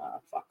Worth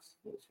Fox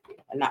News.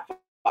 Not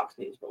Fox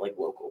News, but like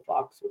local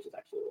Fox, which is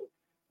actually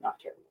not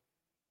terrible.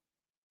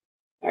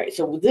 All right,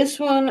 so this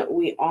one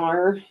we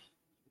are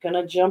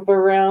gonna jump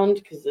around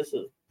because this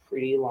is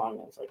pretty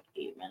long. It's like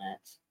 8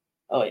 minutes.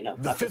 Oh wait, no.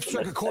 The Fifth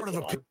Circuit Court of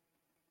Appeals.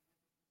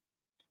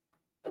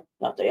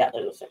 Not the, yeah,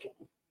 there's a second.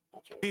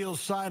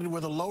 Appeals sided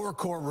with a lower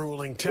court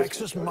ruling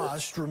Texas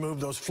must remove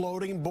those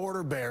floating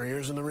border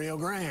barriers in the Rio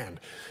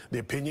Grande. The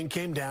opinion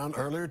came down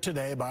earlier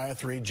today by a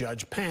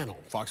 3-judge panel.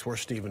 Fox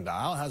 4's Stephen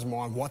Dial has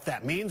more on what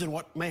that means and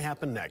what may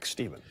happen next.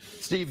 Stephen.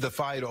 Steve, the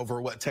fight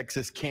over what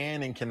Texas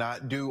can and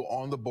cannot do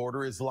on the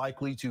border is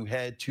likely to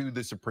head to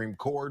the Supreme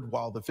Court.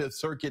 While the Fifth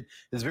Circuit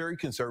is very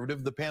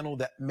conservative, the panel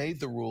that made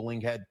the ruling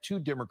had 2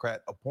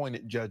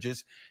 Democrat-appointed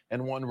judges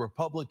and 1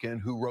 Republican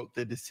who wrote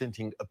the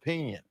dissenting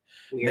opinion.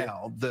 Weird.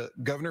 Now, the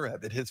Governor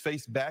Abbott has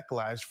faced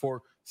backlash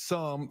from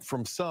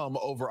some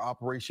over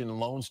Operation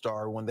Lone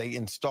Star when they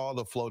installed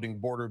a floating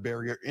border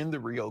barrier in the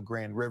Rio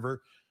Grande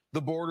River.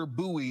 The border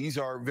buoys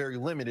are very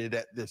limited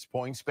at this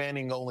point,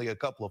 spanning only a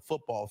couple of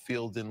football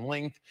fields in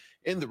length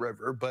in the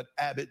river. But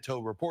Abbott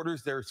told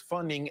reporters there's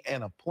funding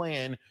and a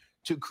plan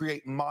to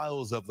create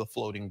miles of the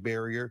floating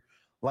barrier.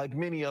 Like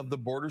many of the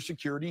border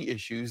security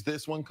issues,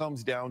 this one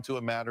comes down to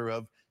a matter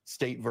of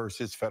state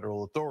versus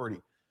federal authority.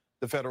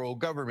 The federal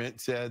government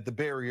said the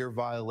barrier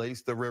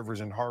violates the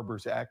Rivers and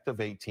Harbors Act of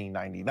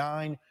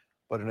 1899,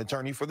 but an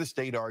attorney for the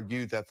state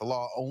argued that the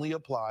law only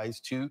applies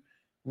to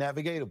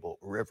navigatable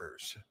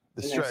rivers.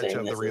 The And they're stretch saying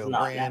of the this is Rio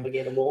not Grande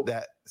navigatable.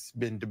 that's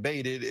been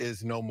debated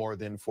is no more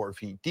than 4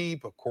 feet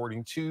deep,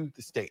 according to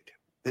the state.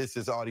 This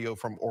is audio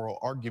from oral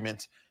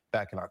arguments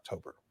back in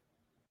October.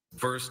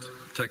 First,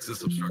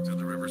 Texas obstructed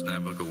the river's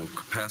navigable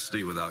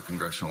capacity without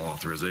congressional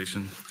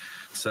authorization.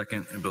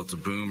 Second, it built a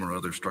boom or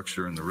other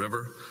structure in the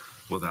river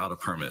without a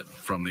permit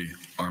from the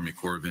Army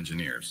Corps of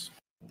Engineers.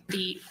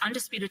 The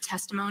undisputed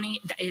testimony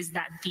is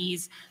that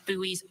these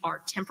buoys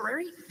are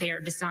temporary. They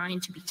are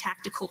designed to be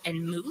tactical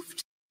and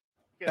moved.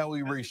 Now,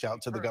 we reached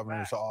out to the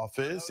governor's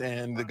office,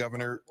 and the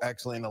governor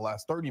actually in the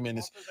last 30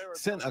 minutes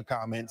sent a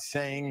comment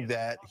saying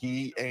that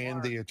he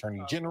and the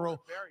attorney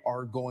general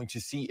are going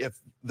to see if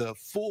the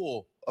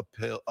full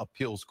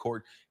appeals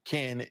court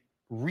can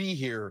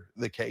rehear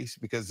the case,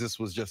 because this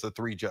was just a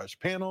 3-judge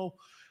panel.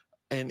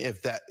 And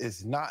if that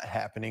is not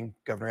happening,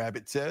 Governor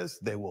Abbott says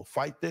they will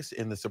fight this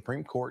in the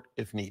Supreme Court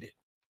if needed.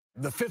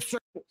 The Fifth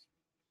Circuit.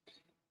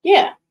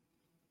 Yeah.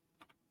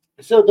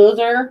 So those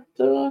are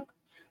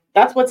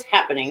that's what's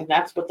happening.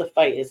 That's what the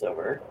fight is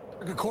over.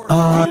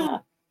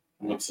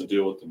 What's the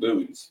deal with the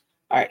buoys?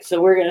 All right, so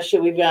we're gonna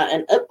show. We've got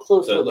an up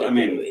close look So, at I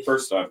mean, buoys.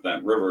 first off,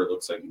 that river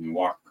looks like you can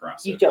walk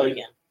across You it. totally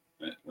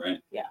can. Right?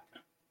 Yeah.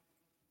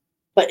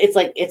 But it's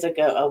like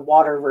a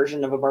water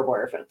version of a barbed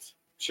wire fence.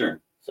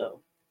 Sure. So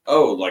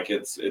Oh, like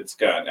it's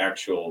got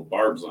actual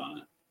barbs on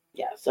it.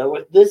 yeah,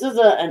 so this is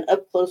an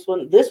up close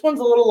one. This one's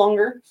a little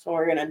longer, so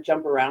we're gonna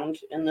jump around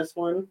in this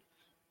one.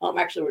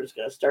 Actually, we're just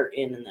gonna start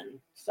in and then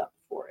stop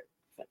before it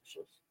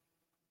finishes.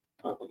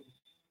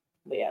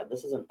 But yeah,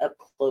 this is an up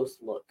close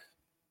look.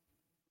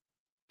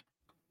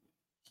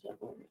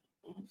 So,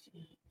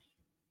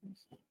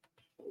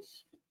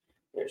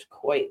 there's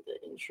quite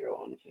the intro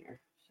on here.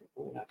 So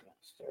we're not gonna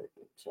start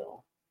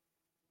until.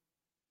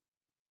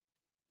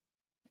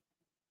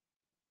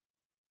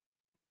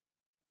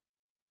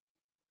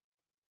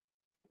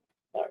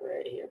 About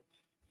right here.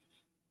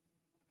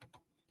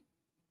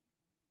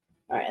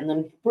 All right, and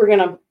then we're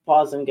gonna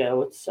pause and go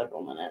with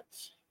several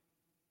minutes.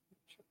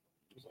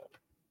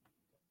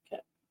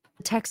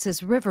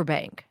 Texas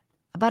riverbank.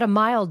 About a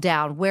mile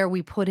down where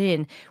we put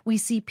in, we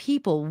see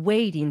people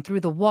wading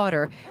through the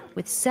water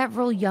with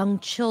several young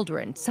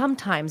children,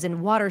 sometimes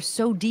in water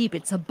so deep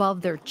it's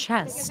above their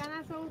chest.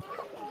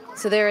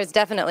 So there is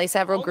definitely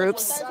several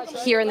groups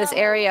here in this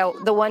area.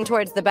 The one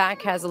towards the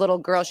back has a little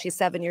girl. She's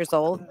 7 years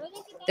old.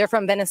 They're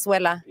from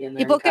Venezuela.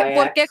 ¿Y por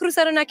qué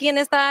cruzaron aquí en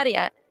esta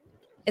área?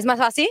 ¿Es más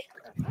fácil?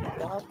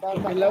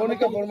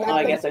 Oh,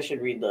 I guess I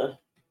should read the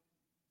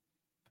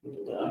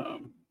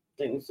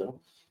thing. So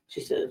she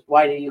says,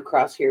 "Why do you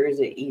cross here? Is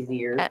it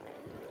easier?"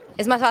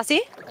 ¿Es más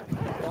fácil?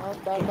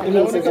 And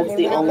he says it's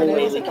the only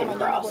way we can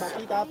cross.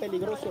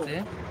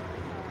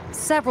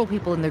 Several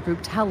people in the group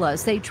tell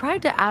us they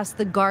tried to ask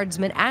the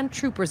guardsmen and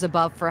troopers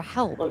above for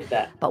help,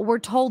 but were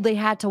told they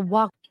had to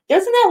walk.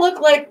 Doesn't that look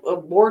like a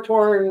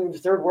war-torn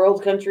third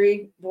world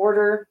country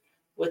border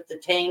with the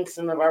tanks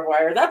and the barbed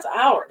wire? That's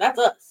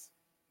us.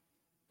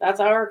 That's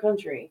our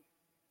country.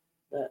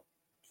 That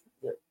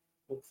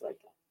looks like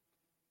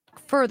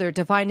that. Further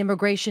to find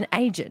immigration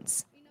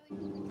agents.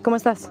 ¿Cómo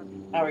estás?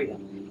 How are you?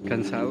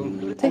 Cansado.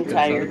 I'm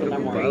tired, but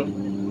I'm worried.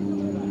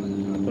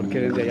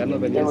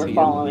 They were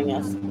following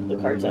us, the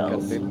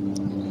cartels.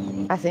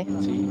 ¿Ah, sí?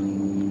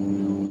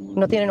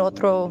 No tienen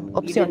otra You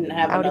opción. didn't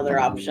have another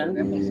option.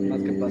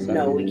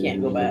 No, we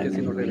can't go back.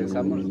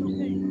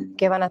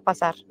 ¿Qué van a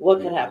pasar?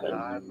 What could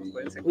happen?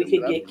 We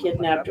could get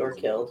kidnapped or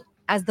killed.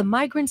 As the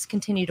migrants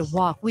continue to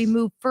walk, we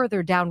move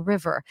further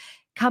downriver,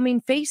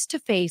 coming face to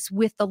face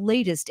with the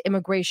latest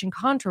immigration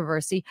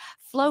controversy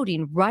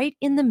floating right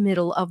in the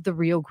middle of the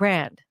Rio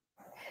Grande.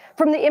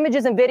 From the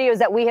images and videos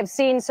that we have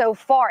seen so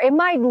far, it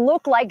might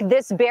look like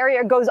this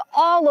barrier goes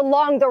all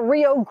along the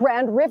Rio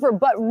Grande River,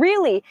 but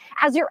really,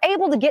 as you're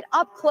able to get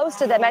up close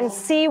to them and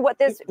see what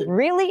this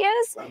really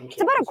is,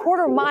 it's about a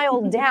quarter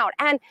mile down.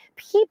 And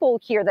people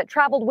here that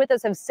traveled with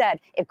us have said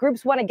if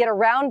groups want to get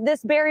around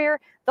this barrier,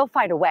 they'll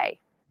find a way.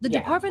 The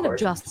Department of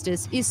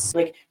Justice is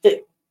like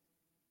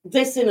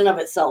this in and of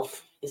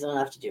itself isn't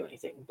enough to do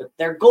anything, but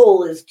their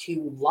goal is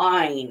to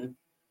line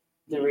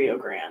the Rio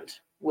Grande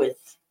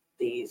with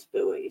these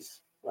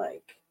buoys,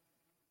 like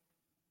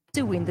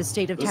suing the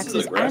state of This is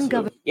Texas aggressive. and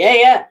Governor.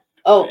 yeah.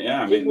 Oh,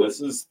 Yeah, I mean, this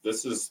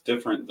is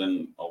different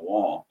than a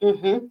wall.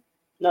 Mm-hmm.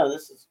 No,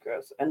 this is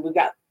gross, and we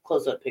got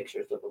close-up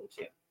pictures of them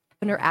too.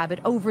 Governor Abbott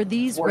over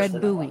these Worse red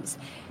than buoys.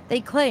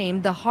 They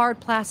claim the hard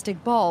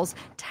plastic balls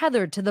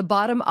tethered to the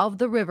bottom of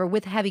the river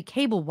with heavy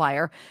cable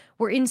wire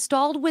were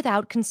installed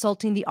without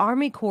consulting the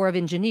Army Corps of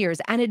Engineers,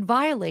 and it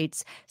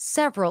violates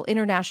several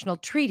international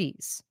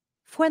treaties.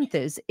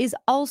 Fuentes is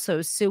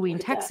also suing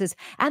Texas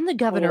and the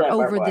governor that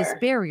over barbed this wire.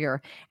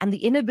 barrier and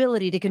the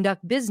inability to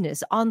conduct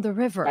business on the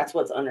river. That's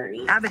what's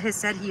underneath. Abbott has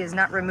said he is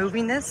not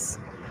removing this.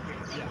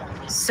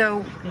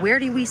 So where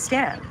do we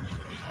stand?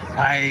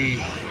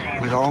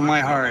 With all my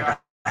heart,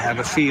 I have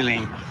a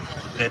feeling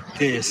that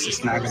this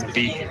is not going to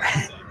be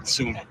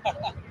soon.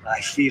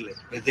 I feel it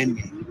within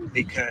me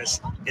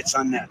because it's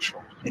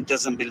unnatural. It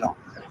doesn't belong.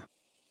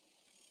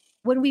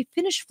 When we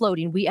finish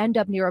floating, we end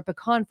up near a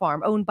pecan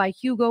farm owned by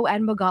Hugo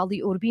and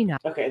Magali Urbina.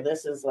 Okay,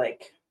 this is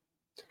like,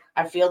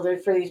 I feel there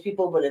for these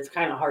people, but it's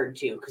kind of hard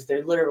too because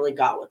they literally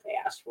got what they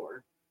asked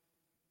for.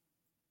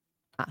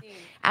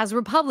 As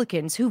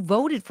Republicans who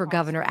voted for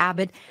Governor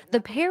Abbott, the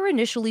pair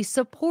initially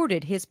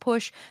supported his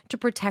push to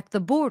protect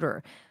the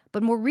border.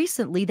 But more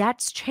recently,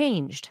 that's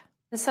changed.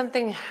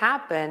 Something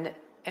happened,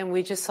 and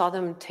we just saw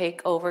them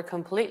take over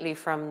completely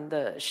from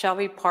the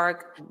Shelby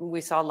Park. We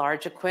saw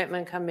large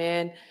equipment come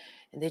in,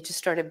 and they just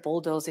started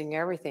bulldozing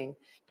everything.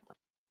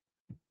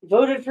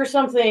 Voted for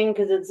something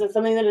because it's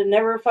something that had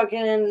never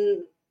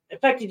fucking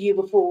affected you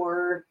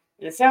before,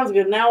 and it sounds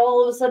good. Now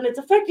all of a sudden it's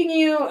affecting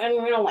you,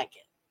 and we don't like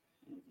it.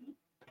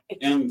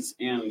 And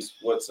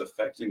what's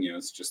affecting you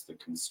is just the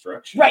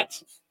construction. Right.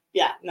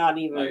 Yeah, not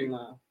even.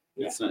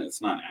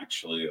 It's not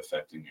actually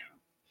affecting you.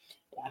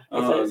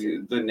 Yeah.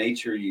 The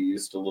nature you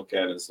used to look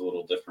at is a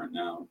little different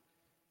now.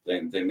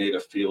 They made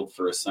a field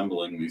for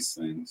assembling these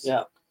things.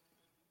 Yeah.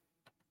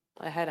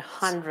 I had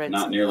hundreds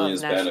Not nearly of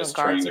as bad National as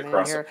trying to Guardsmen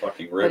cross a here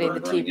fucking river putting and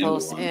the running into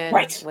T-posts one. in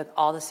Right. with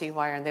all the sea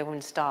wire, and they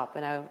wouldn't stop.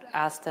 And I would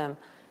ask them,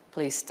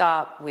 please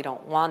stop. We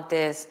don't want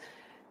this.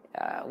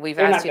 We've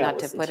They're asked not you gonna not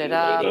to listen put to it you,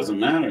 up. It doesn't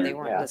matter. They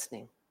weren't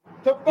listening.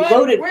 You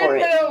voted for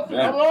it.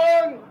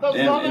 Yeah.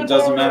 And it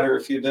doesn't matter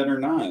if you did or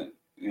not.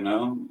 You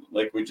know,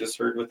 like we just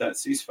heard with that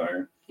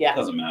ceasefire. Yeah. It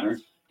doesn't matter.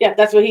 Yeah,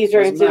 that's what he's It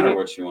trying doesn't to matter do.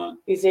 what you want.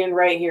 He's saying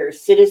right here,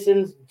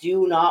 citizens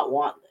do not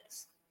want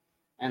this.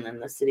 And then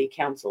the city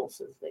council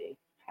says they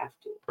have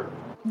to.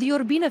 The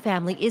Urbina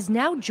family is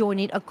now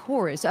joining a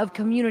chorus of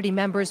community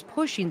members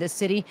pushing the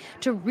city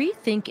to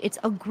rethink its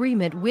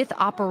agreement with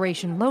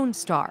Operation Lone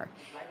Star.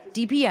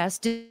 DPS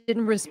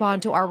didn't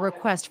respond to our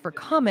request for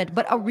comment,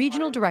 but a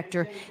regional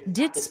director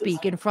did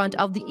speak in front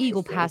of the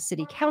Eagle Pass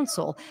City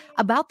Council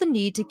about the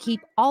need to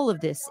keep all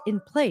of this in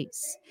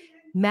place.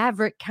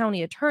 Maverick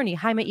County Attorney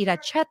Jaime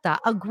Iracheta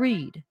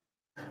agreed.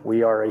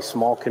 We are a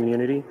small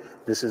community.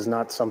 This is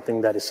not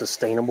something that is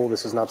sustainable.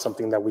 This is not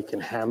something that we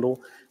can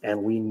handle,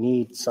 and we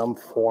need some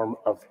form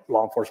of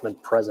law enforcement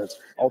presence.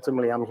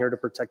 Ultimately, I'm here to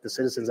protect the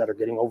citizens that are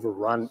getting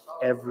overrun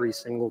every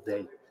single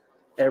day.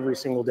 Every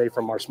single day,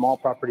 from our small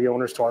property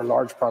owners to our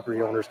large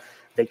property owners,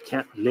 they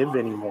can't live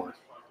anymore.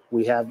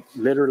 We have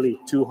literally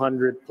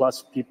 200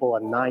 plus people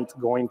a night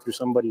going through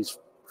somebody's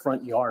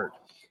front yard.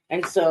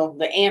 And so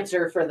the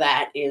answer for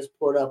that is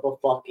put up a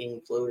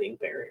fucking floating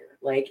barrier.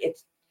 Like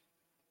it's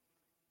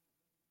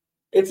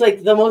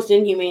like the most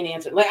inhumane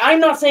answer. Like, I'm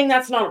not saying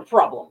that's not a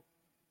problem,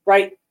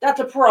 right?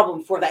 That's a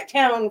problem for that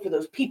town, for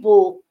those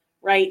people,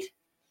 right?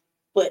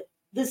 But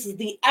this is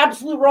the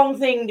absolute wrong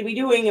thing to be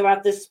doing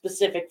about this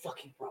specific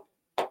fucking problem.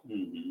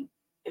 Mm-hmm.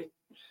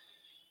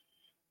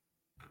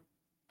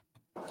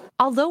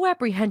 Although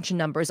apprehension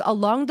numbers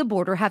along the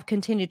border have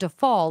continued to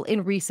fall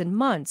in recent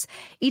months,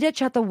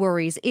 Iracheta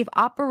worries if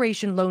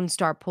Operation Lone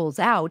Star pulls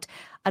out,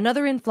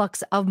 another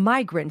influx of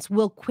migrants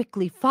will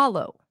quickly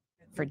follow.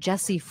 For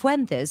Jesse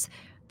Fuentes,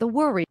 the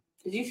worry.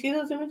 Did you see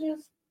those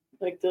images?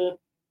 Like in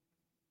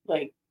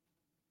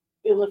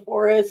the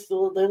forest,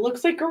 it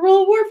looks like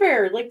guerrilla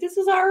warfare. Like this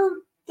is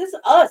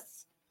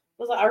us.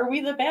 Are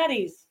we the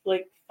baddies?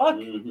 Like fuck.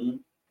 Mm-hmm.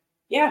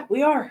 Yeah,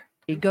 we are.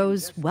 It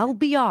goes well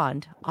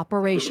beyond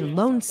Operation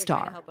Lone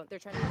Star.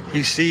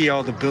 You see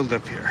all the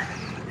buildup here,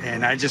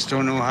 and I just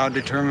don't know how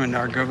determined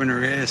our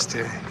governor is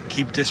to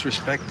keep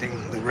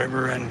disrespecting the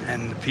river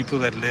and the people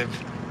that live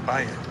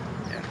by it.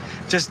 Yeah.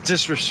 Just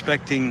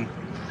disrespecting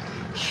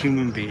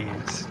human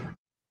beings.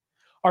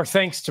 Our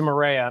thanks to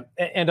Maria.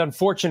 And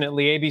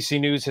unfortunately, ABC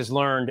News has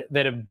learned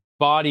that a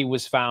body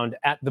was found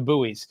at the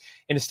buoys.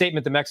 In a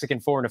statement, the Mexican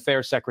Foreign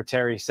Affairs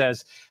Secretary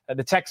says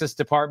the Texas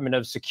Department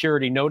of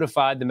Security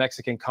notified the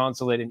Mexican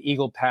consulate in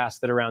Eagle Pass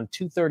that around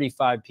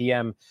 2:35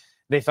 p.m.,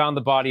 they found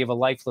the body of a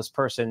lifeless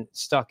person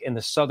stuck in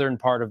the southern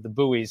part of the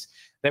buoys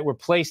that were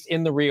placed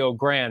in the Rio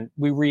Grande.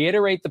 We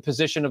reiterate the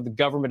position of the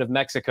government of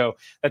Mexico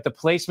that the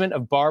placement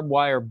of barbed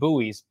wire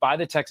buoys by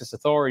the Texas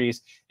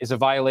authorities is a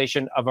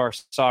violation of our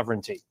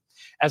sovereignty.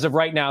 As of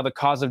right now, the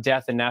cause of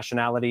death and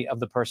nationality of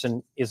the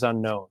person is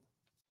unknown.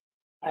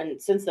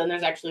 And since then,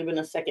 there's actually been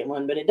a second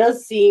one, but it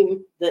does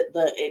seem that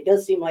it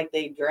does seem like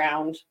they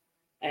drowned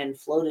and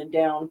floated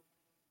down.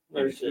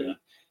 Versus,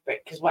 right?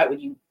 Because why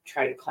would you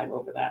try to climb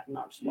over that and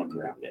not just walk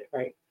around it,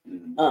 right?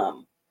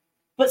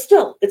 But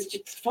still, it's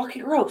just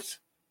fucking gross.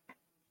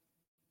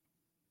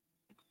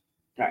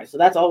 All right, so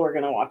that's all we're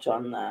gonna watch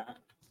on that.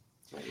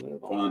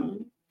 Move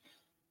on.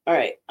 All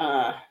right,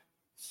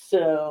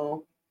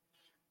 so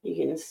you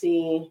can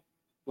see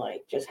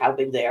like just how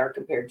big they are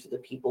compared to the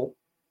people.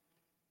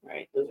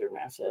 Right, those are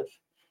massive.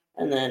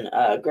 And then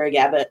Greg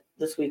Abbott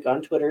this week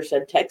on Twitter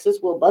said Texas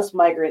will bus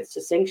migrants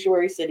to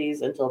sanctuary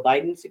cities until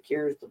Biden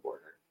secures the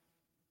border.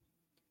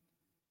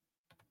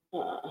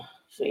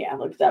 So yeah,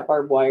 look at that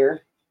barbed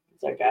wire.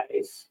 That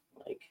guy's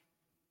like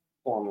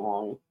arm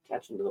long,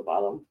 attaching to the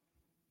bottom.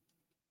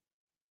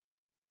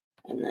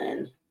 And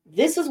then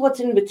this is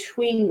what's in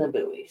between the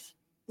buoys.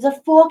 It's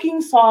a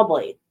fucking saw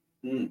blade.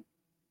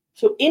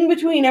 So in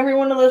between every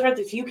one of those right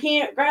there, you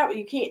can't grab it.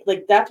 You can't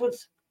like that's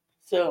what's.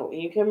 So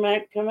you come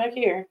back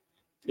here.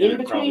 Yeah,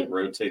 In it probably between,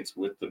 rotates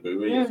with the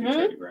buoy if you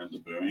try to grab the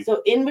buoy.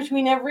 so in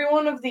between every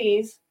one of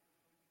these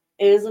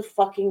is a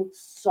fucking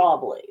saw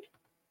blade,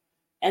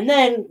 and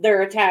then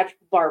they're attached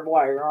barbed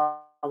wire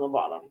on the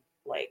bottom.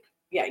 Like,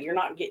 yeah, you're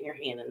not getting your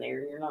hand in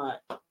there. You're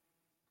not.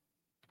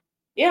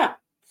 Yeah,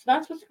 so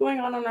that's what's going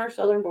on our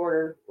southern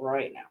border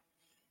right now.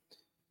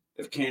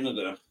 If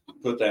Canada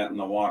put that in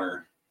the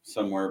water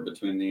somewhere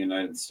between the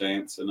United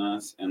States and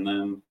us, and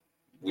then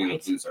we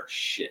would lose our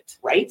shit.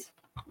 Right?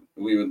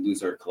 We would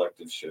lose our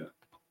collective shit.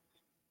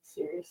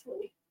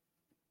 Seriously.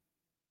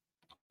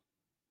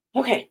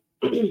 Okay.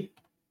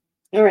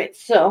 All right.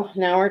 So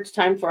now it's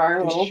time for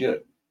our little. They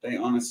should. They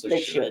honestly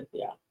They should. should.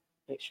 Yeah.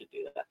 They should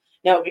do that.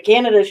 Now,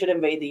 Canada should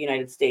invade the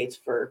United States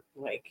for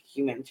like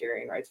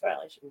humanitarian rights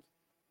violations.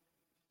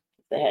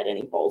 If they had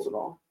any balls at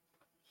all.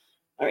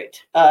 All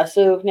right.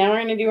 So now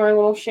we're going to do our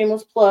little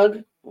shameless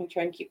plug. We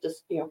try and keep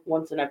this,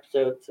 once an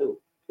episode so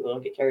people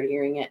don't get tired of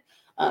hearing it.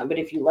 But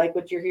if you like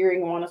what you're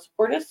hearing and want to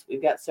support us,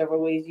 we've got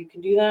several ways you can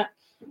do that.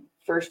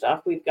 First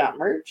off, we've got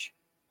merch.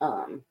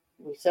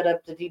 We set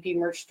up the DP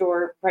merch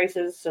store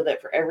prices so that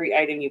for every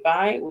item you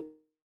buy, we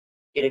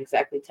get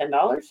exactly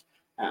 $10.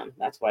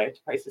 That's why the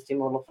prices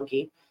seem a little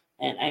funky.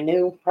 And I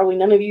know probably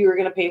none of you are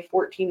going to pay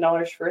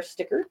 $14 for a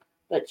sticker,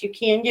 but you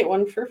can get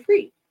one for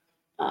free.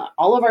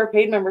 All of our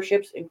paid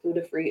memberships include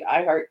a free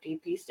iHeart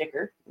DP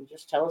sticker. You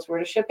just tell us where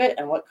to ship it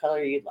and what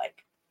color you'd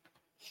like.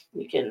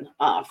 You can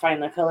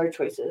find the color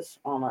choices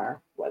on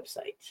our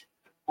website.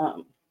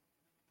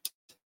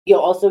 You'll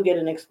also get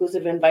an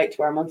exclusive invite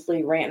to our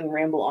monthly rant and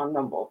ramble on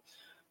Rumble.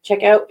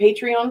 Check out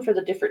Patreon for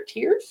the different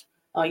tiers.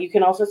 You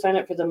can also sign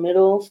up for the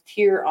middle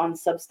tier on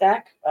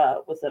Substack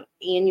with an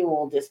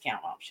annual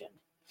discount option.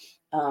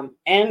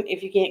 And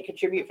if you can't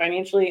contribute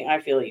financially,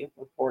 I feel you.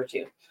 We're poor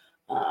too.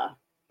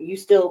 You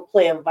still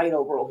play a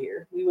vital role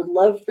here. We would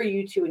love for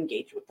you to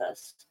engage with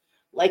us.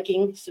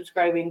 Liking,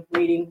 subscribing,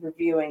 reading,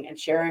 reviewing, and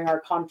sharing our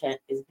content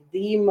is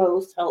the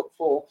most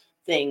helpful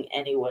thing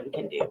anyone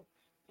can do.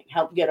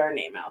 Help get our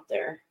name out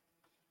there.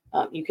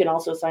 You can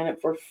also sign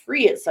up for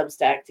free at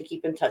Substack to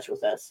keep in touch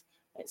with us.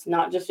 It's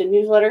not just a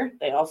newsletter.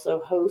 They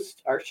also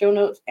host our show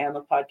notes and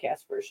the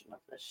podcast version of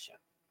this show.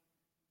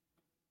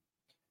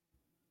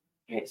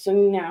 All right, so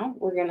now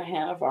we're going to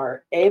have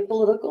our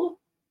apolitical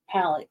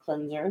palate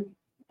cleanser.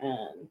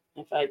 And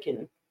if I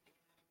can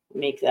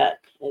make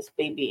that as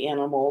baby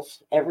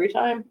animals every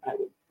time, I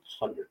would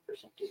 100%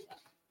 do that.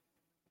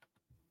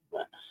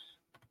 But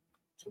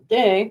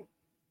today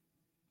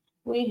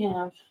we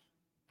have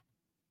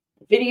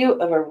a video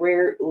of a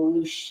rare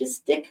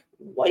leucistic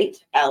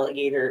white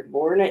alligator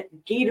born at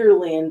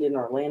Gatorland in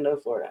Orlando,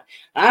 Florida.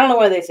 I don't know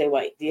why they say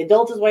white. The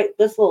adult is white.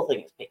 This little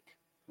thing is pink.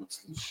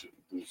 What's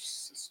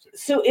leucistic?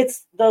 So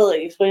it's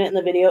explain it in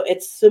the video.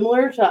 It's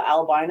similar to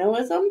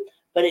albinoism,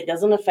 but it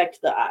doesn't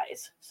affect the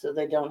eyes. So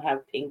they don't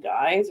have pink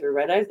eyes or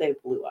red eyes. They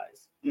have blue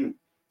eyes.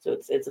 So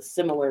it's a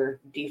similar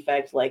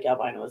defect like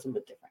albinoism,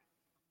 but different.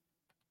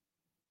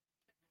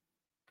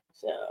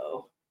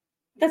 So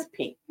that's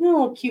pink.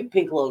 Oh, cute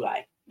pink little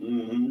guy.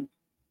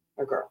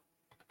 Or girl.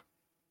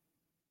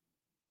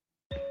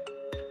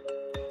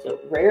 So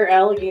rare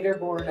alligator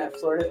born at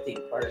Florida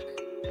theme park.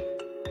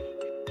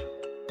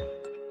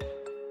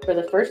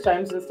 for the first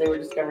time since they were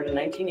discovered in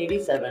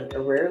 1987, a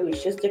rare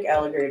leucistic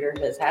alligator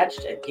has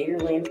hatched at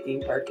Gatorland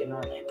Theme Park in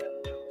Orlando.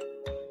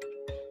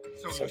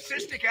 So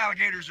leucistic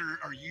alligators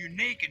are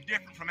unique and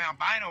different from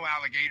albino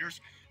alligators.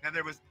 Now,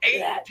 there was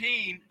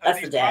 18 of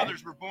these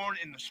brothers were born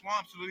in the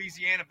swamps of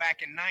Louisiana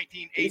back in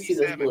 1987. You see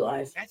those blue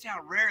eyes. That's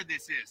how rare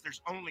this is.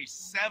 There's only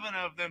 7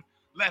 of them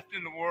left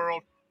in the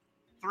world.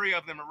 3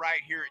 of them are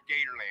right here at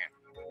Gatorland.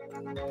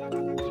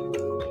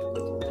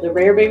 The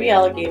rare baby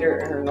alligator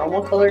and her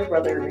normal colored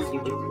brother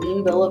received a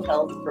clean bill of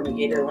health from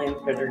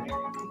Gatorland Veterinarian.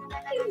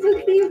 He's so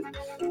cute.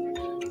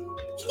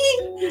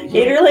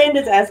 Gatorland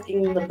is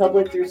asking the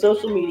public through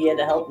social media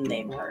to help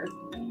name her.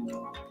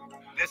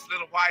 This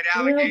little white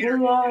alligator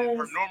and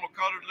her normal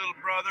colored little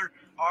brother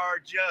are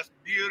just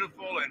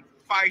beautiful and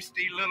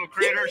feisty little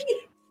critters.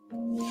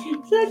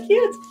 So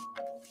cute.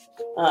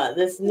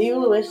 This new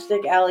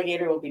leucistic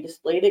alligator will be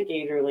displayed at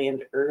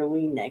Gatorland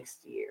early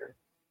next year.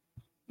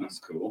 That's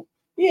cool.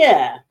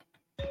 Yeah.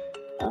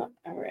 All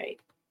right.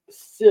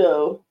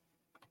 So,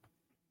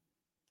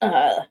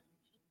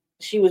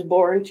 she was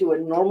born to a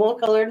normal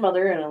colored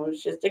mother and a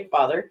leucistic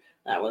father.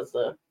 That was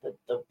the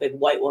big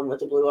white one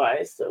with the blue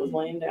eyes that was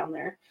laying down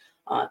there.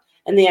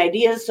 And the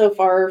ideas so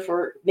far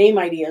for name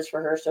ideas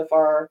for her so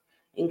far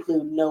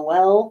include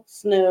Noelle,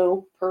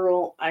 Snow,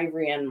 Pearl,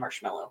 Ivory, and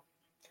Marshmallow.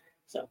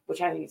 So,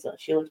 which I think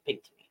she looks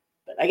pink to me.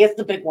 But I guess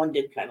the big one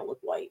did kind of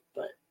look white,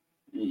 but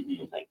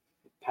like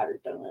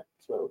powdered donut.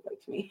 That's what it looked like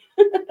to me.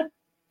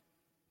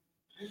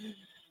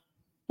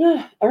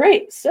 All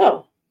right,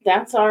 so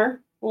that's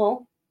our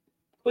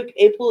quick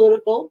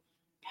apolitical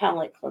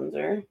palate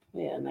cleanser.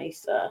 Yeah,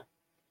 nice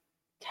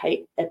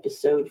tight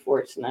episode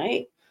for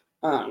tonight.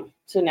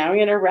 So now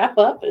we're gonna wrap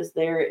up. Is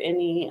there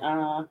any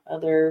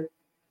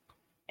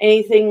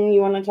anything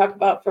you want to talk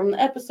about from the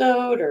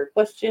episode or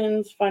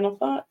questions, final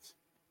thoughts?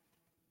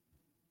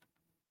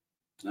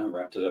 No,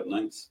 wrapped it up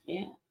nice.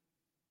 Yeah.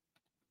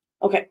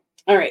 Okay.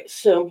 All right.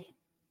 So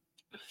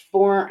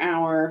for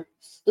our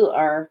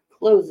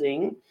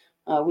closing,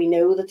 we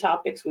know the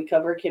topics we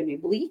cover can be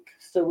bleak,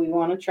 so we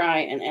want to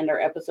try and end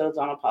our episodes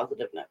on a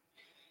positive note.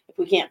 If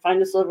we can't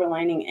find a silver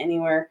lining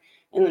anywhere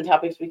in the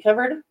topics we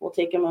covered, we'll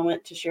take a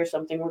moment to share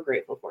something we're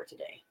grateful for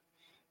today.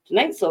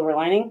 Tonight's silver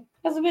lining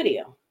has a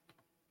video,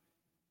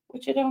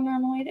 which I don't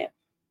normally do,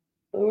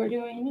 but we're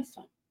doing this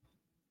time.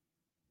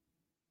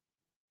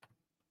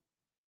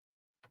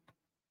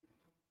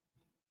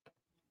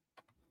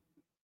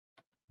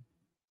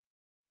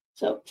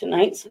 So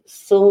tonight's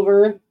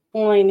silver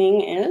lining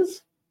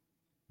is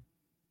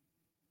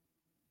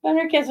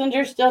Henry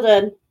Kissinger's still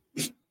dead.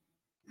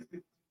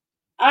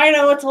 I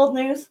know it's old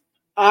news.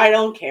 I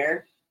don't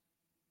care.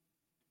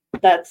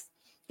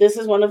 This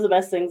is one of the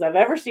best things I've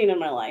ever seen in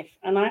my life,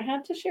 and I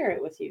had to share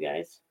it with you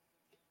guys.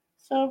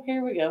 So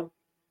here we go.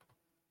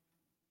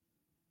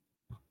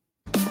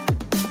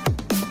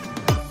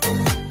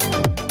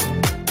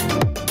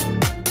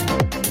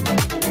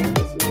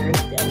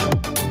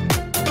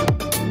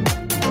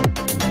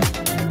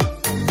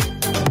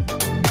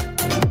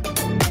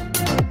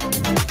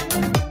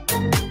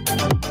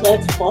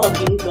 Let's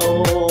fucking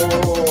go.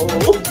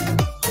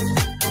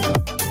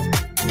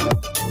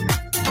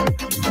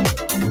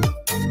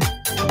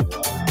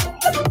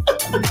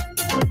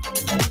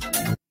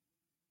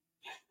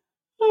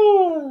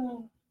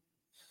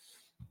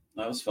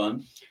 That was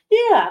fun.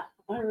 Yeah.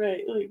 All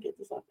right. Let me get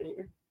this off of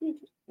here.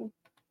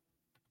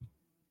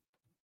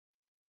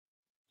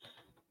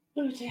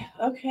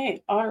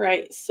 Okay. All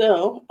right.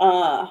 So,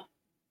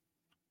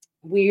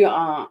 we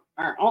are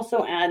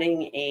also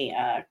adding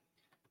a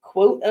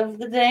quote of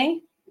the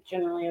day,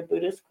 generally a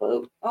Buddhist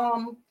quote,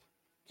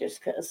 just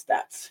because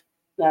that's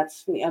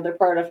the other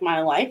part of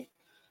my life.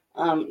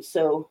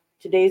 So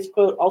today's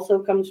quote also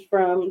comes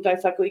from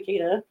Daisaku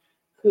Ikeda,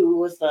 who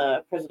was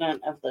the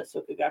president of the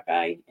Soka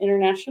Gakkai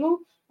International.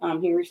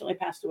 He recently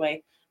passed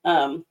away.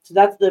 So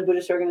that's the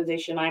Buddhist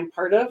organization I'm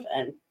part of,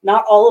 and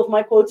not all of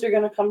my quotes are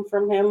going to come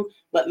from him,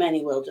 but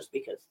many will, just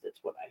because it's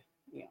what I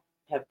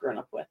have grown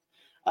up with.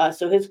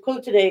 So his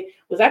quote today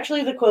was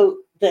actually the quote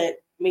that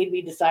made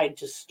me decide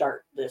to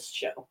start this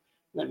show.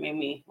 That made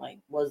me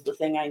was the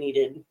thing I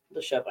needed,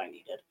 the shove I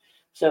needed.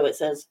 So it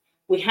says,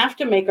 "We have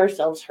to make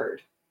ourselves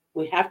heard.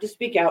 We have to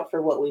speak out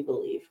for what we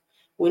believe.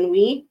 When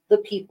we, the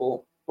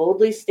people,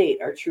 boldly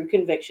state our true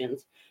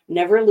convictions,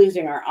 never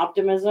losing our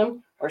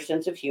optimism or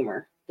sense of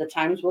humor, the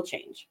times will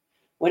change.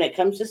 When it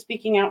comes to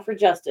speaking out for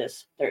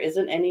justice, there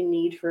isn't any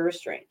need for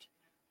restraint.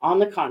 On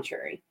the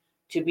contrary,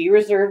 to be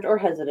reserved or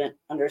hesitant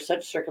under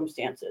such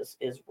circumstances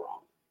is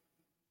wrong."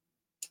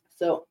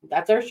 So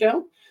that's our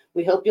show.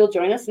 We hope you'll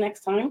join us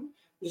next time.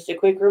 Just a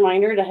quick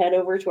reminder to head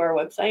over to our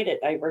website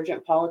at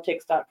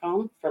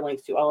divergentpolitics.com for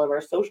links to all of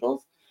our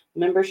socials,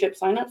 membership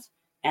signups,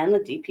 and the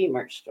DP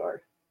merch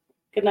store.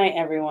 Good night,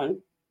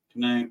 everyone.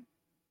 Good night.